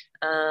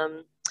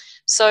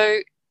 So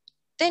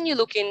then you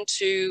look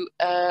into,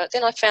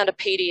 then I found a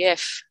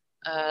PDF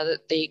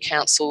that the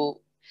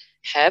council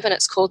have, and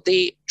it's called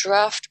the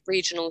Draft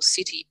Regional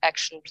City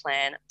Action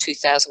Plan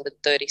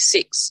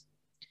 2036.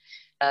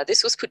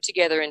 This was put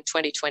together in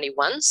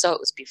 2021, so it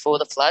was before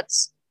the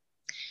floods.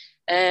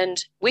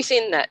 And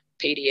within that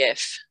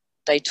PDF,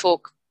 they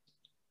talk,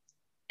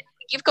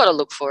 you've got to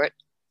look for it.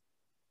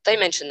 They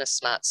mention the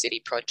smart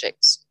city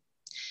projects.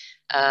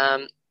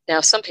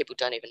 Now, some people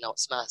don't even know what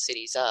smart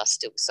cities are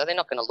still, so they're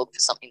not going to look for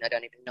something they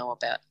don't even know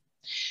about.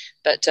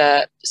 But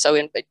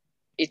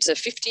it's a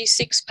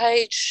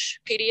 56-page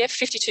PDF,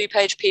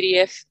 52-page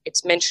PDF.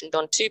 It's mentioned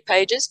on 2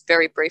 pages,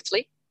 very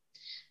briefly.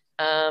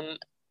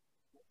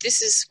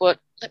 This is what,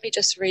 let me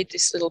just read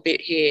this little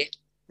bit here.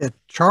 Yeah,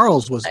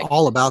 Charles was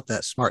all about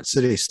that smart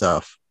city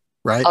stuff,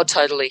 right? Oh,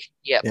 totally.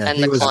 Yep. Yeah, and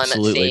he the was- climate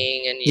Absolutely.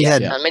 thing. And He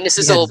had- I mean, this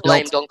he is had all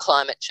blamed built- on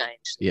climate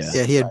change. Yeah.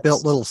 Yeah, he had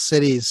built little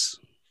cities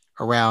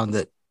around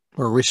that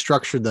or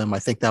restructured them. I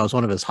think that was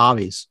one of his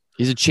hobbies.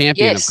 He's a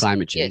champion Yes, of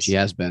climate change. yes. He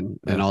has been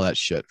and Yeah. all that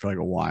shit for like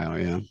a while.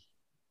 Yeah.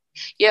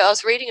 Yeah, I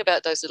was reading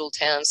about those little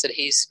towns that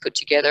he's put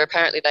together.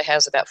 Apparently they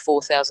house about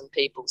 4,000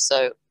 people.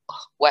 So,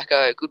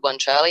 wacko, good one,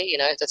 Charlie. You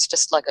know, that's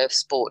just like a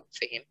sport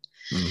for him.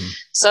 Mhm.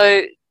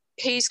 So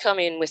he's come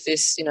in with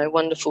this,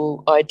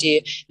 wonderful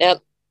idea.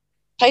 Now,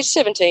 page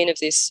 17 of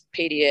this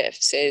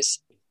PDF says,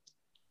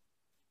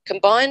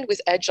 combined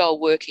with agile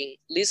working,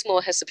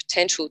 Lismore has the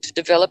potential to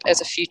develop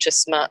as a future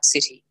smart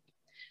city.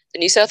 The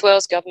New South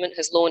Wales government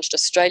has launched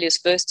Australia's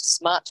first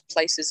Smart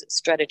Places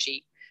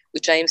strategy,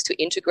 which aims to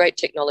integrate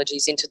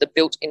technologies into the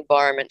built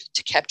environment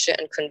to capture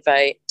and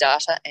convey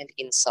data and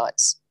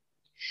insights.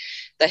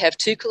 They have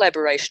 2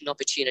 collaboration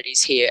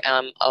opportunities here.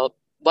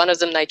 One of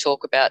them they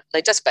talk about,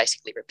 they just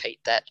basically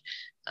repeat that.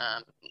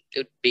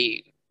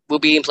 We'll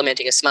be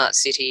implementing a smart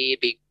city,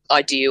 it'd be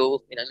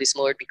ideal,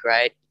 Lismore would be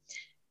great.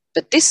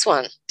 But this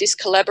one, this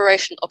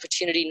collaboration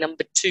opportunity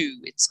number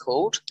 2, it's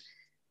called.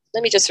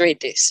 Let me just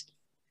read this.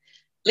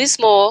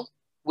 Lismore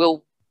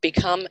will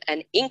become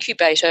an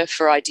incubator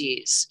for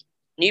ideas,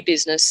 new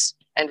business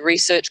and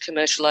research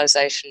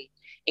commercialisation,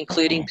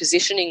 including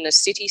positioning the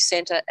city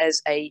centre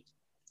as a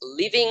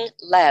living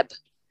lab,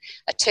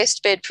 a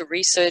test bed for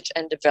research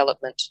and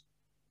development.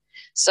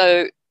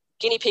 So,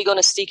 guinea pig on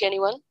a stick,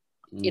 anyone?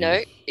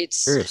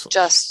 It's Seriously.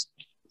 just,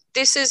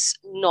 this is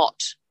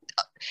not,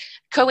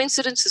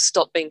 coincidences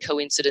stop being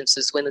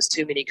coincidences when there's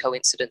too many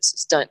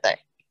coincidences, don't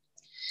they?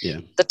 Yeah.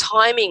 The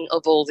timing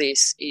of all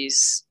this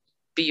is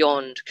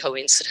beyond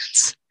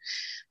coincidence.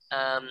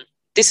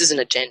 This is an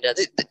agenda.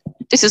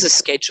 This is a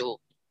schedule.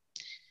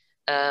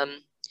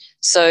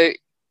 So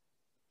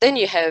then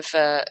you have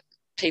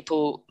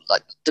people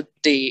like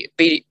the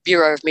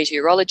Bureau of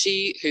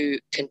Meteorology who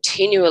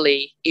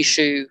continually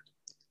issue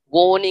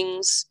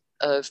warnings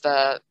of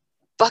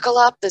buckle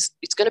up,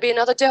 it's going to be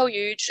another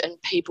deluge,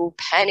 and people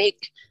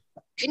panic.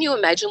 Can you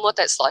imagine what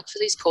that's like for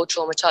these poor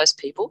traumatized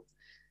people?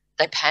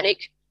 They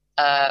panic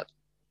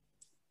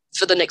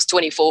for the next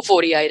 24,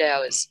 48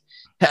 hours.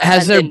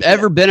 Has there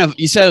ever been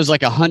you said it was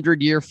like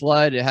 100-year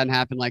flood? It hadn't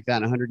happened like that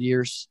in 100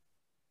 years?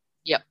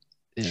 Yep.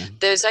 Yeah.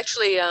 There's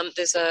actually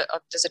there's a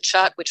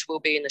chart which will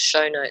be in the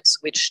show notes,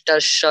 which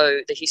does show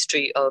the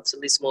history of the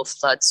Lismore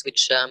floods,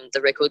 which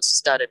the records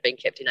started being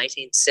kept in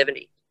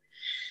 1870.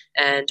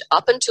 And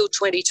up until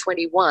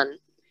 2021,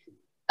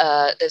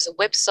 there's a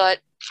website,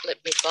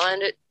 let me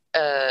find it,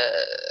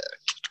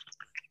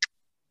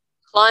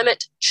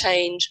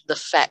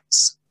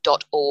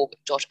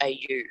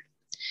 climatechangethefacts.org.au.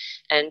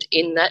 And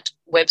in that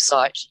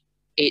website,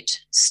 it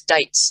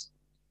states,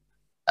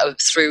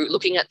 through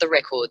looking at the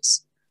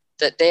records,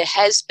 that there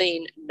has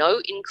been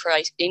no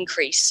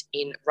increase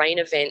in rain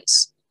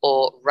events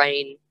or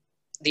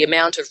the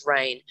amount of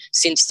rain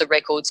since the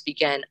records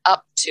began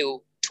up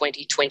till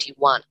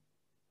 2021.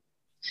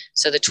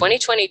 So the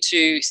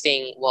 2022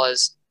 thing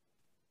was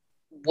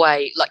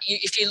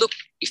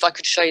if I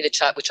could show you the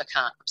chart, which I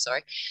can't, I'm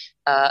sorry,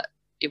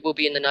 it will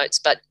be in the notes,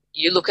 but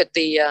you look at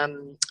the, I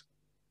don't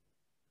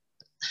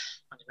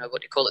know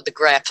what you call it, the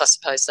graph, I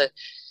suppose, the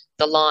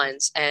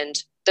lines,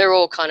 and they're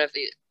all kind of,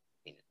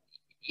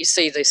 you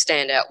see the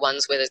standout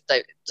ones where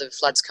the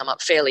floods come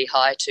up fairly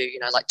high to,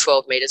 like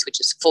 12 metres, which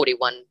is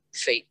 41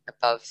 feet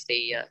above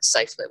the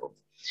safe level.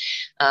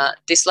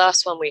 This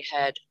last one we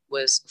had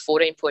was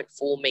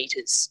 14.4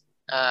 metres,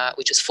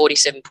 which is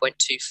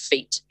 47.2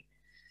 feet.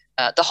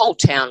 The whole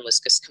town was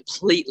just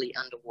completely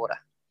underwater.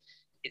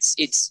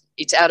 It's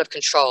out of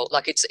control.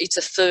 Like it's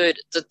a third.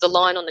 The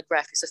line on the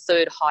graph is a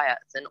third higher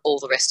than all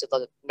the rest of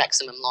the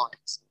maximum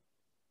lines.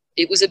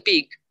 It was a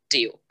big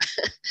deal.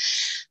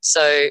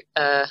 So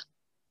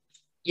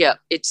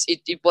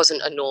it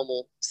wasn't a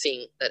normal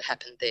thing that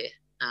happened there.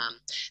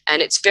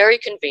 And it's very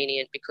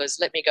convenient because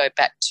let me go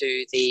back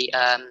to the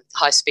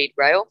high-speed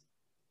rail.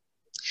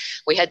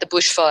 We had the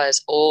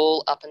bushfires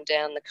all up and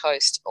down the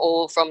coast,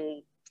 all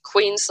from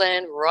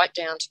Queensland right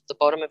down to the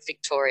bottom of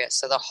Victoria.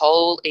 So the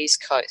whole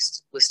east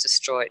coast was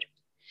destroyed.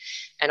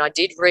 And I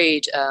did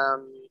read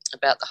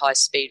about the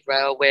high-speed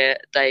rail where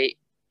they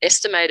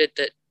estimated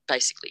that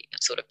basically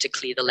sort of to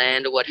clear the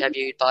land or what have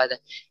you,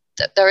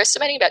 they're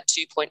estimating about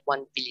 2.1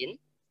 billion.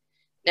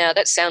 Now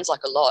that sounds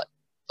like a lot,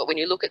 But when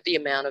you look at the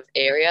amount of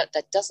area,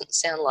 that doesn't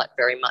sound like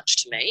very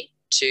much to me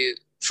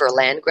for a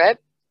land grab.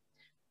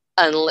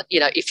 And,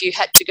 if you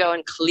had to go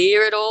and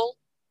clear it all,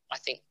 I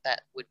think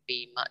that would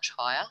be much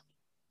higher.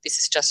 This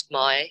is just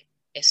my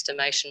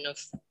estimation of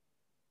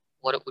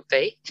what it would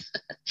be.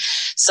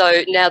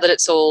 So now that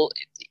it's all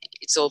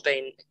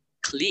been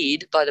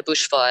cleared by the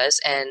bushfires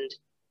and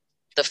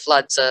the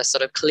floods are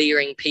sort of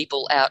clearing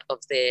people out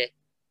of their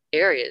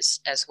areas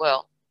as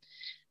well,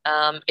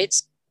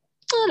 it's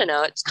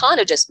kind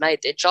of just made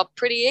their job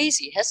pretty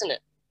easy, hasn't it,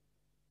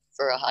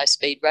 for a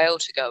high-speed rail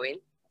to go in.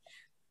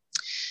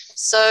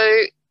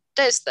 So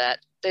there's that.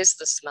 There's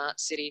the smart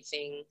city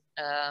thing.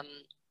 I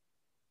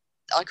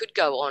could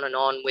go on and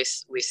on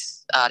with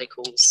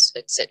articles,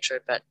 etc.,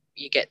 but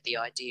you get the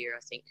idea, I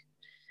think.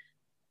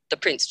 The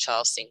Prince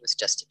Charles thing was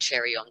just a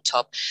cherry on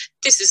top.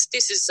 This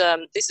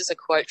is a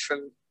quote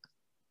from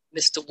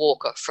Mr.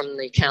 Walker from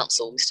the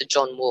council, Mr.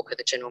 John Walker,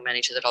 the general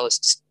manager that I was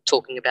just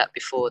talking about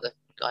before. The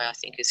guy I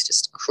think is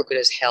just crooked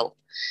as hell.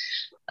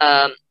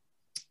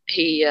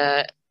 He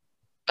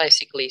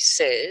basically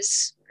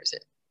says, where is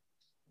it?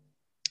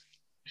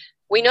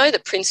 We know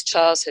that Prince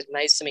Charles had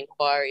made some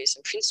inquiries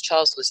and Prince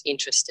Charles was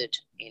interested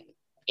in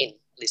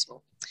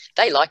Lismore.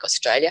 They like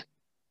Australia.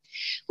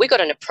 We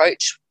got an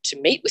approach to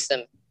meet with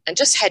them and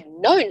just had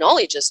no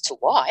knowledge as to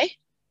why.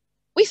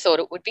 We thought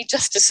it would be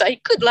just to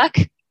say, good luck.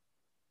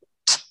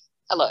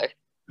 Hello.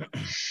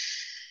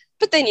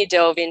 But then you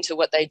delve into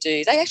what they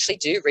do. They actually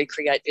do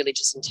recreate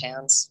villages and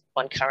towns.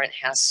 One current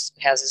house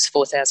houses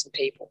 4,000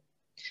 people.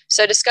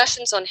 So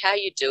discussions on how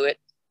you do it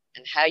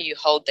and how you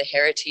hold the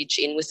heritage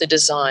in with the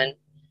design.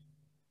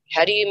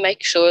 How do you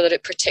make sure that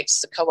it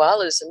protects the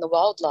koalas and the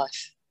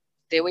wildlife?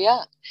 There we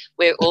are.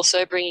 We're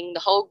also bringing the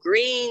whole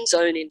green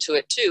zone into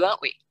it too,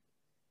 aren't we?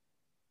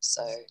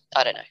 So,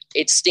 I don't know.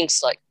 It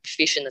stinks like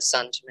fish in the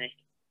sun to me.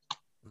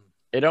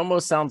 It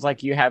almost sounds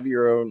like you have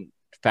your own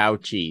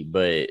Fauci,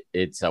 but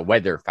it's a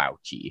weather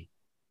Fauci.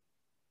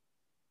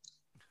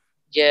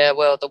 Yeah,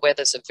 well, the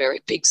weather's a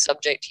very big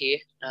subject here.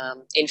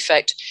 In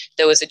fact,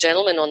 there was a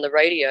gentleman on the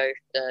radio,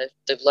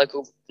 the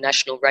local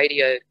national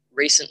radio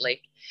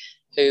recently,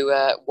 who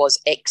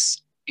was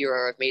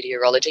ex-Bureau of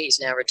Meteorology. He's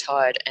now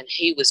retired, and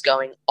he was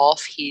going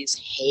off his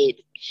head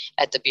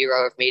at the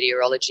Bureau of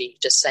Meteorology,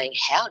 just saying,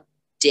 how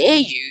dare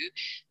you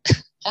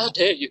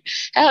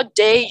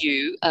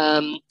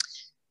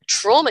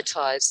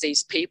traumatize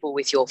these people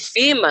with your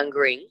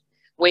fear-mongering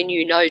when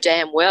you know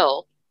damn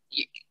well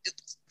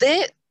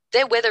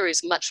their weather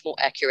is much more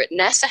accurate.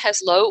 NASA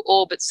has low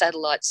orbit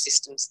satellite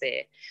systems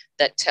there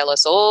that tell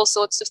us all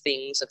sorts of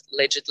things,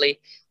 allegedly,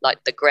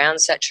 like the ground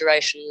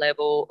saturation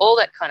level, all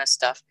that kind of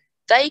stuff.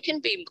 They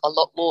can be a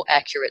lot more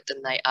accurate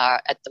than they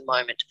are at the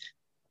moment.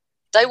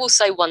 They will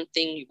say one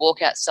thing, you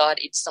walk outside,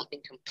 it's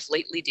something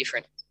completely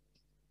different.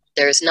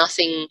 There is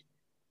nothing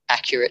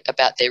accurate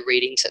about their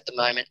readings at the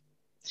moment.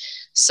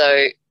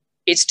 So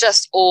it's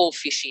just all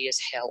fishy as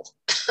hell.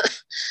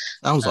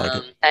 Sounds like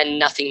it. And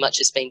nothing much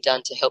has been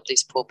done to help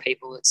these poor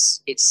people.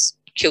 It's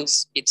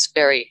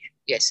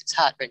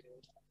heart-rending.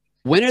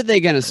 When are they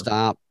going to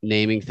stop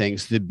naming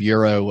things the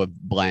Bureau of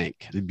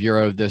blank, the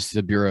Bureau of this,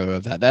 the Bureau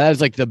of that? That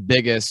is like the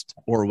biggest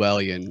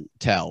Orwellian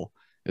tell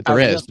that there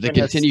is. They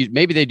continue.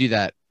 Maybe they do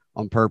that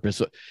on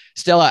purpose.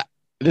 Stella,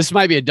 this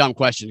might be a dumb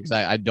question because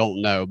I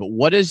don't know, but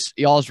what is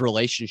y'all's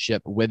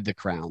relationship with the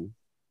Crown?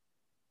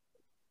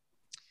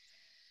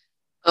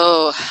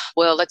 Oh,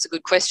 well, that's a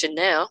good question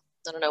now.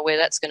 I don't know where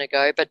that's going to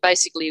go, but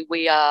basically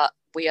we are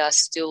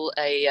still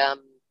a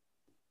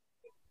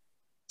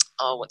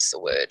what's the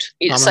word?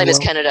 Same as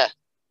Canada.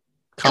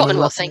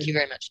 Commonwealth. Thank you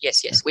very much.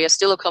 Yes. We are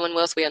still a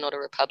Commonwealth. We are not a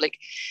republic.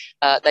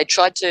 They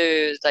tried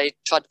to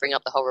bring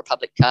up the whole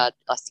republic card.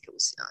 I think it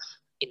was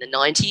in the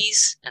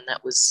 90s, and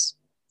that was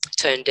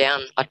turned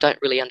down. I don't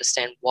really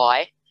understand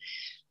why.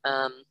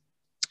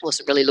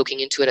 Wasn't really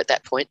looking into it at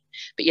that point.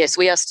 But yes,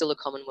 we are still a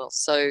Commonwealth.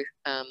 So,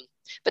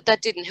 but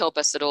that didn't help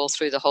us at all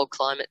through the whole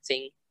climate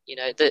thing. You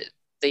know,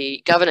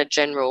 the Governor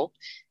General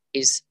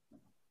is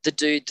the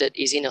dude that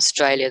is in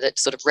Australia that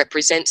sort of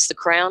represents the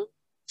Crown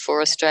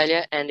for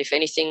Australia. And if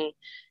anything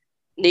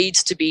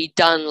needs to be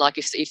done, like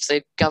if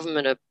the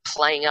government are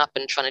playing up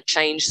and trying to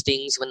change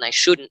things when they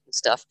shouldn't and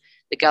stuff,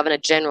 the Governor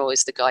General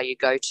is the guy you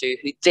go to,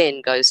 who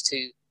then goes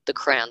to the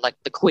Crown, like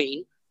the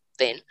Queen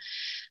then,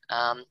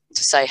 to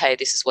say, hey,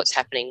 this is what's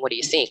happening. What do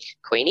you think,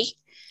 Queenie?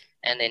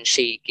 And then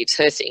she gives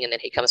her thing, and then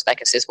he comes back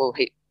and says, well,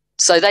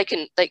 so they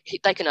can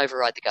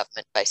override the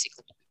government,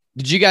 basically.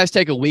 Did you guys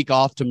take a week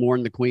off to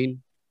mourn the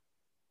Queen?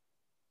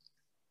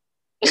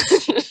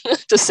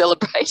 To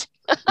celebrate.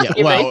 Yeah,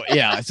 well,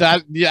 yeah. So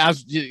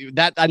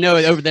I know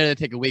over there they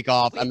take a week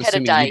off. I'm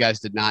assuming you guys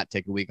did not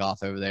take a week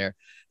off over there.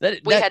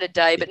 We had a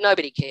day, but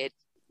nobody cared.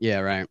 Yeah,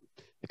 right.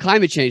 The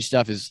climate change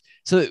stuff is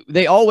so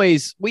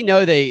we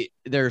know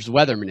there's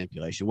weather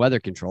manipulation, weather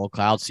control,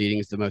 cloud seeding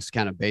is the most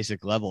kind of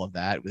basic level of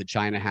that.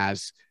 China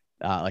has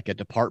like a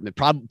department,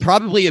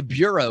 probably a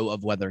Bureau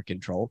of Weather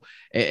Control,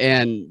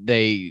 and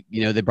they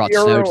brought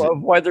Bureau snow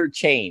of Weather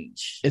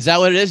Change. Is that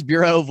what it is?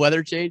 Bureau of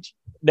Weather Change?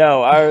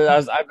 No,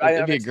 I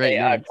That'd be a great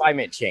name.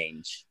 Climate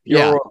change.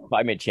 Yeah.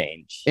 Climate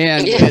change.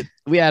 And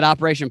we had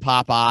Operation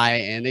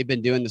Popeye, and they've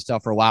been doing this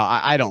stuff for a while.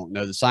 I don't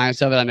know the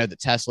science of it. I know that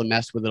Tesla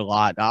messed with it a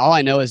lot. All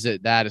I know is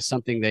that is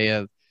something they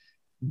have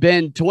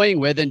been toying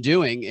with and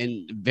doing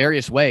in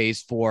various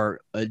ways for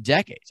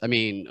decades. I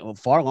mean,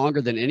 far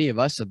longer than any of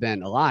us have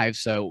been alive.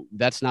 So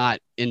that's not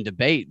in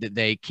debate that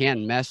they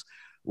can mess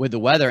with the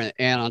weather.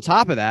 And on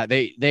top of that,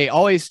 they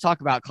always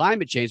talk about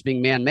climate change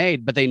being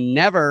man-made, but they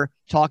never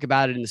talk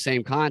about it in the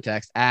same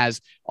context as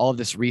all of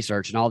this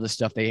research and all this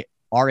stuff they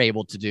are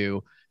able to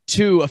do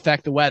to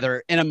affect the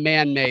weather in a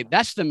man-made.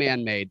 That's the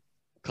man-made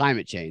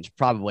climate change,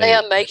 probably. They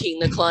are making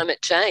the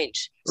climate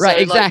change. Right,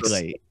 So,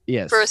 exactly.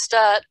 Yes. For a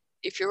start,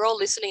 if you're all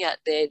listening out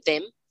there,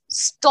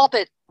 stop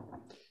it.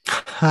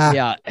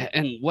 Yeah.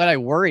 And what I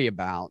worry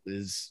about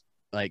is,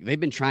 like, they've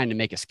been trying to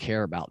make us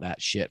care about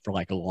that shit for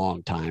like a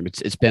long time.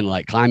 It's been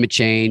like climate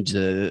change,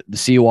 the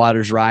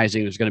seawater's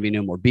rising. There's going to be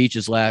no more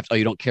beaches left. Oh,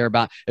 you don't care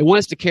about it.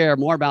 Wants to care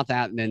more about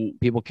that than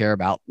people care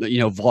about,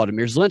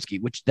 Vladimir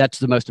Zelensky, which that's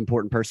the most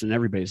important person in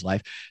everybody's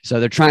life. So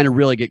they're trying to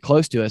really get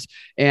close to us.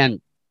 And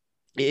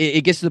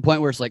it gets to the point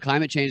where it's like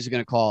climate change is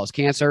going to cause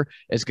cancer.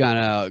 It's going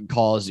to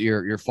cause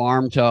your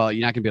farm to,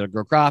 you're not going to be able to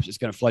grow crops. It's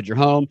going to flood your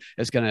home.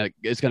 It's going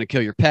to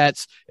kill your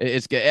pets.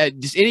 It's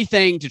just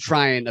anything to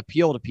try and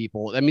appeal to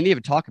people. I mean, they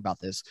even talk about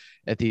this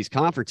at these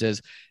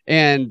conferences,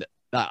 and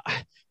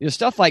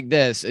stuff like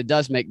this. It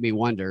does make me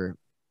wonder,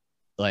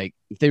 like,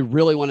 if they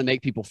really want to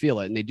make people feel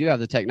it, and they do have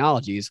the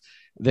technologies,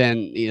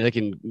 then they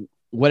can,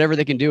 whatever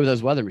they can do with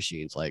those weather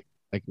machines, like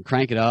they can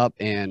crank it up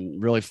and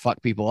really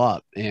fuck people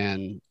up.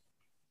 And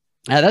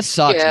that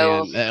sucks,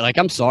 man. Like,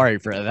 I'm sorry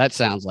for that. That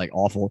sounds like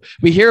awful.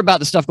 We hear about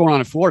the stuff going on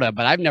in Florida,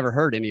 but I've never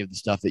heard any of the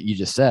stuff that you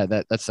just said.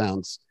 That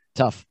sounds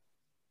tough.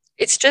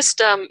 It's just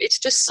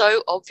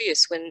so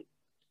obvious when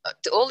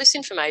all this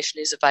information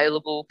is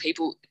available.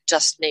 People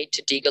just need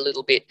to dig a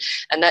little bit,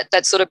 and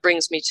that sort of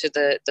brings me to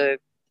the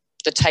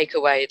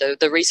takeaway,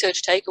 the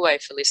research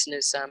takeaway for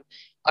listeners.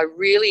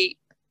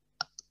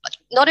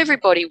 Not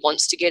everybody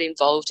wants to get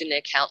involved in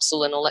their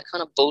council and all that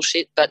kind of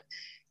bullshit, but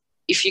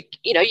if you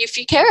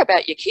care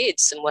about your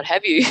kids and what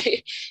have you,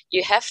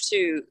 you have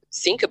to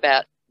think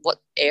about what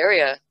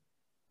area,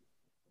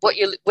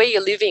 where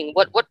you're living,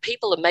 what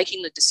people are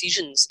making the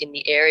decisions in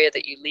the area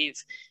that you live.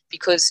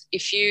 Because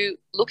if you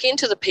look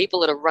into the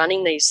people that are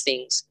running these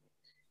things,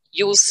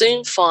 you will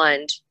soon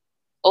find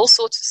all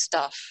sorts of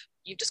stuff.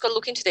 You've just got to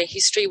look into their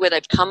history, where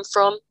they've come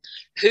from,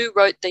 who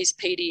wrote these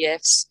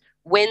PDFs,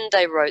 when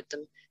they wrote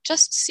them.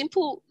 Just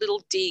simple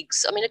little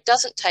digs. I mean, it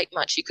doesn't take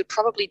much. You could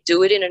probably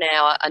do it in an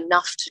hour,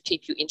 enough to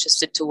keep you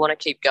interested to want to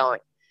keep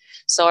going.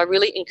 So I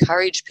really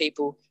encourage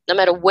people, no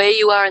matter where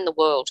you are in the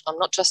world, I'm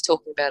not just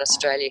talking about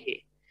Australia here,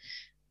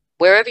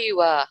 wherever you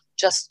are,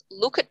 just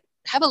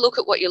have a look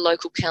at what your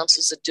local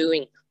councils are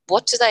doing.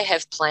 What do they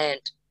have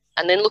planned?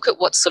 And then look at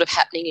what's sort of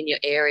happening in your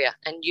area.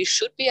 And you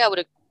should be able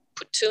to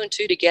put two and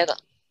two together.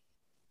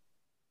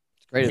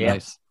 Great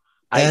advice.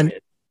 And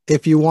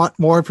if you want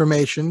more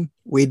information,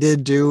 we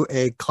did do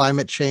a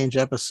climate change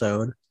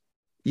episode,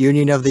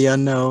 Union of the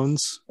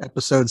Unknowns,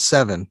 episode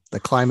 7, The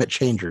Climate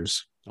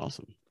Changers.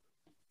 Awesome.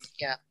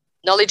 Yeah.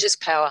 Knowledge is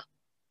power.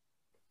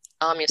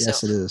 Arm yourself.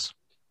 Yes, it is.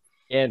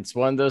 Yeah, it's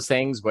one of those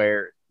things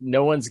where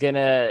no one's going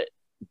to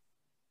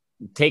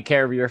take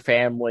care of your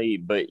family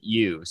but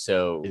you.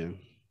 So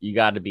you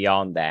got to be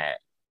on that.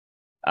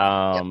 You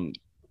got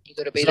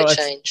to be the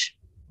change.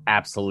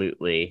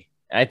 Absolutely.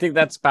 I think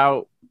that's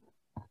about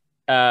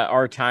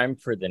our time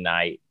for the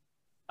night.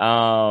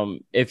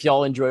 If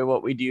y'all enjoy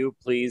what we do,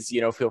 please,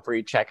 feel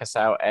free to check us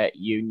out at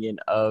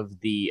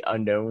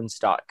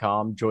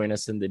unionoftheunknowns.com. Join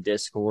us in the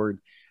Discord.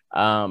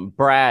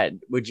 Brad,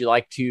 would you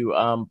like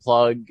to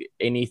plug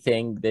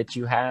anything that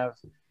you have?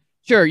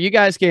 Sure. You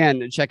guys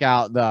can check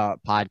out the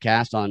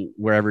podcast on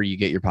wherever you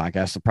get your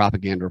podcast, The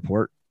Propaganda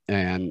Report,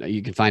 and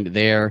you can find it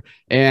there.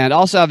 And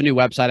also have a new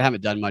website. I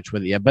haven't done much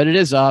with it yet, but it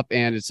is up,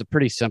 and it's a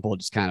pretty simple,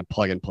 just kind of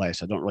plug and play.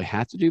 So I don't really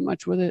have to do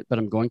much with it, but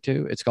I'm going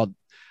to. It's called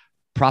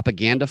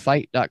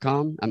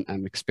propagandafight.com.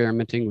 I'm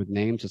experimenting with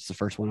names. It's the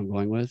first one I'm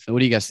going with. What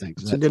do you guys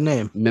think? It's a good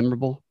name.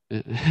 Memorable.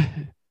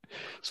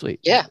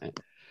 Sweet. Yeah.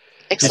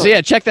 Excellent. So yeah,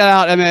 check that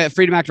out. I'm at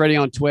Freedom Act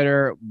Radio on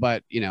Twitter,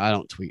 but I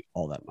don't tweet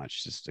all that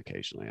much, just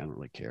occasionally. I don't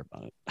really care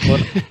about it.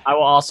 Well, I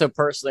will also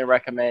personally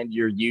recommend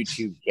your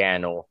YouTube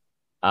channel.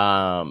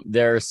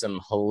 There are some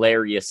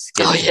hilarious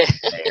skits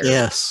there.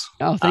 Yes.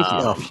 Oh, thank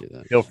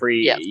you. Feel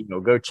free,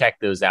 go check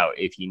those out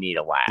if you need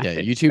a laugh. Yeah,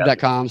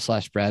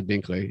 youtube.com/Brad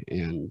Binkley,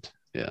 and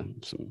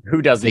some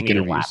who doesn't need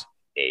interviews. A laugh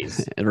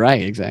days.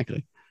 Right,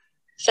 exactly.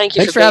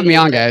 Thanks for having me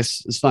on,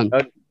 guys. It's fun.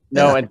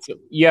 And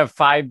you have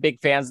 5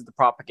 big fans of the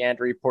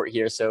Propaganda Report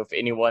here. So if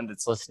anyone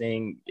that's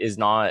listening is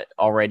not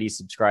already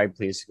subscribed,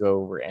 please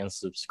go over and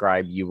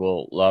subscribe. You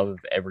will love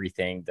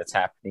everything that's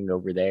happening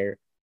over there.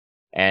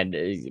 And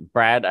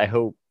Brad, I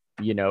hope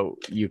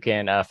you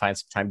can find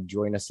some time to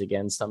join us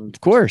again.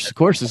 Of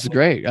course, this is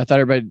great. I thought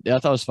it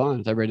was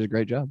fun. I thought everybody did a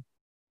great job.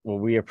 Well,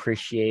 we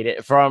appreciate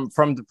it from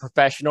the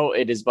professional.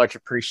 It is much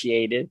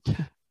appreciated.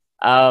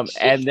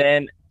 And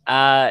then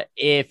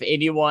If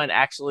anyone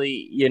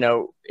actually,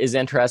 is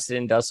interested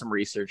and does some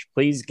research,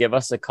 please give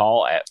us a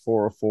call at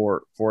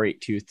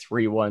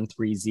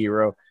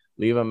 404-482-3130.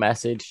 Leave a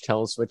message.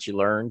 Tell us what you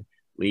learned.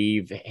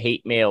 Leave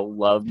hate mail,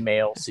 love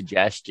mail,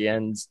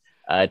 suggestions.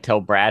 Tell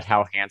Brad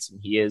how handsome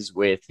he is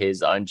with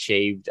his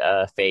unshaved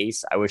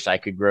face. I wish I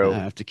could grow. I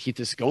have to keep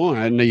this going.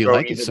 I didn't know you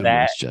like it so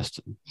much,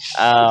 Justin.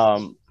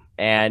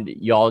 And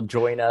y'all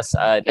join us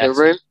In a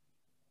room.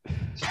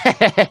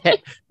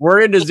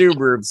 We're in the Zoom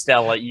room,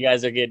 Stella. You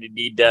guys are going to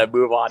need to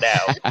move on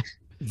out.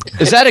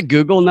 Is that a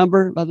Google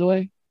number, by the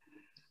way?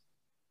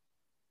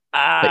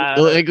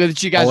 Like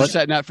that you guys are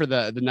setting up for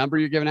the number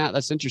you're giving out?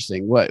 That's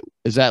interesting. What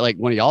is that, like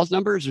one of y'all's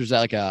numbers, or is that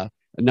like a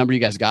number you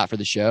guys got for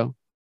the show?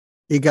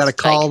 You got to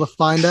call to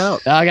find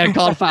out. I got to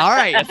call to find. All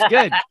right, that's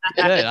good.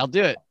 Good, I'll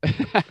do it.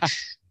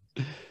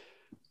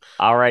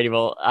 All righty.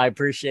 Well, I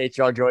appreciate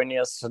y'all joining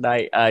us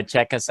tonight.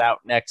 Check us out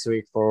next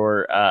week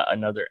for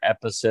another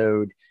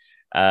episode.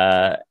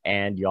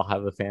 And y'all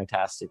have a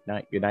fantastic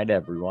night. Good night,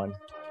 everyone.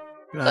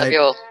 Good night. Love you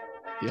all.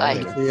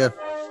 Bye. See ya.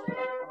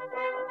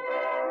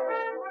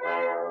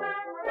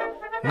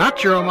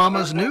 Not Your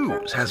Mama's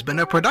News has been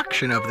a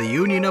production of the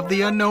Union of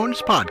the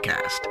Unknowns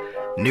podcast.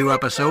 New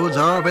episodes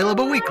are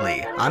available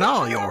weekly on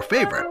all your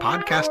favorite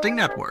podcasting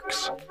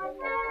networks.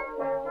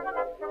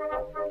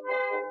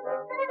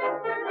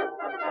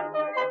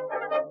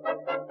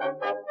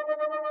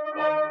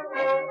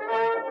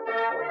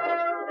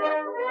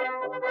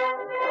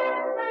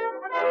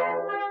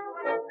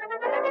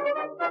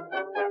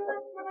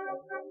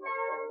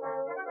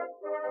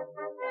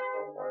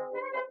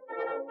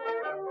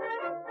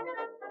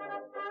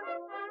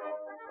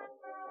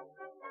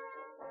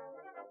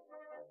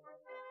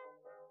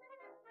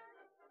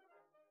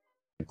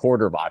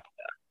 Quarter vodka.